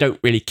 they don't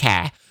really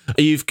care.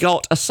 You've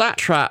got a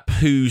satrap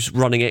who's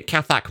running it,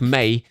 Cathak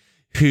May,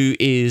 who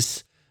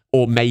is,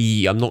 or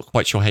Mei, I'm not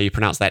quite sure how you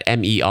pronounce that,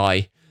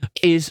 M-E-I,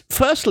 is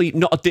firstly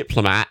not a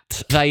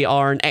diplomat. They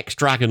are an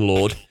ex-dragon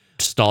lord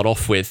to start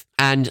off with,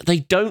 and they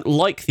don't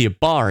like the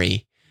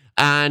Abari,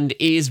 and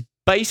is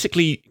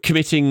basically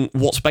committing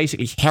what's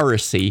basically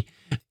heresy,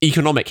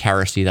 economic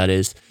heresy that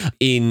is,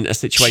 in a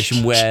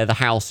situation where the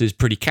house is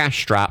pretty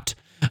cash-strapped,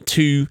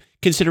 to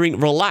considering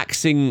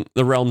relaxing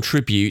the realm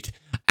tribute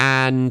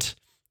and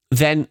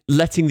then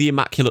letting the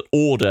Immaculate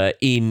Order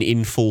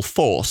in full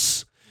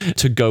force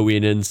to go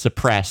in and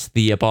suppress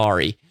the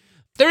Abari.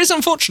 There is,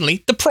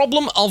 unfortunately, the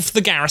problem of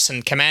the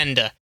garrison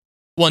commander,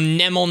 one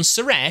Nemon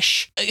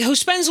Suresh, who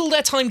spends all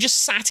their time just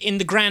sat in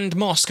the Grand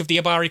Mosque of the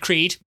Abari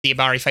Creed, the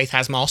Abari faith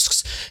has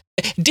mosques,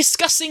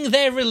 discussing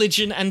their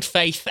religion and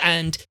faith,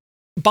 and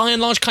by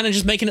and large kind of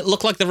just making it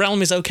look like the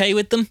realm is okay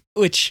with them,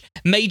 which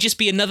may just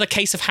be another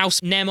case of House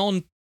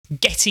Nemon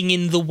getting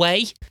in the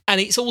way. And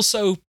it's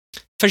also,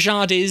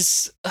 Fajad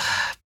is,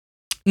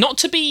 not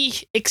to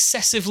be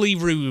excessively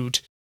rude,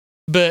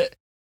 but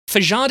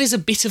Fajad is a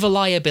bit of a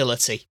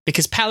liability,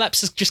 because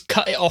Pelops has just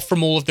cut it off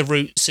from all of the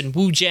routes, and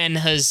Wu Gen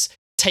has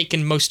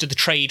taken most of the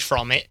trade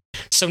from it.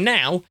 So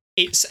now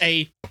it's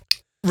a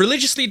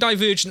religiously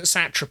divergent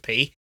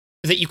satrapy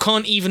that you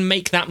can't even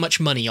make that much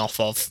money off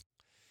of.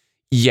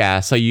 Yeah,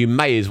 so you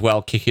may as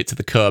well kick it to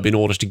the curb in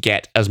order to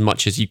get as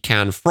much as you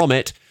can from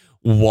it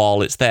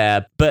while it's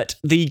there. But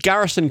the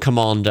garrison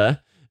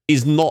commander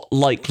is not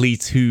likely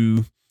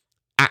to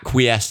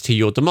acquiesce to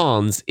your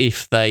demands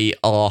if they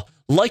are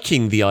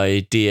liking the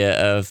idea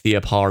of the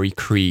Abari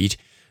Creed,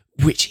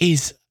 which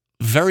is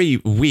very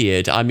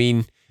weird. I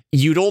mean,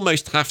 you'd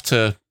almost have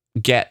to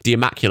get the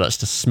Immaculates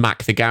to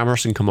smack the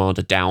garrison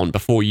commander down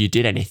before you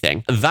did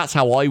anything. That's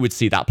how I would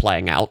see that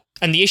playing out.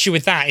 And the issue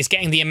with that is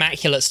getting the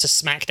Immaculates to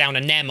smack down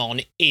a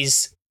Nemon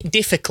is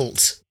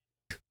difficult,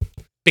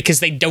 because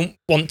they don't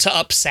want to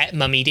upset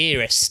Mummy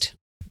Dearest.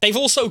 They've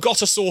also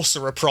got a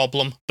sorcerer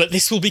problem, but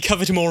this will be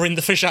covered more in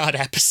the Fajad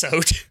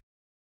episode.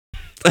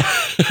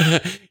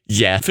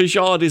 Yeah,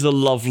 Fajard is a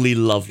lovely,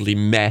 lovely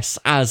mess,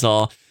 as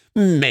are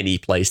many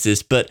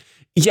places. But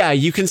yeah,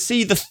 you can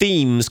see the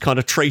themes kind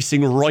of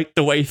tracing right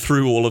the way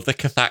through all of the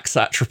Cathak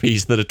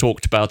satrapies that are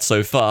talked about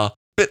so far.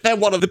 But they're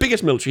one of the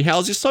biggest military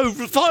houses, so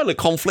violent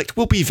conflict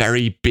will be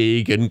very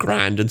big and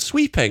grand and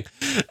sweeping.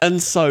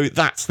 And so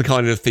that's the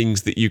kind of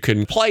things that you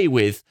can play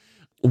with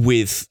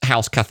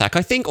House Cathak.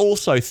 I think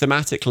also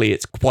thematically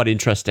it's quite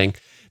interesting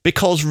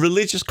because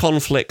religious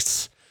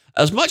conflicts,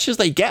 as much as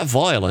they get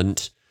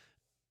violent,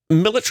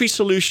 military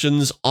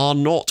solutions are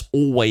not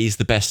always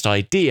the best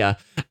idea.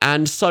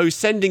 And so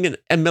sending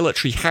a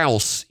military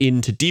house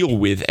in to deal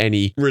with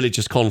any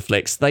religious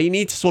conflicts, they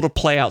need to sort of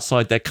play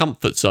outside their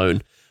comfort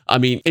zone. I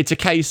mean, it's a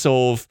case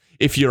of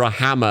if you're a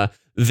hammer,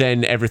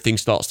 then everything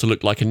starts to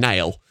look like a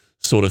nail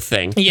sort of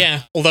thing.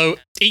 Yeah, although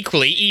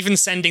equally, even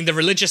sending the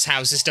religious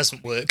houses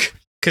doesn't work.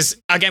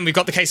 Because, again, we've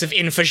got the case of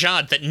in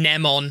Fajard that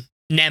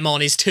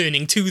Nemon is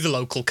turning to the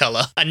local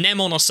colour, and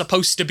Nemon are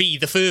supposed to be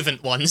the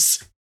fervent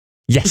ones.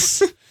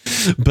 Yes,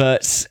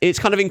 but it's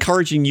kind of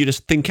encouraging you to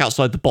think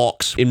outside the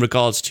box in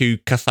regards to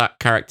Cathak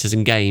characters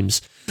in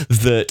games,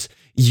 that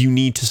you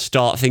need to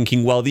start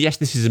thinking, well, yes,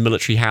 this is a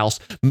military house.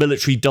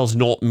 Military does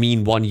not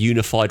mean one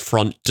unified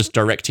front just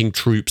directing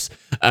troops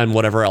and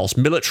whatever else.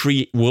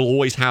 Military will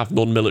always have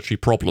non-military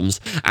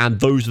problems, and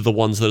those are the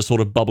ones that are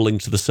sort of bubbling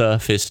to the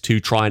surface to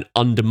try and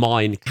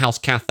undermine House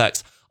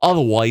Cathak's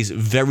otherwise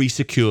very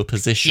secure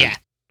position. Yeah.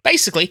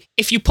 Basically,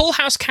 if you pull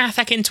House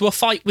Cathak into a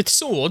fight with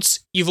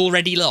swords, you've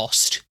already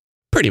lost.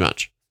 Pretty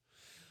much.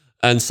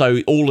 And so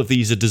all of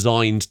these are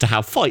designed to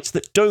have fights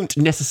that don't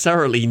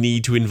necessarily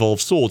need to involve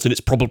swords, and it's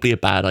probably a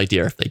bad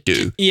idea if they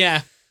do.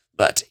 Yeah.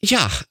 But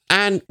yeah,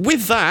 and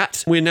with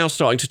that, we're now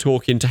starting to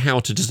talk into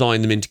how to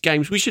design them into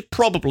games. We should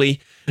probably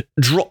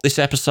drop this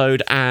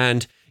episode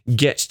and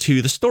get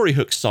to the story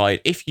hook side.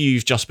 If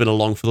you've just been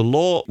along for the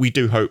lore, we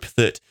do hope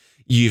that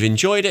you've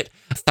enjoyed it.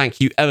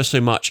 Thank you ever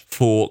so much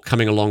for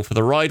coming along for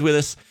the ride with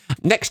us.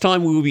 Next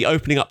time, we will be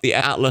opening up the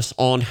Atlas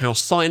on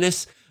House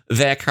Sinus,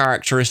 their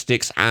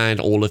characteristics and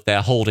all of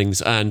their holdings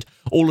and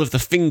all of the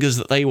fingers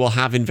that they will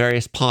have in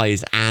various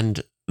pies. And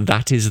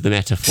that is the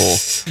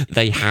metaphor.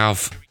 They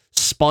have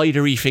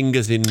spidery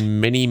fingers in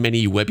many,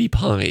 many webby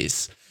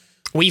pies.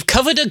 We've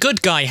covered a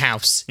good guy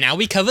house. Now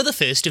we cover the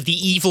first of the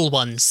evil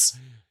ones.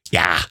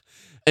 Yeah.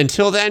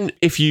 Until then,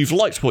 if you've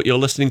liked what you're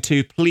listening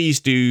to, please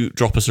do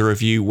drop us a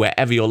review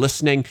wherever you're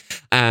listening.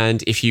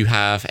 And if you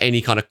have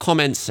any kind of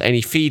comments,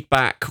 any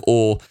feedback,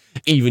 or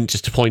even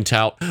just to point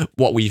out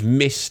what we've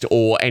missed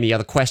or any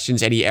other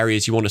questions, any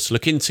areas you want us to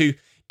look into,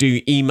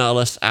 do email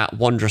us at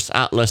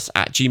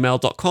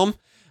wondrousatlas@gmail.com.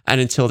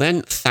 And until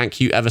then, thank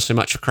you ever so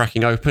much for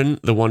cracking open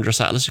the Wondrous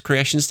Atlas of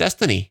Creation's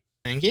Destiny.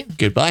 Thank you.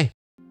 Goodbye.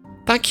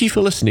 Thank you for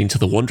listening to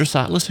the Wondrous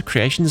Atlas of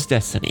Creation's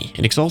Destiny,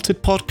 an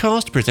Exalted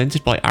podcast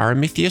presented by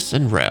Aramithius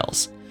and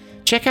Rails.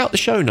 Check out the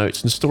show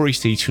notes and story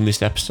seeds from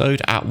this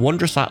episode at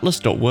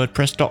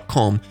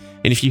wondrousatlas.wordpress.com,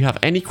 and if you have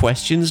any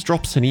questions,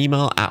 drop us an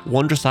email at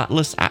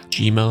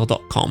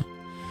wondrousatlas@gmail.com.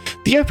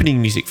 The opening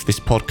music for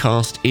this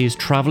podcast is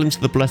Travelling to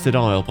the Blessed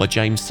Isle by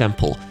James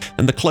Semple,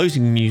 and the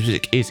closing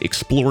music is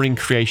Exploring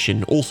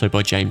Creation, also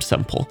by James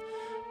Semple.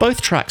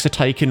 Both tracks are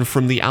taken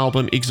from the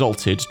album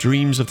Exalted,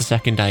 Dreams of the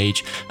Second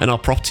Age, and are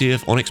property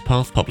of Onyx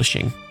Path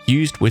Publishing,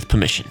 used with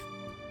permission.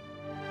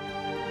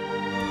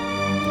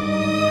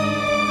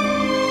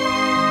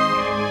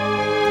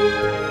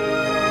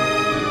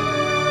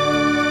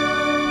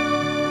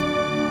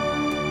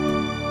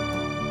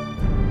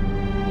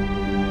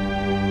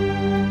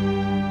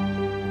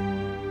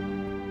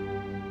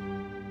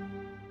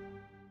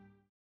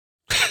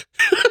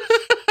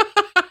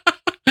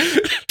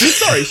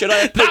 Sorry, should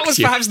I? That was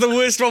perhaps the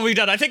worst one we've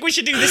done. I think we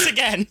should do this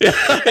again.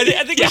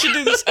 I think we should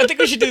do this. I think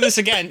we should do this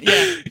again.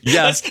 Yeah.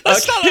 Yeah.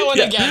 Let's start that one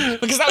again,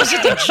 because that was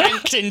just a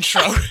janked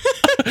intro.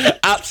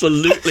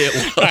 Absolutely, it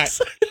was. Right.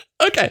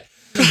 Okay.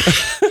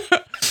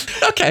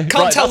 Okay.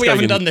 Can't tell we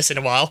haven't done this in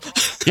a while.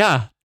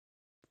 Yeah.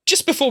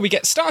 Just before we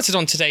get started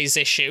on today's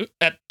issue.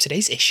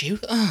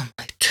 Oh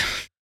my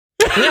God.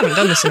 We haven't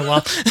done this in a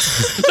while.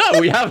 No,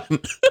 we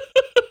haven't.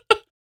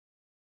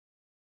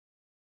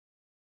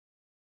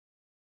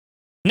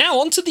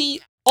 Now onto their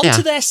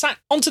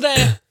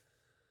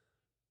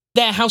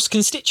house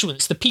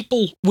constituents, the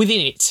people within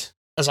it.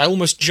 As I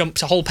almost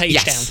jumped a whole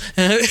page down.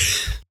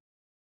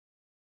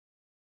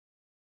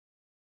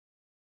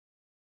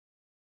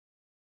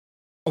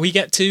 We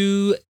get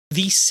to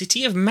the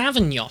city of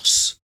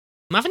Mavagnos.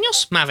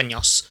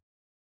 Mavagnos.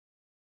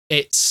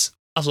 It's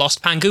I've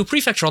lost Pangu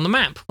Prefecture on the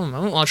map.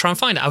 I'll try and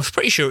find it. I was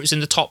pretty sure it was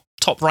in the top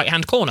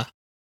right-hand corner.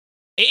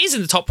 It is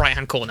in the top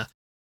right-hand corner.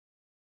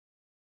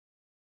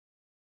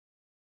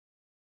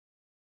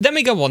 Then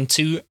we go on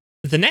to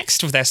the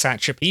next of their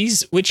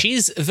satrapies, which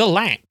is the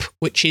Lap,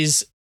 which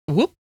is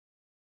not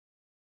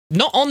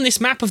on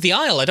this map of the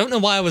Isle. I don't know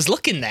why I was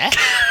looking there.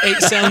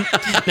 It's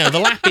no, the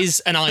Lap is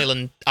an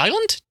island.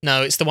 Island?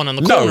 No, it's the one on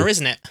the corner,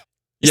 isn't it?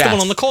 It's the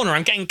one on the corner.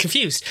 I'm getting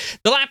confused.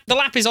 The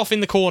Lap is off in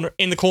the corner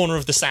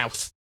of the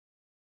south.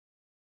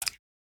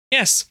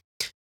 Yes.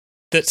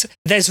 that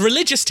there's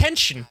religious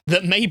tension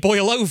that may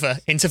boil over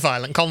into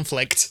violent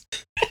conflict.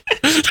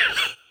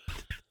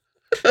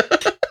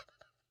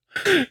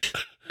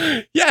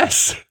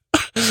 Yes.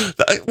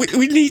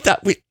 We need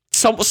that.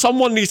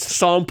 Someone needs to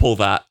sample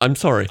that. I'm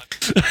sorry.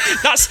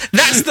 That's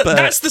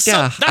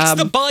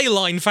the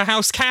byline for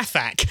House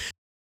Cathak.